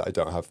really sad that I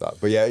don't have that.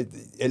 But yeah,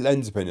 it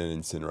ends up in an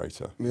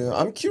incinerator. Yeah,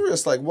 I'm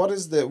curious. Like, what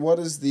is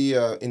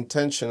the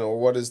intention, or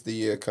what is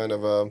the kind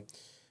of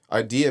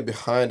idea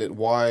behind it?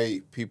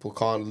 Why people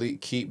can't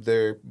keep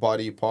their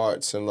body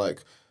parts? And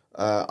like,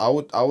 I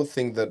would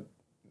think that,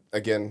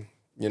 again,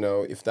 you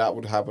know, if that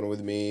would happen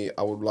with me,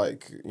 I would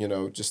like, you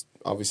know, just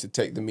obviously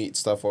take the meat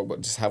stuff,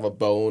 but just have a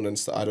bone and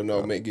stuff. I don't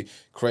know, maybe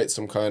create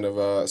some kind of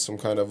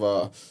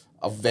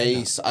a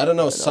vase. I don't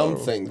know,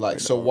 something like.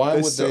 So why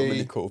There's would so they?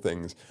 many cool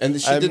things.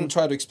 And she didn't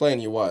try to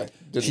explain you why.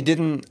 She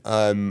didn't.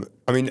 I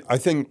mean, I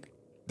think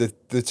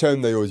the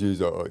term they always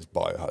use, oh, it's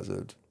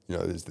biohazard. You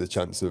know, there's the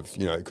chance of,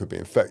 you know, it could be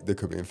there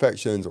could be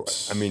infections, or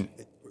I mean,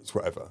 it's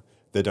whatever.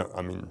 They don't.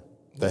 I mean,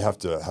 they have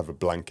to have a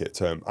blanket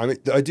term. I mean,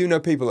 I do know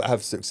people that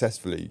have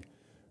successfully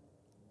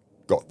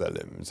got their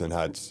limbs and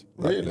had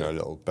like, you know,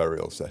 little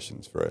burial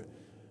sessions for it,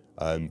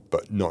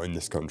 but not in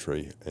this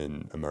country,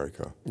 in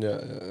America.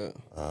 Yeah.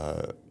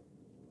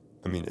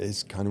 I mean,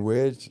 it's kind of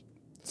weird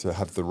to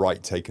have the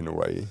right taken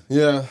away.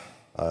 Yeah.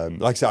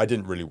 Like I said, I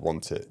didn't really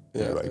want it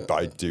anyway, but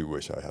I do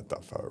wish I had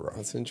that photograph.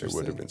 That's interesting.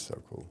 It would have been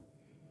so cool.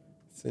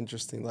 It's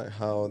interesting, like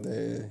how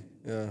they,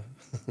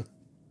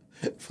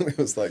 it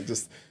was like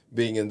just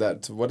being in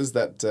that. What is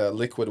that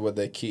liquid where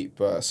they keep?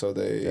 So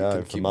they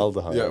can keep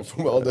formaldehyde. Yeah,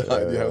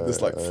 formaldehyde. You have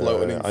this like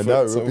floating. I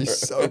know, it would be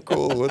so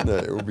cool, wouldn't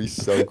it? It would be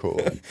so cool.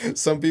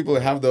 Some people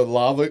have the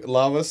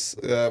lavas.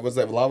 What's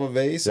that, lava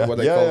vase? Yeah. Or what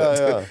they call it?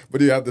 Yeah.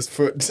 But you have this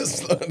foot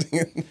just floating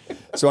in.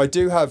 So I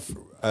do have.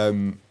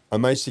 I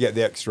managed to get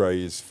the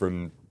X-rays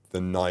from the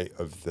night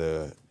of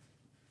the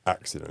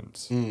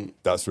accident.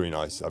 That's really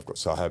nice.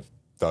 I have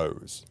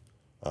those,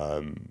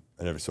 and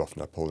every so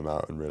often I pull them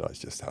out and realise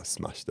just how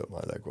smashed up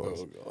my leg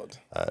was. Oh God!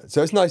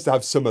 So it's nice to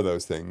have some of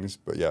those things,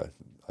 but yeah,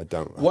 I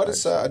don't. What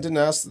is? I didn't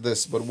ask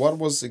this, but what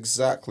was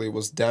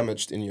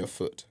damaged in your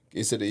foot?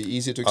 Is it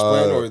easy to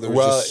explain, or there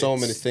were just so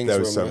many things? There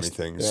were so many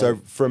things. Yeah. So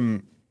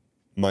from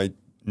my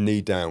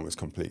knee down was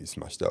completely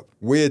smashed up.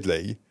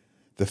 Weirdly,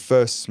 the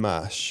first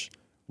smash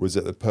was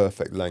at the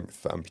perfect length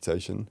for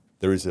amputation.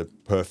 There is a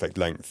perfect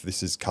length.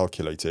 This is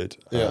calculated.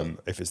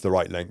 If it's the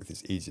right length,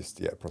 it's easiest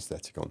to get a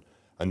prosthetic on.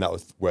 And that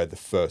was where the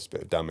first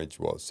bit of damage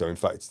was. So in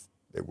fact,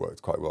 it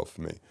worked quite well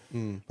for me.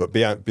 But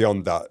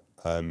beyond that,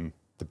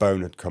 the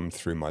bone had come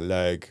through my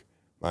leg.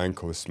 My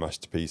ankle was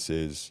smashed to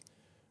pieces.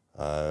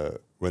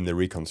 When they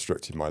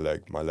reconstructed my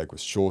leg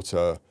was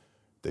shorter.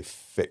 They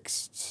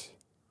fixed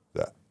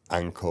the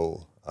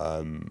ankle.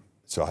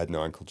 So I had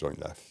no ankle joint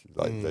left.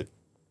 Like they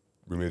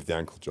removed the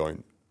ankle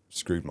joint,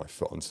 screwed my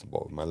foot onto the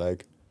bottom of my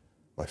leg.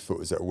 My foot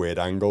was at a weird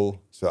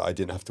angle, so I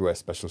didn't have to wear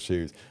special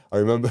shoes. I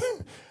remember,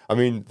 I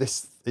mean,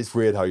 it's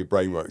weird how your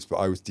brain works, but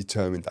I was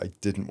determined I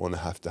didn't want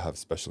to have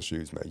special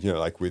shoes made, you know,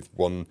 like with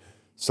one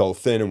sole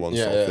thin and one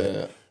sole thin.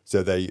 Yeah.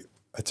 So they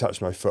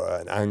attached my foot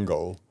at an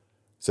angle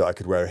so I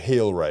could wear a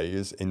heel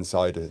raise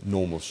inside a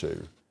normal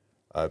shoe,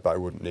 but I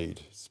wouldn't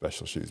need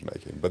special shoes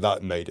making. But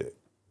that made it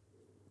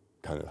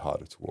kind of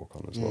harder to walk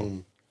on as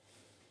well.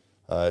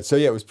 So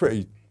yeah, it was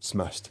pretty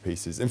smashed to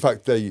pieces. In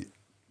fact, they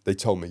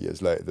told me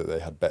years later that they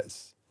had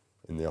bets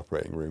in the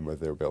operating room whether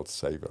they would be able to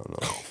save it or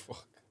not. Oh,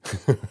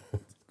 fuck.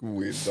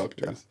 Weird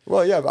doctors. Yeah.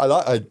 Well, yeah,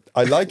 but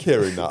I like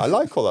hearing that. I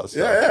like all that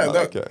stuff. Yeah. I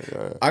like it.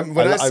 Yeah. I'm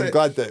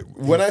glad that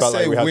when I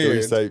say like we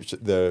weird,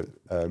 had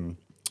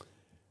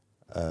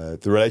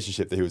the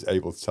relationship that he was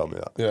able to tell me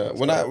that. Yeah.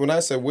 When I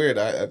say weird,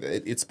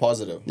 it's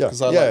positive. Yeah.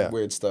 Because I like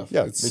weird stuff.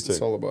 Yeah. It's, me too.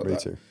 It's all about me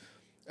that. too.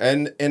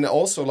 And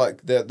also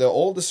like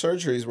all the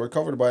surgeries were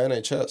covered by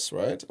NHS,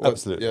 right?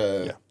 Absolutely.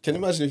 Yeah. Can you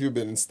imagine if you've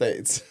been in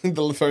States?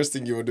 The first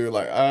thing you would do,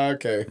 like,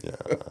 okay. Yeah,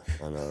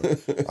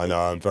 I know.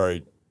 I'm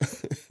very,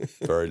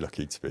 very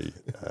lucky to be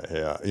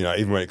here. You know,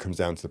 even when it comes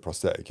down to the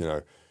prosthetic, you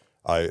know,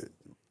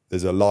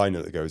 there's a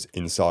liner that goes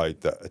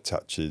inside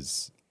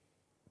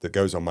that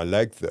goes on my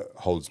leg that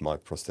holds my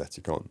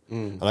prosthetic on,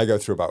 and I go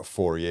through about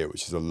 4 a year,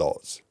 which is a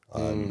lot.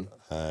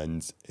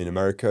 And in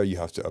America, you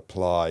have to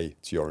apply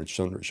to your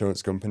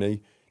insurance company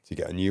to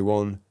get a new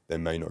one. They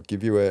may not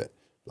give you it,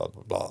 blah,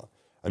 blah, blah.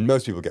 And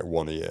most people get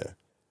one a year.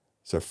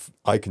 So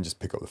I can just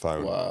pick up the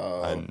phone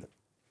and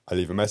I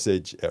leave a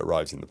message, it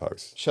arrives in the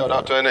post. Shout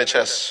out to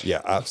NHS.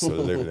 Yeah,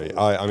 absolutely.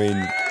 I mean,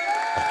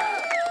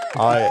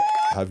 I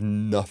have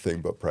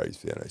nothing but praise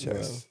for the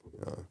NHS. Yeah.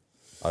 You know,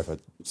 I've had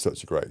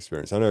such a great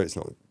experience. I know it's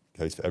not the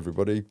case for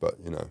everybody,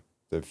 but, you know,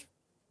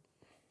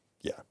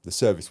 the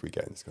service we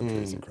get in this country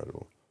is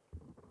incredible.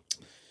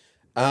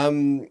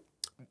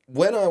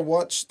 When I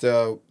watched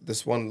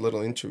this one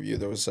little interview,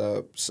 there was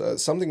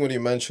something when you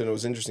mentioned it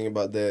was interesting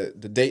about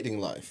the dating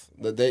life,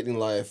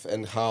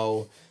 and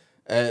how,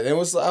 and it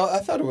was I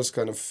thought it was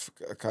kind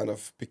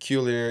of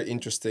peculiar,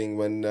 interesting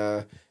when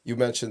you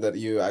mentioned that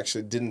you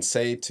actually didn't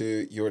say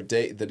to your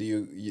date that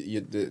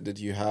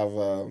you have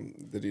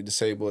that you're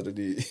disabled, that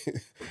you,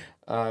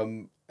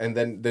 and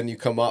then you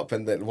come up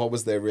and then what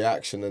was their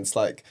reaction? And it's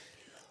like,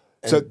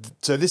 so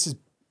this is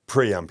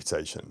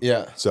pre-amputation.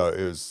 Yeah. So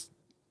it was.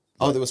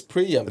 Oh, there was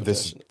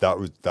pre-amputation. That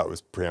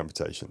was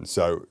pre-amputation.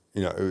 So,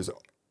 you know, it was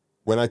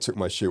when I took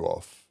my shoe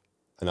off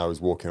and I was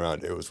walking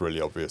around, it was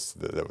really obvious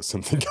that there was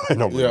something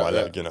going on with my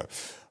leg, you know.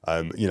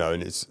 And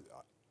it's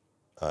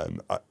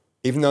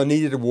even though I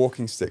needed a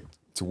walking stick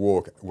to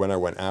walk, when I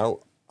went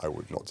out, I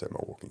would not take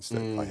my walking stick.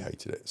 I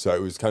hated it. So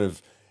it was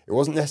it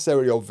wasn't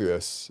necessarily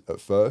obvious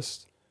at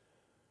first,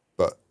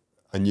 but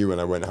I knew when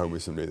I went home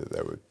with somebody that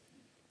they were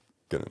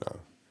gonna know.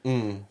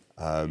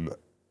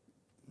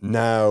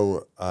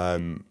 Now, I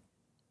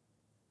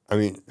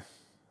mean,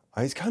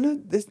 it's kind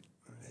of this.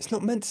 It's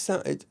not meant to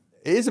sound. It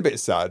is a bit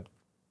sad,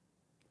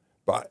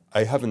 but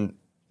I haven't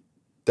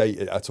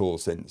dated at all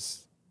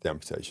since the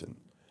amputation.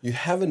 You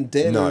haven't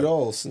dated at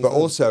all since. But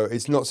also,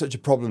 it's not such a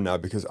problem now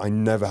because I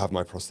never have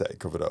my prosthetic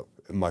covered up.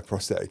 My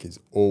prosthetic is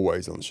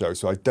always on show,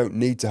 so I don't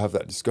need to have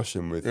that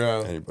discussion with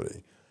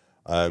anybody.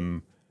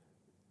 I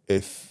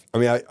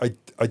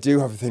do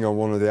have a thing on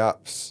one of the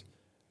apps,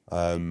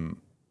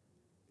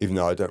 even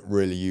though I don't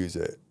really use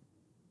it.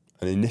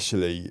 And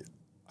initially,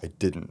 I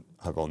didn't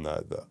have on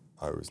there that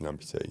I was an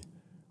amputee,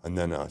 and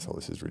then I thought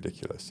this is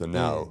ridiculous. So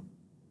now,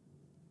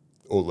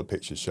 all the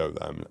pictures show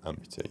that I'm an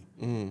amputee.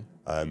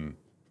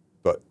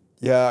 But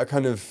yeah, I've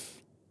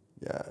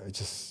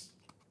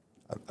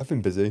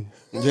been busy.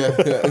 I've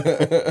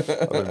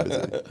been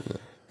busy.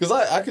 Because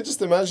I could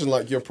just imagine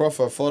like your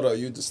profile photo,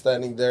 you just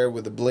standing there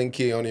with a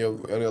blinky on your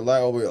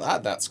leg. I'll be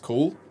like, that's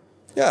cool.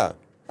 Yeah,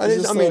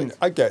 and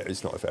I get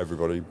it's not for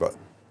everybody, but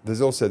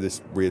there's also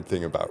this weird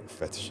thing about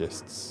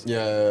fetishists.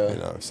 Yeah. You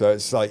know, so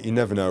it's like you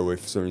never know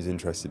if somebody's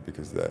interested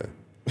because they're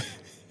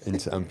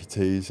into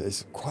amputees.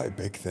 It's quite a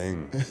big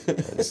thing.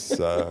 It's,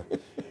 so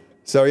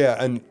yeah,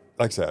 and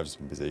like I say, I've just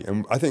been busy,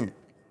 and I think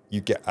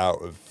you get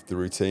out of the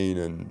routine,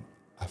 and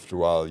after a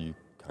while, you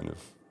kind of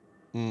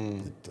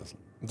it doesn't.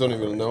 Don't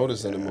even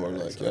notice anymore.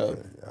 And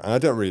I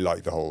don't really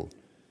like the whole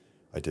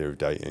idea of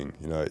dating.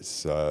 You know,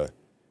 it's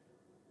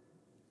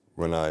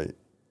when I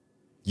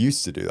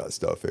used to do that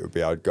stuff, it would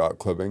be I'd go out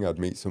clubbing, I'd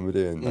meet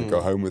somebody, and I'd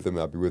go home with them.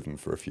 I'd be with them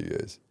for a few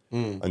years,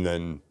 and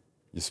then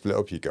you split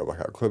up. You go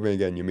back out clubbing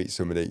again. You meet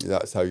somebody.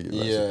 That's how you.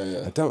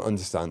 I don't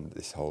understand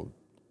this whole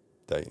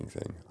dating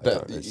thing.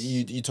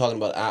 You talking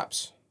about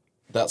apps?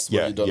 That's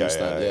what you don't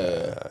understand.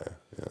 Yeah.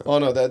 Oh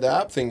no, the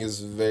app thing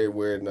is very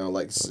weird now.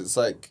 Like it's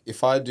like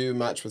if I do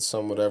match with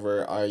someone,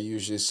 whatever, I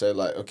usually say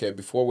like, okay,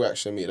 before we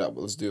actually meet up,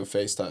 let's do a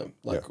FaceTime,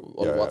 like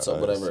on WhatsApp,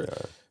 whatever.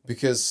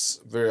 Because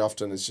very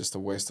often it's just a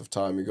waste of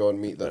time. You go and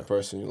meet that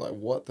person, you're like,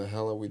 what the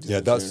hell are we doing? Yeah,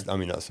 that's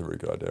a really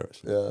good idea.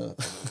 Actually. Yeah,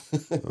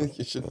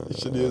 you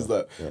should use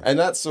that, and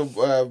that's a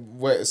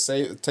way it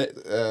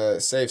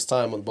saves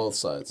time on both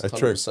sides.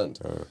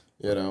 100%.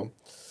 You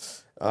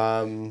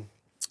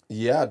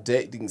know,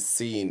 dating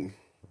scene.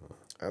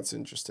 That's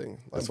interesting.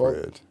 Like that's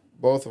weird.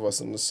 Both of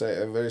us in a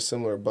very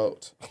similar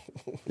boat.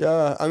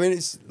 Yeah, I mean,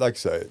 it's like I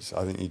say,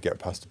 I think you get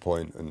past a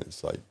point and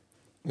it's like,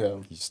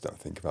 you just don't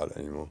think about it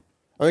anymore.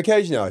 I mean,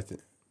 occasionally I think,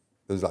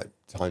 there's like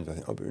times I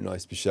think, oh, it'd be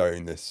nice to be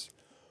sharing this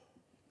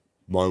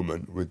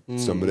moment with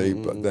somebody,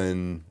 but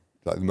then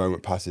like the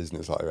moment passes and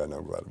it's like, no,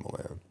 I'm glad I'm on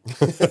my own.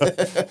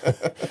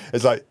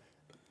 It's like,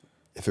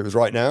 if it was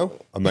right now,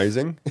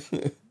 amazing,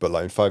 but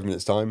like in 5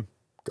 minutes time,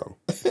 go.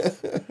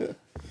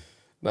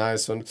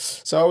 Nice one.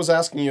 So I was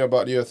asking you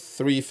about your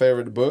 3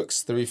 favorite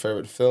books, 3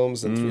 favorite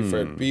films, and 3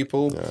 favorite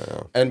people.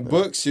 And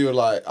books, you're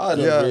like, I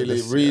don't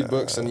really read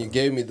books, and you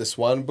gave me this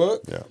one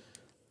book. Yeah.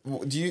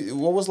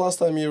 What was last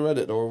time you read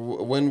it, or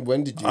when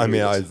did you? I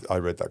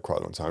read that quite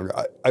a long time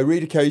ago. I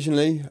read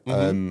occasionally.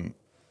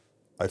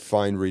 I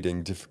find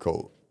reading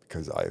difficult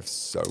because I have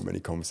so many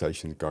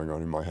conversations going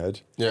on in my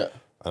head. Yeah.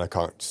 And I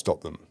can't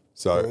stop them.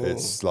 So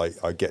it's like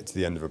I get to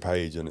the end of a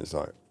page and it's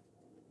like,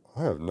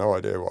 I have no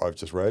idea what I've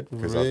just read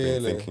because I've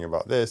been thinking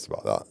about this,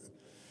 about that.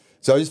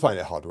 So I just find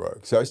it hard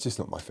work. So it's just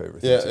not my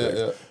favourite thing to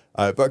do.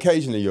 But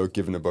occasionally you're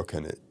given a book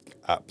and it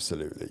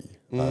absolutely...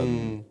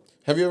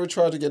 have you ever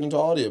tried to get into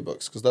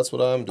audiobooks? Because that's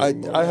what I'm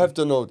doing. I have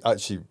done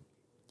actually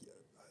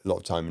a lot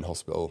of time in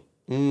hospital,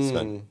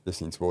 spent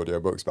listening to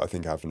audiobooks, but I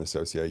think I have an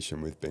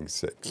association with being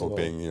sick or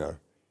being,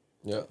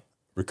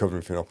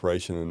 recovering from an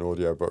operation and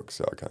audiobook.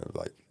 So I kind of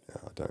like,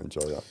 I don't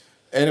enjoy that.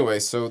 Anyway,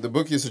 so the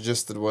book you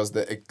suggested was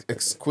The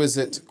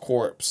Exquisite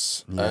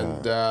Corpse,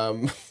 and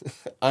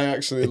I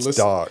actually listened. It's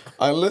dark.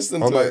 I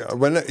listened to it.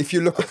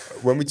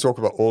 When we talk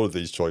about all of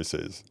these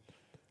choices,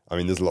 I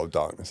mean, there's a lot of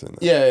darkness in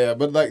there. Yeah,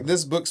 but like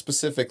this book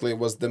specifically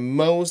was the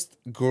most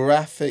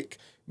graphic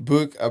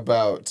book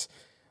about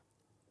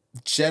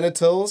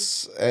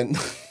genitals and.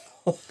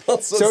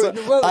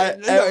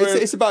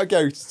 It's about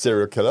a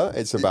serial killer.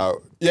 It's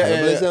about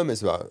cannibalism.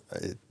 It's about.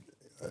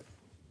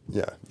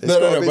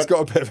 It's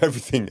got a bit of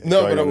everything.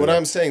 No, but what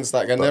I'm saying is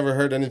like I never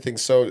heard anything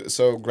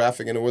so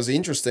graphic, and it was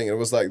interesting. It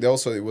was like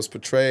it was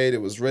portrayed, it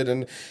was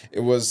written,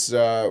 it was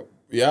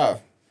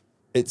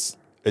It's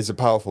a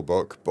powerful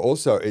book, but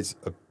also it's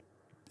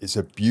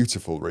a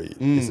beautiful read.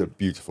 It's a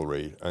beautiful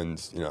read, and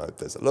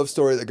there's a love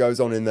story that goes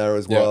on in there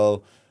as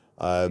well.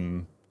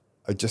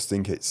 I just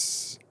think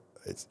it's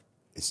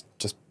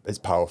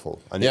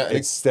powerful, and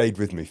it stayed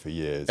with me for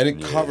years. And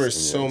it covers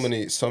so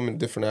many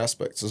different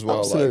aspects as well.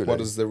 Absolutely. Like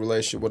what is the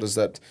relationship?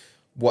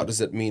 what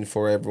does it mean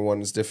for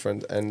everyone is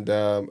different, and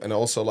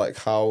also like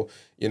how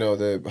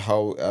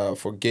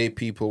for gay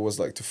people was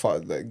like to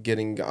fight, like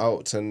getting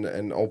out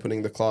and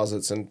opening the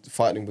closets and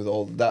fighting with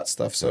all that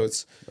stuff. So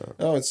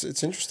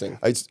it's interesting.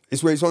 It's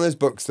weird. It's one of those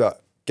books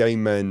that gay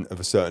men of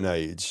a certain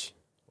age,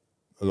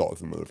 a lot of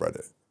them will have read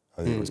it.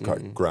 I think it was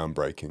quite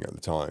groundbreaking at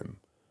the time,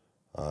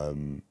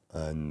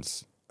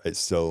 and it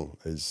still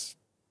is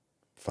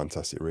a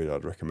fantastic read.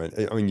 I'd recommend.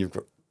 I mean,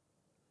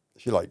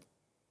 if you like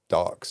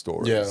dark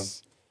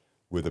stories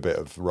with a bit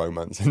of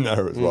romance in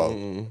there as well,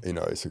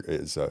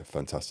 it's a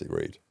fantastic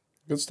read.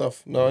 Good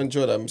stuff. No, I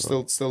enjoyed it. I'm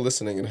still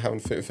listening and haven't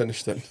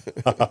finished it.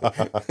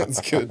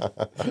 That's good.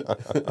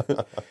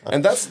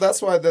 And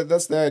that's why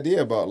that's the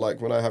idea about, like,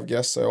 when I have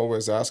guests, I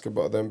always ask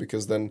about them,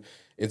 because then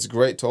it's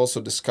great to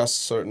also discuss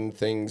certain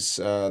things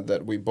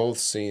that we both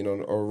seen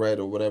or read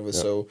or whatever.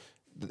 Yeah. So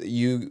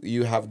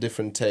you have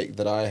different take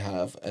that I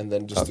have, and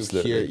then just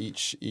to hear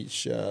each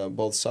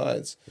both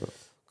sides. Yeah.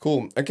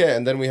 Cool. Okay,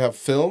 and then we have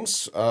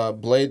films.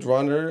 Blade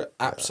Runner,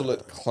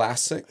 absolute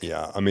classic.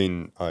 Yeah, I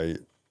mean, I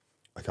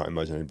can't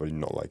imagine anybody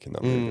not liking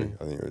that movie.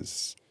 I think it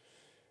was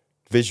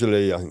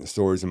visually, I think the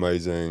story's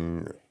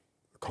amazing,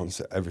 the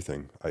concept,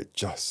 everything.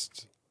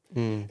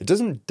 It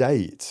doesn't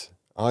date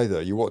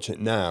either. You watch it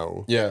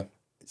now, it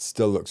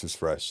still looks as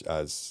fresh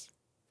as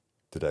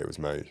the day it was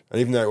made. And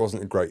even though it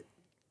wasn't a great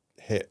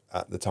hit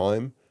at the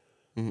time,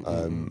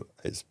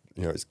 it's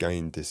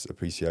gained this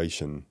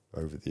appreciation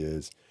over the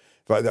years.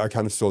 But I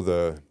kind of saw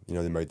they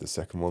made the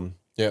second one,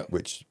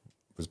 which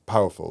was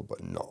powerful, but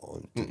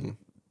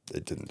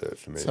it didn't do it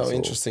for me. That's how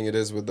interesting it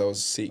is with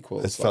those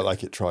sequels. It felt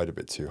like it tried a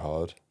bit too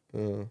hard.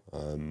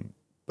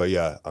 But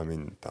yeah, I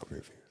mean, that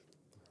movie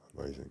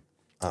was amazing.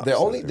 The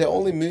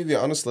only movie,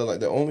 honestly, like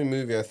the only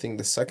movie I think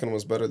the second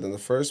was better than the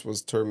first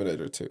was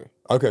Terminator 2.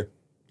 Okay.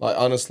 Like,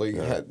 honestly,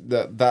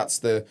 that's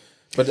the...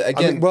 But again...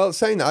 I mean, well,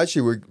 saying that,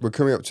 actually, we're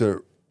coming up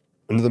to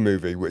another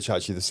movie, which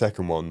actually the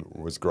second one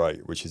was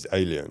great, which is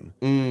Alien.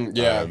 True.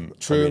 I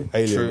mean,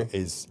 Alien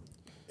is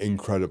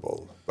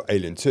incredible, but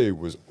Alien 2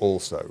 was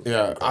also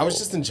incredible. I was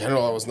just in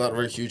general, I was not a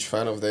very huge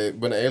fan of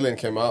when Alien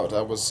came out.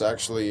 I was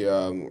actually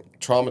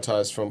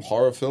traumatized from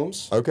horror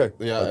films. Okay.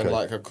 Yeah, and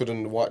like I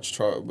couldn't watch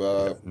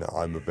no,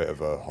 I'm a bit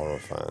of a horror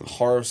fan.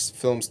 Horror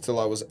films till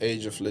I was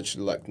age of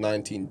literally like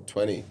 19,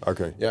 20.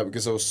 Okay. Yeah,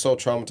 because I was so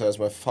traumatized.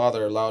 My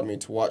father allowed me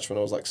to watch when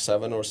I was like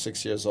 7 or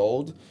 6 years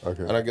old.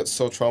 Okay. And I got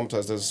so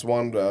traumatized. There's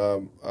one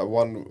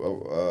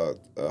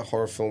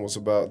horror film was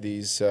about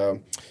these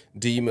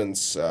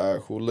demons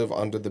who live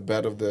under the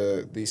bed of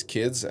these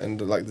kids,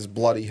 and like this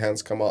bloody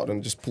hands come out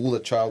and just pull the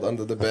child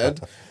under the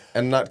bed.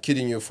 And not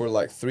kidding you, for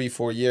like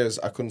 3-4 years,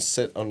 I couldn't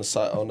sit on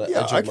the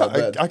edge of my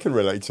bed. I can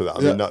relate to that.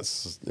 I mean,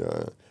 that's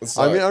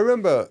I mean, I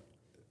remember.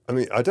 I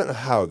mean, I don't know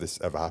how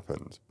this ever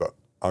happened, but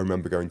I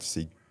remember going to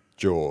see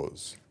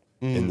Jaws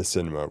in the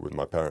cinema with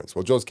my parents.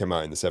 Well, Jaws came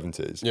out in the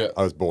 70s. Yeah.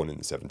 I was born in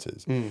the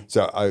 70s,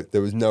 so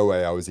there was no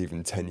way I was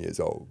even 10 years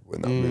old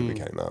when that movie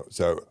came out.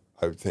 So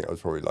I think I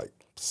was probably like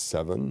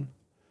 7.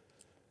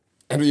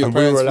 And your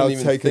parents wouldn't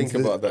even think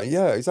about that.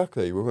 Yeah,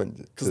 exactly. We went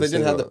because they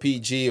didn't have the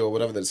PG or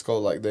whatever that's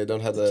called. Like, they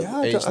don't have the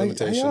age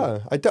limitation.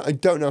 I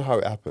don't know how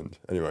it happened.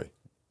 Anyway,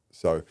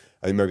 so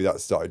I think maybe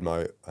that started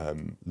my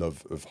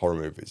love of horror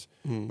movies,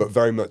 but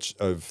very much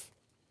of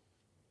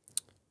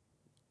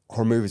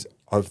horror movies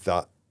of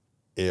that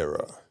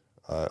era.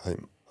 I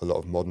think a lot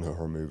of modern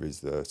horror movies,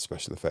 the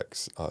special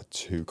effects are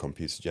too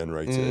computer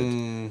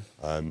generated.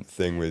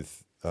 Thing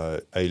with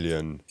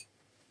Alien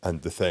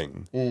and The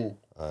Thing.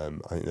 I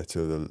think they're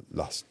two of the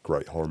last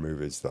great horror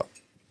movies that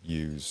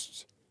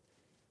used,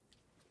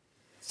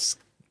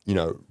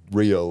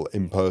 real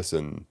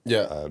in-person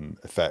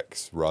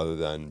effects rather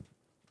than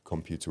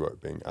computer work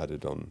being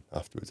added on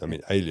afterwards. I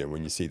mean, Alien,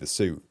 when you see the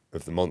suit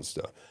of the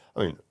monster,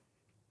 I mean,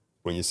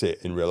 when you see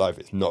it in real life,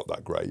 it's not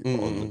that great.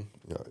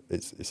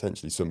 It's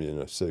essentially somebody in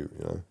a suit.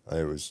 And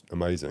it was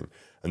amazing.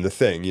 And The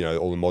Thing,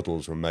 all the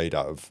models were made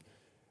out of,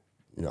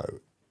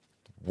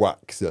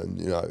 wax, and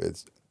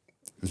it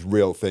was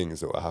real things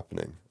that were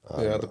happening.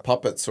 The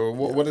puppets, or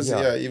what is it?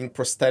 Yeah, even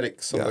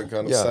prosthetics, some of the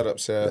kind of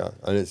setups. Yeah,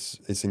 and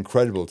it's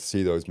incredible to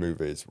see those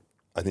movies.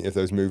 I think if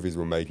those movies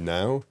were made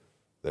now,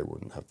 they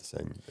wouldn't have the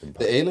same impact.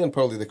 The Alien,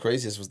 probably the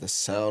craziest was the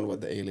sound what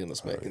the Alien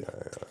was making.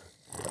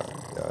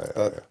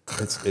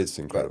 It's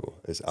incredible.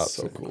 It's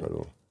absolutely so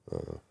cool.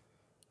 Incredible.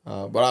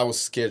 But I was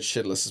scared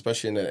shitless,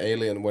 especially in the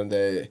Alien when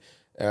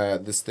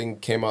this thing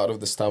came out of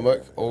the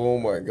stomach. Oh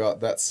my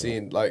god, that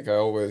scene! Like, I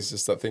always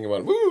just start thinking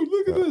about, woo,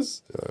 look at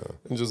this,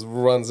 and just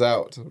runs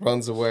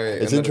away.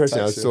 It's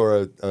interesting. I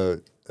saw a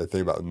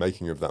thing about the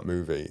making of that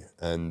movie,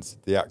 and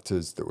the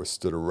actors that were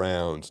stood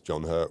around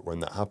John Hurt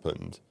when that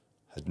happened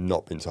had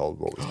not been told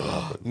what was going to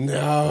happen.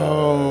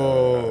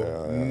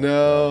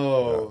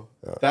 No.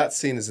 That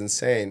scene is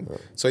insane.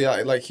 So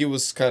like he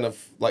was kind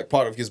of like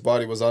part of his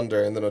body was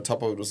under, and then on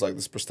top of it was like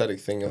this prosthetic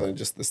thing, and then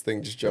just this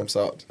thing just jumps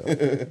out.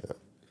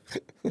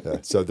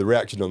 So the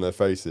reaction on their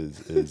faces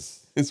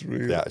is it's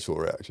real. The actual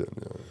reaction.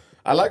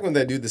 I like when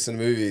they do this in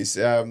movies.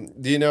 Do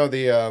you know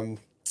the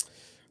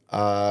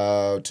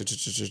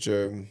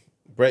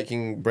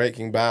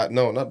Breaking Bad.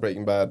 No, not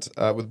Breaking Bad.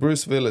 With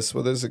Bruce Willis.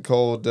 What is it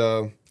called?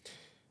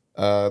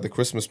 The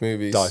Christmas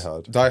movies. Die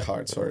Hard. Die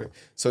Hard. Sorry.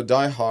 So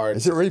Die Hard.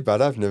 Is it really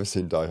bad? I've never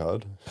seen Die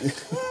Hard.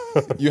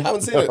 You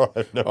haven't seen it?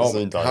 I've never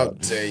seen Die How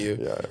Hard. dare you?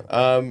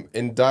 Yeah.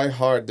 In Die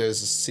Hard,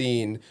 there's a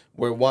scene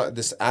where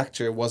this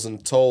actor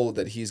wasn't told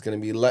that he's going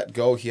to be let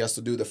go. He has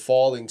to do the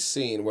falling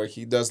scene where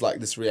he does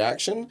like this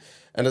reaction,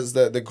 and it's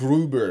the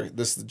Gruber,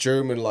 this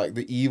German, like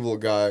the evil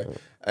guy,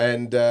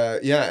 and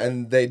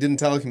and they didn't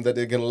tell him that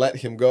they're going to let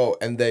him go,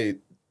 and they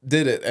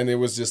did it, and it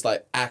was just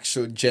like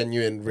actual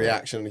genuine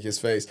reaction in his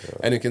face,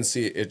 and you can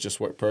see it just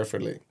worked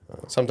perfectly.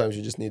 Sometimes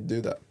you just need to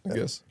do that, I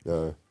guess.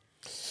 Yeah.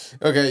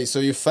 Okay, so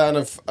you're a fan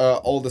of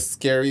all the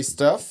scary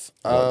stuff.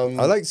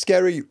 I like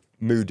scary,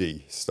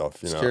 moody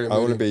stuff. You know, Scary, I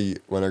want to moody. be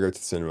when I go to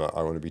the cinema.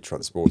 I want to be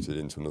transported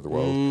into another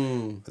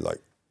world.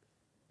 Like,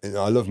 you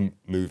know, I love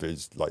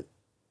movies like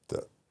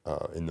that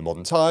in the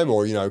modern time,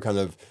 or you know, kind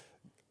of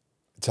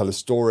tell a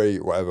story,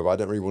 whatever. But I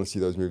don't really want to see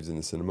those movies in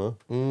the cinema.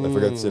 If I go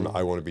to the cinema,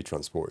 I want to be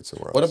transported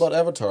somewhere else. What about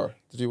Avatar?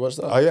 Did you watch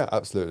that? Oh yeah,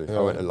 absolutely. I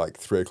went at like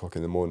 3:00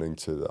 in the morning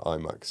to the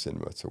IMAX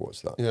cinema to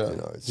watch that. Yeah. You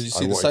know, Did you I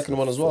see the wanted second to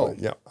one as well?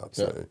 Yeah,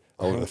 absolutely.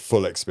 I wanted the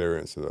full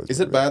experience of those. Is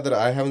it bad that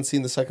I haven't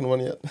seen the second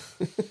one yet?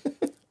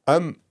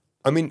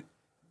 I mean,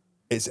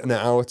 it's an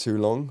hour too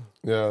long.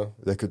 Yeah.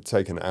 They could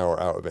take an hour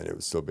out of it and it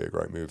would still be a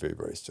great movie,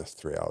 but it's just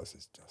 3 hours.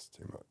 It's just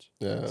too much.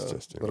 Yeah, It's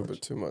just too a little much.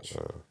 bit too much.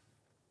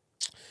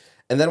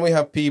 And then we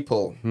have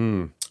people.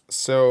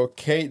 So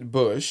Kate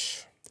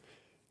Bush.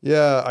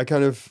 Yeah, I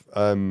kind of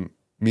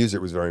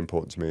music was very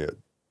important to me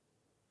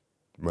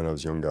when I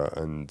was younger,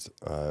 and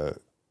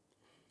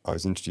I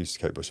was introduced to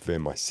Kate Bush via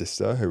my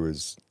sister, who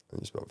was I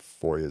think she's about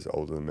 4 years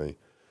older than me.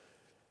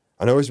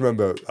 And I always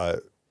remember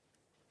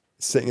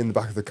sitting in the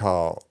back of the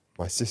car.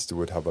 My sister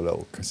would have a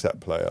little cassette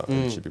player,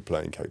 and she'd be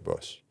playing Kate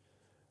Bush,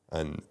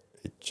 and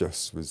it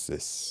just was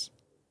this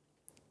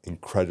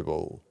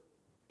incredible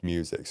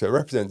music. So it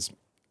represents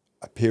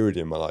a period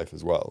in my life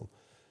as well.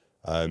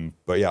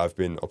 But yeah, I've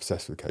been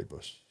obsessed with Kate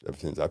Bush ever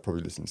since. I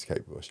probably listen to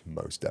Kate Bush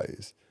most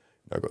days.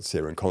 I got to see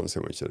her in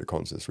concert when she did a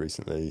concert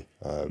recently,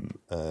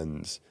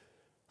 and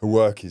her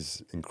work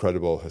is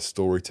incredible. Her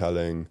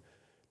storytelling,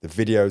 the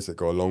videos that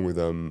go along with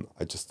them,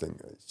 I just think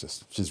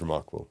she's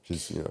remarkable.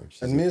 She's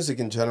And music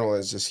in general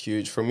is just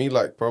huge for me.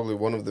 Like probably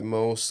one of the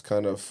most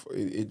kind of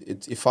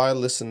if I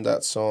listen to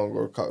that song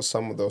or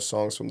some of those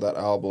songs from that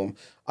album,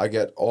 I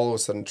get all of a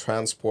sudden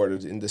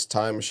transported in this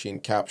time machine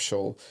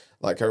capsule.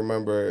 Like I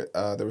remember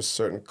there was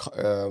certain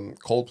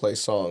Coldplay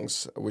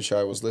songs which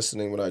I was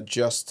listening when I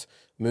just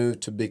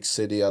moved to big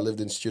city. I lived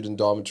in student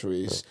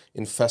dormitories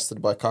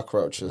infested by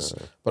cockroaches,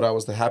 but I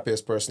was the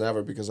happiest person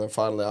ever because I'm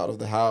finally out of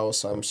the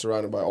house. I'm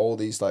surrounded by all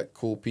these like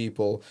cool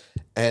people,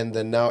 and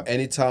then now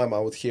anytime I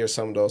would hear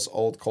some of those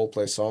old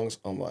Coldplay songs,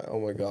 I'm like, oh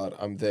my god,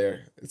 I'm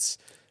there. It's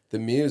the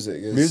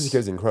music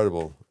is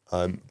incredible,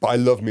 but I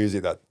love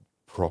music that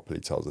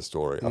properly tells a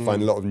story. I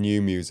find a lot of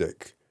new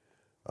music,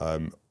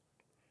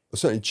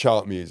 certainly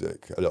chart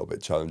music, a little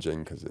bit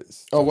challenging because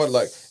it's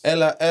like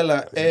Ella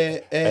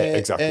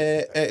exactly.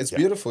 It's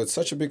beautiful. It's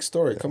such a big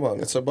story. Come on,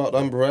 it's about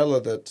umbrella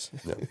that.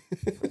 Yeah.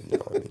 You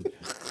know what I mean?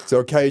 So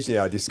occasionally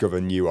I discover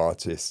new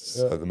artists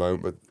at the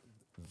moment, but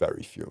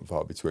very few and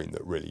far between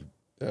that really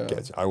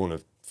get. I want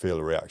to feel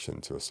a reaction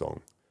to a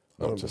song,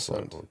 not just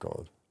like, oh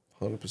god.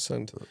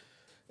 100%.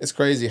 It's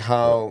crazy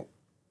how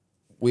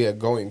we are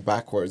going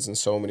backwards in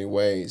so many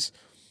ways.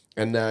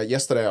 And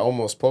yesterday I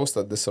almost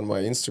posted this on my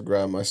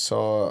Instagram. I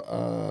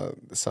saw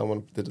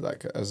someone did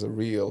like as a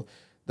reel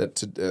that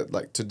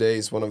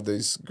today's one of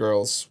these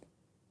girls,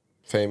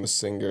 famous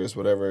singers,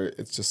 whatever.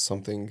 It's just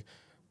something,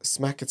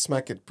 smack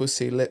it,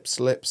 pussy, lips.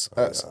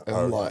 And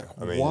I'm like,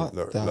 I mean, what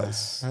look, the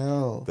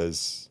hell?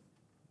 There's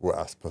what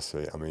ass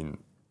pussy. I mean,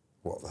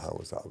 what the hell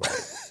was that about?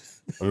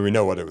 I mean, we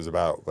know what it was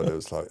about, but it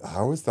was like,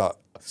 how is that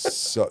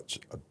such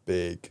a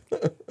big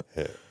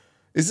hit?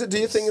 Do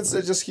you think it's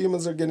just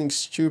humans are getting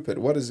stupid?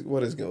 What is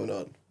going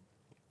on?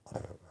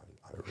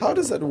 How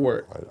does that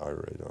work? I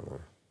really don't know.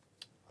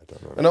 I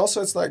don't know. And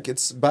also,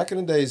 it's back in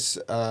the days,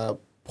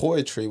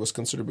 poetry was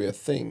considered to be a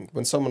thing.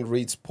 When someone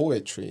reads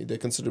poetry, they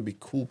consider to be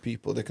cool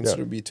people. They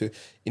consider to be to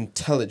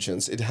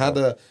intelligence. It had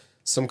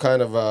some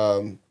kind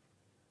of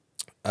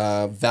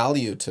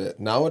value to it.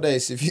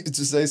 Nowadays, if you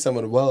just say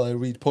someone, well, I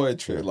read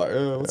poetry, like,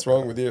 what's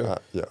wrong with you?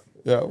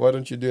 Yeah, why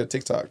don't you do a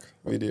TikTok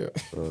video?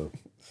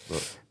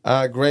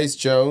 Grace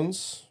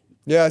Jones.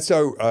 Yeah,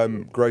 so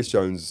Grace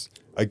Jones,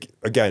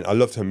 again, I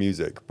loved her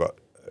music, but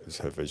it was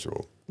her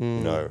visual. You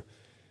know,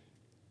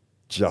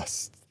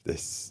 just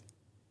this,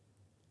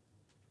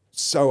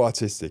 so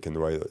artistic in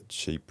the way that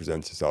she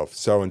presents herself,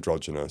 so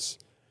androgynous,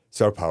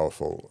 so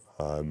powerful.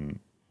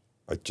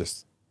 I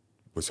just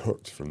was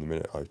hooked from the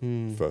minute I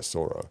first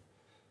saw her.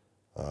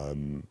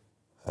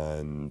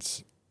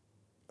 And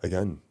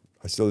again,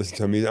 I still listen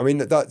to her music. I mean,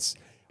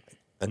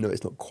 I know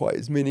it's not quite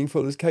as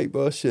meaningful as Kate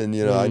Bush, and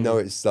you know, I know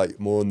it's like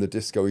more on the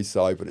disco-y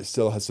side, but it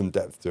still has some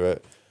depth to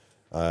it.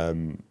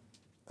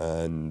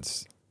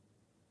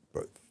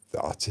 But the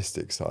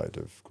artistic side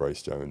of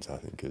Grace Jones, I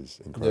think,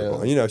 is incredible.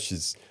 Yeah. And you know,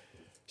 she's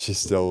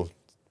still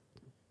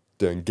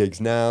doing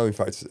gigs now. In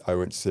fact, I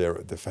went to see her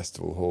at the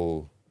festival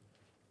hall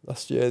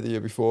last year, the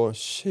year before.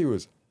 She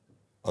was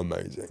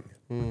amazing,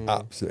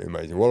 absolutely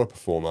amazing. What a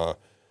performer!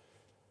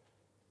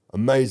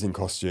 Amazing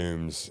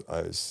costumes.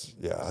 I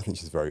think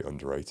she's very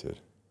underrated.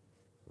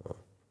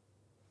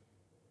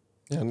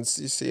 Yeah, and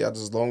you see,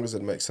 as long as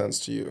it makes sense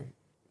to you,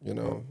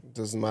 it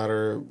doesn't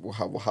matter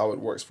how it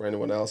works for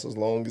anyone else, as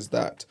long as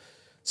that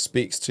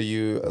speaks to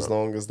you, as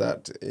long as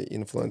that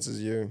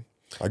influences you.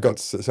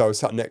 So I was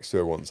sat next to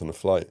her once on a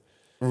flight.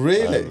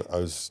 Really? I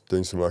was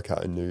doing some work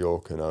out in New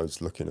York, and I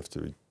was lucky enough to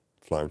be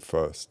flying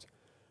first,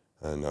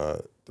 and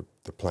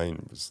the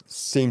plane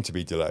seemed to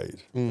be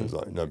delayed. It was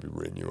like nobody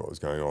really knew what was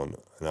going on,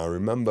 and I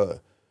remember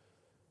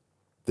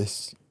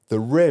the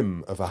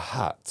rim of a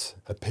hat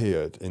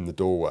appeared in the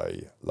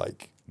doorway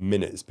like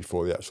minutes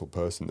before the actual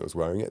person that was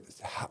wearing it. This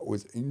hat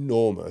was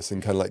enormous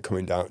and kind of like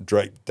coming down,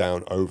 draped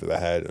down over the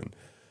head, and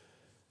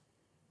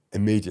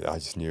immediately I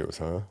just knew it was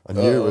her. I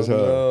knew it was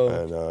her,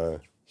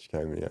 and she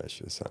came and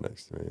she was sat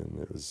next to me, and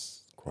it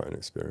was quite an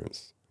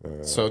experience.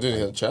 So did you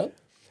have a chat?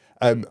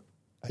 I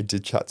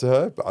did chat to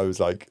her, but I was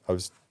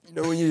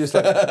when you just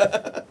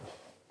like,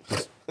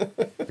 just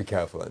be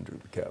careful, Andrew,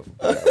 be careful.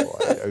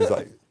 I was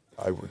like,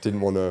 I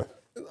didn't want to.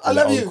 I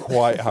love you.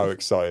 Quite how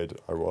excited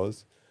I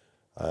was,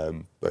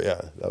 but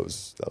yeah, that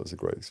was a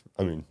great.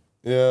 I mean,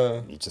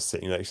 yeah, you're just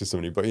sitting next to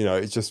somebody, but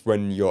it's just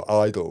when your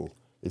idol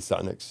is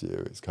sat next to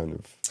you, it's kind of.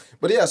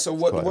 But yeah, so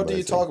what do you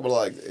amazing. talk about?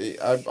 Like,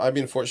 I've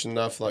been fortunate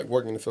enough, like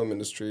working in the film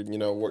industry,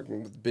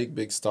 working with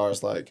big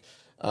stars like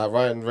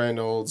Ryan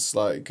Reynolds,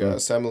 like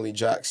Samuel L.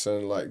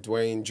 Jackson, like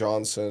Dwayne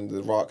Johnson,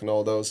 The Rock, and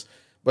all those.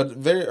 But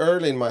very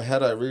early in my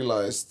head, I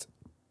realized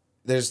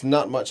there's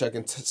not much I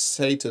can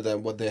say to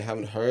them what they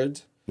haven't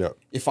heard. Yeah.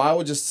 If I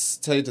would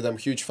just say to them,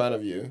 huge fan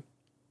of you,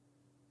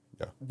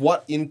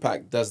 what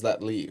impact does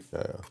that leave?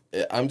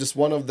 Yeah. I'm just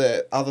one of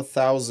the other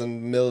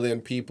 1,000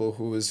 million people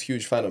who is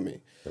huge fan of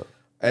me. Yeah.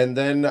 And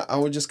then I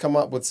would just come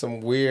up with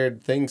some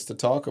weird things to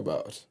talk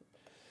about.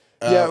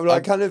 I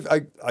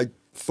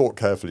thought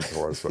carefully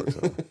before I spoke to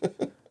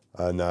her.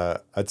 And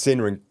I'd seen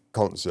her in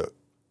concert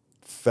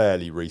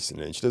fairly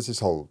recently. And she does this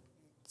whole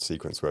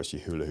sequence where she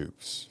hula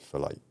hoops for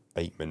like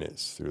 8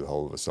 minutes through the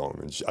whole of a song,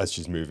 and as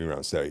she's moving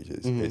around stage,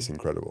 it's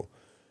incredible.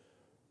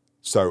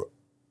 So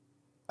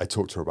I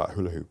talked to her about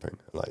hula hooping,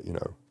 like,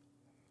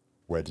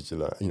 where did you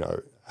learn,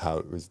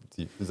 how was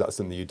that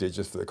something you did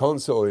just for the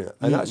concert?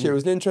 And actually it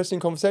was an interesting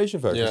conversation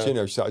for her,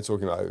 because she started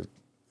talking about it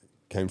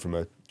came from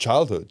her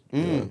childhood.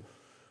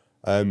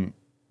 So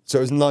it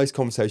was a nice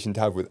conversation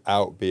to have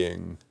without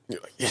being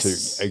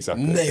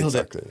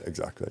exactly.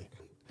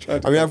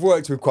 I mean, I've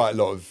worked with quite a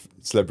lot of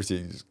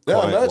celebrities,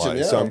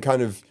 so I'm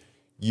kind of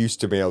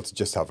used to being able to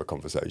just have a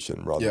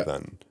conversation rather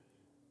than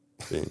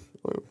being,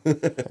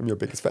 I'm your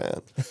biggest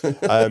fan.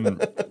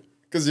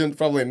 Because you're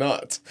probably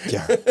not.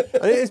 Yeah.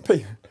 And it is,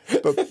 but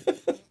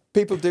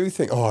people do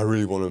think, I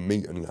really want to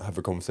meet and have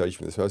a conversation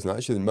with this person.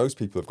 Actually, most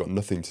people have got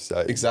nothing to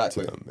say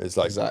to them. It's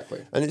like,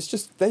 and it's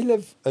just, they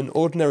live an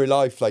ordinary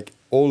life like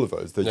all of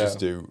us. They just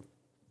do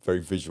very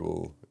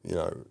visual,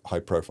 high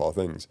profile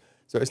things.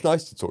 So it's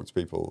nice to talk to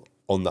people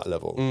on that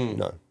level,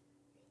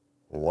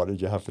 what did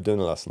you have for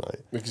dinner last night?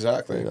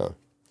 Exactly.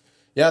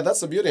 Yeah, that's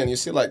the beauty. And you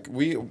see, like,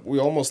 we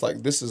almost,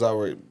 like, this is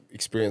our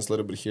experience a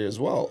little bit here as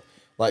well.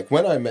 Like,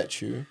 when I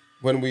met you,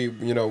 when we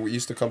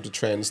used to come to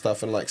train and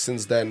stuff, and, like,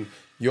 since then,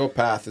 your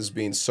path has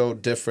been so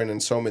different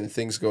and so many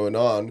things going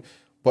on.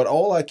 But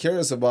all I care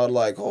is about,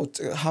 like,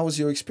 how was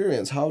your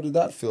experience? How did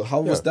that feel? How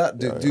was that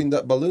doing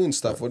that balloon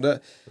stuff?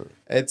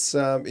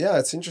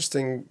 It's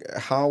interesting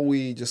how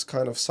we just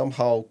kind of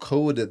somehow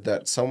coded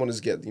that someone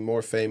is getting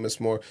more famous,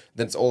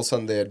 then all of a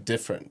sudden they're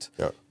different.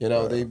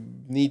 They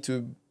need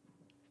to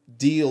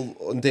deal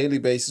on a daily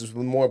basis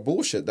with more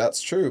bullshit.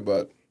 That's true,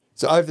 but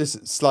so I have this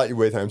slightly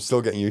weird thing. I'm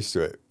still getting used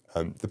to it.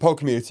 The pole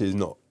community is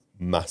not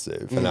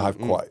massive, and I have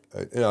quite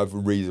I have a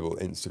reasonable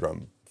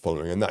Instagram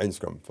following, and that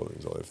Instagram following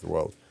is all over the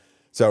world.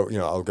 So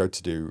I'll go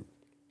to do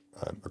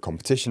a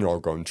competition, or I'll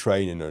go and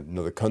train in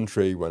another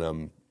country when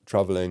I'm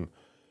traveling,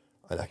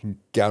 and I can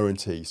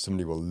guarantee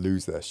somebody will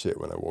lose their shit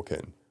when I walk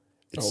in.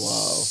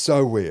 It's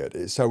so weird.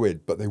 It's so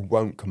weird, but they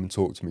won't come and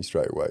talk to me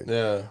straight away.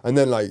 Yeah. And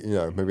then, like,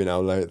 maybe an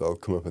hour later, they'll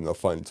come up and they'll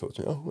finally talk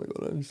to me. Oh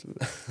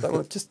my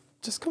God,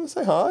 just come and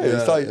say hi.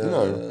 It's like,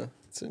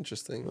 It's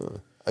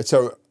interesting.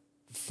 So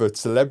for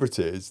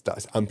celebrities,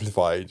 that's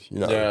amplified,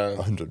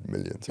 100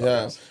 million times.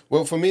 Yeah.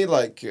 Well, for me,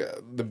 like,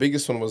 the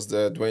biggest one was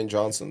the Dwayne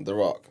Johnson, The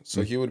Rock.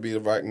 So he would be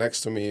right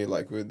next to me,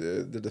 like, with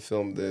the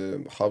film,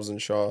 the Hobbs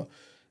and Shaw.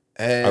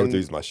 And I would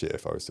lose my shit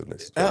if I was stood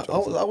next to Dwayne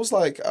Johnson. I was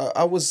like,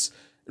 I was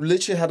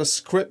literally had a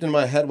script in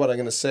my head what I'm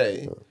going to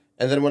say.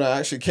 And then when I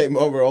actually came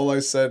over, all I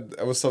said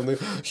was something,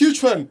 huge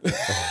fan.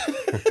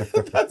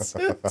 That's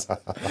it.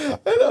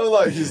 And I'm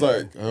like, he's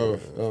like,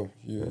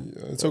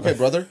 it's okay,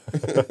 brother.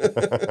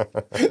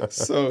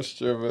 So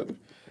stupid.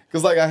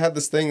 Because, like, I had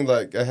this thing,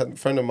 like, I had a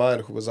friend of mine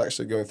who was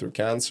actually going through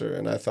cancer,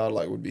 and I thought,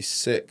 like, it would be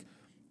sick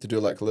to do,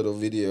 like, a little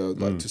video,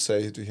 like, to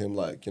say to him,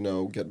 like,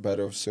 get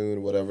better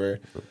soon, whatever.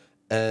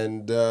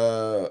 And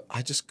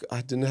I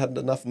didn't have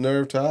enough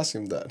nerve to ask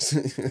him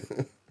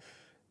that.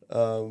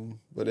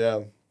 But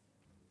yeah.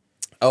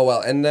 Oh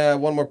well, and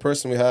one more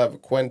person we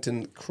have,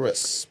 Quentin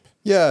Crisp.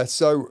 Yeah,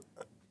 so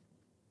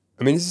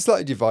I mean, it's a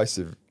slightly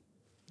divisive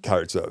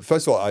character.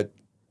 First of all,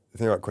 the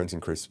thing about Quentin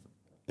Crisp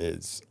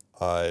is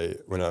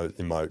when I was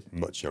in my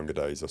much younger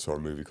days, I saw a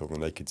movie called The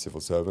Naked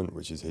Civil Servant,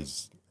 which is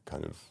his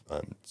kind of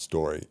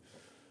story.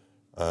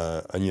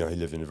 And he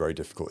lived in a very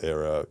difficult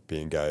era,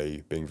 being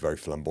gay, being very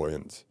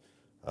flamboyant,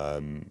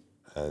 and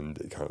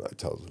it kind of like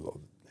tells a lot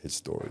of his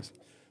stories,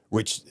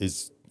 which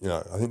is,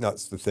 I think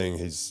that's the thing.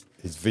 His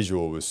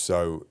visual was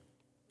so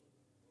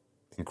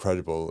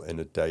incredible in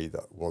a day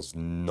that was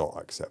not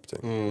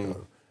accepting.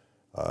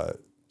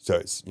 So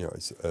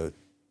it's a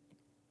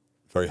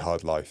very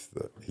hard life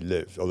that he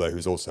lived, although he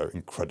was also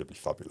incredibly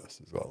fabulous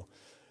as well.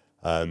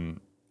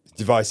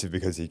 Divisive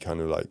because he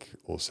kind of like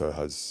also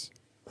has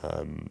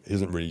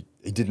he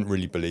didn't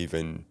really believe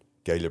in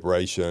gay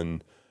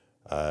liberation.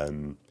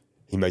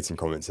 He made some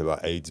comments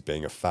about AIDS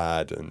being a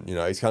fad, and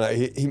he's kind of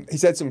he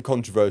said some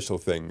controversial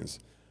things,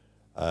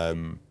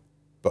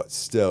 but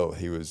still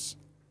he was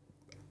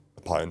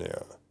a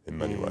pioneer in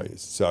many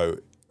ways. So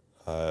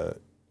I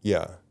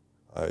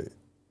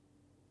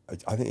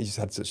think he just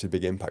had such a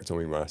big impact on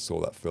me when I saw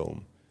that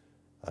film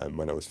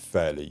when I was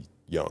fairly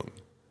young.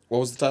 What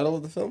was the title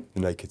of the film?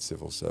 The Naked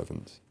Civil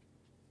Servant.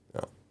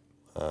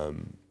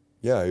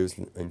 Yeah. He was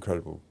an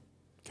incredible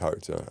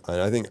character.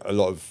 And I think a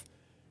lot of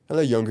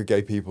younger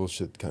gay people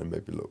should kind of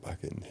maybe look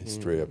back in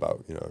history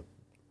about,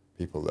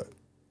 people that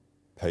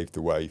paved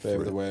the way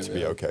for it to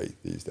be okay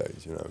these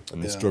days,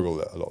 and the struggle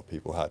that a lot of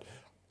people had.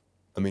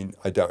 I mean,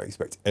 I don't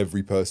expect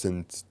every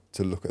person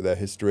to look at their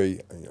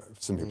history.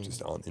 Some people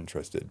just aren't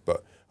interested,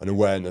 but an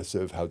awareness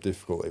of how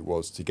difficult it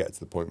was to get to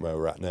the point where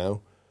we're at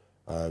now,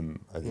 I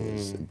think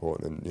it's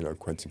important. And,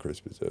 Quentin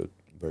Crisp is a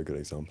very good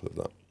example of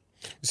that.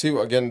 You see,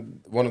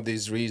 again, one of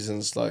these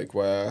reasons, like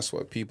why I ask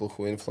what people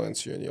who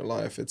influence you in your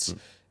life, it's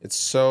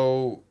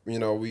so,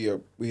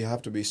 we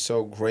have to be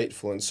so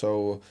grateful and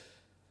so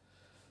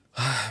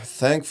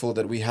thankful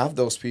that we have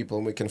those people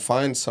and we can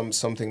find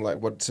something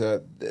like what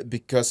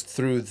because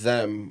through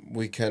them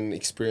we can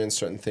experience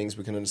certain things,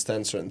 we can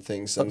understand certain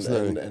things,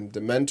 and the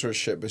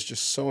mentorship is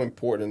just so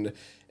important.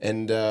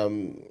 And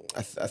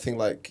I think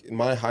like in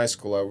my high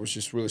school I was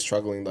just really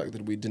struggling like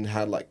that we didn't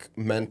have like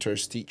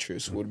mentors,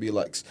 teachers who would be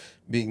like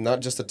being not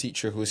just a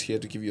teacher who's here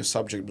to give you a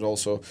subject but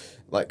also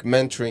like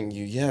mentoring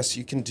you. Yes,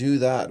 you can do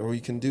that, or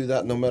you can do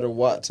that no matter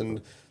what.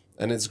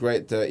 And it's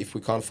great that if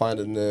we can't find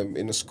it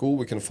in a school,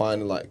 we can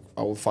find I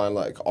will find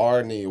like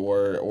Arnie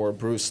or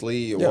Bruce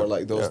Lee or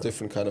like those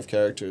different kind of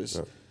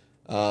characters.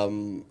 Yeah.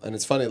 And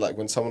it's funny, like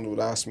when someone would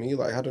ask me,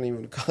 like I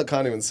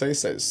can't even say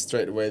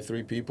straight away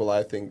 3 people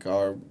I think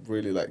are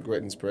really like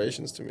great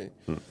inspirations to me.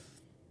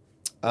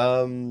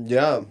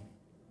 Yeah.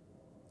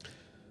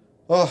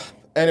 Oh,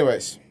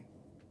 anyways,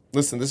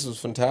 listen, this was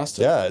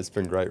fantastic. Yeah, it's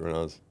been great,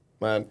 Renars.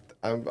 Man,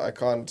 I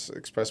can't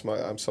express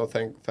I'm so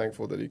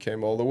thankful that you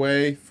came all the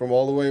way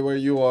where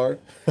you are.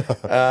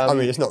 I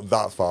mean, it's not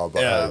that far,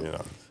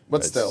 but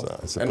but still,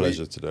 it's a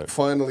pleasure to do.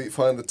 Finally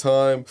find the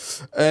time.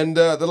 And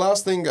the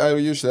last thing I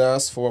usually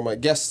ask for my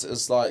guests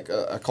is like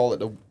I call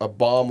it a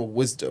bomb of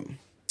wisdom.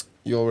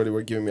 You already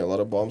were giving me a lot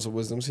of bombs of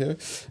wisdoms here,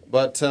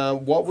 but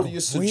what would you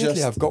suggest?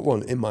 Weirdly, I've got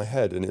one in my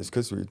head, and it's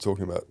because we were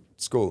talking about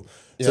school.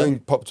 Something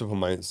popped up on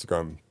my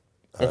Instagram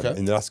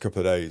in the last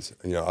couple of days.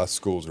 Our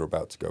schools are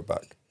about to go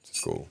back to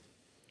school.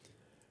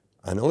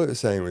 And all it was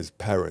saying was,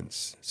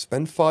 parents,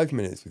 spend 5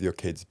 minutes with your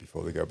kids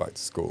before they go back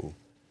to school.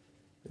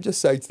 And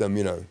just say to them,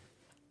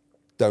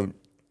 don't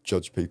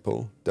judge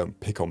people, don't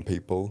pick on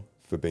people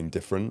for being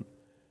different.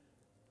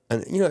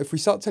 And, if we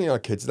start telling our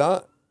kids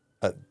that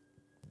at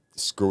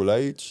school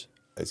age,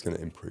 it's going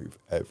to improve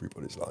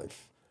everybody's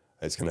life.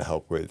 It's going to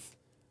help with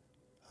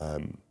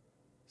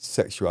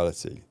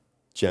sexuality,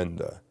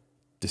 gender,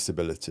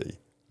 disability,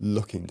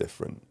 looking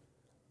different,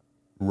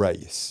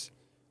 race,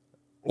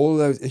 all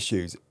those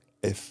issues.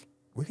 If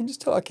we can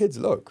just tell our kids,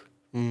 look,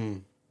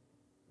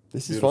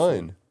 this is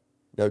fine.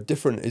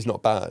 Different is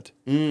not bad.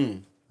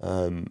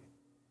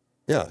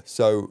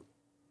 So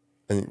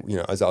I think,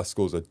 as our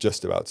schools are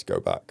just about to go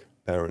back,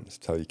 parents,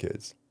 tell your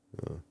kids.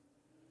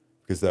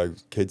 Because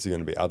those kids are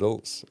going to be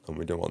adults, and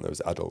we don't want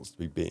those adults to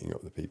be beating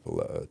up the people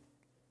that are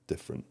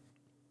different.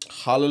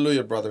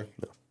 Hallelujah, brother.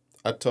 Yeah.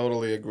 I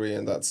totally agree,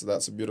 and that's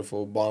a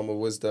beautiful bomb of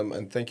wisdom.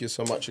 And thank you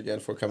so much again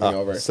for coming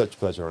over. Such a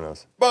pleasure on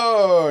us.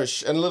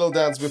 Bush! And a little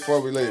dance before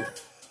we leave.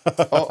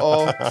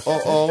 Uh-oh.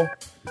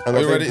 Am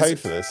I being paid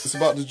for this? It's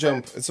about to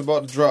jump. It's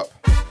about to drop.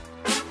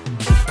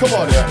 Come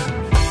on, yeah.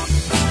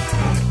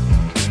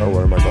 Oh,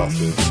 where are my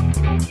glasses?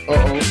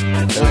 Uh-oh. Here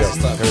we go.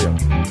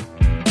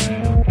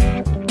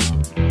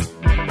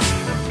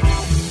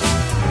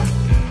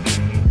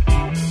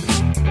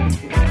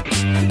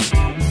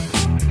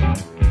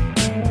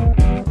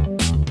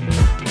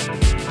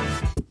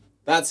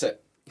 That's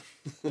it.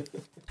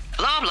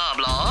 Blah, blah,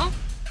 blah.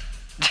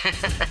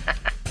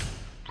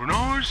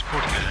 Renars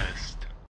Podcast.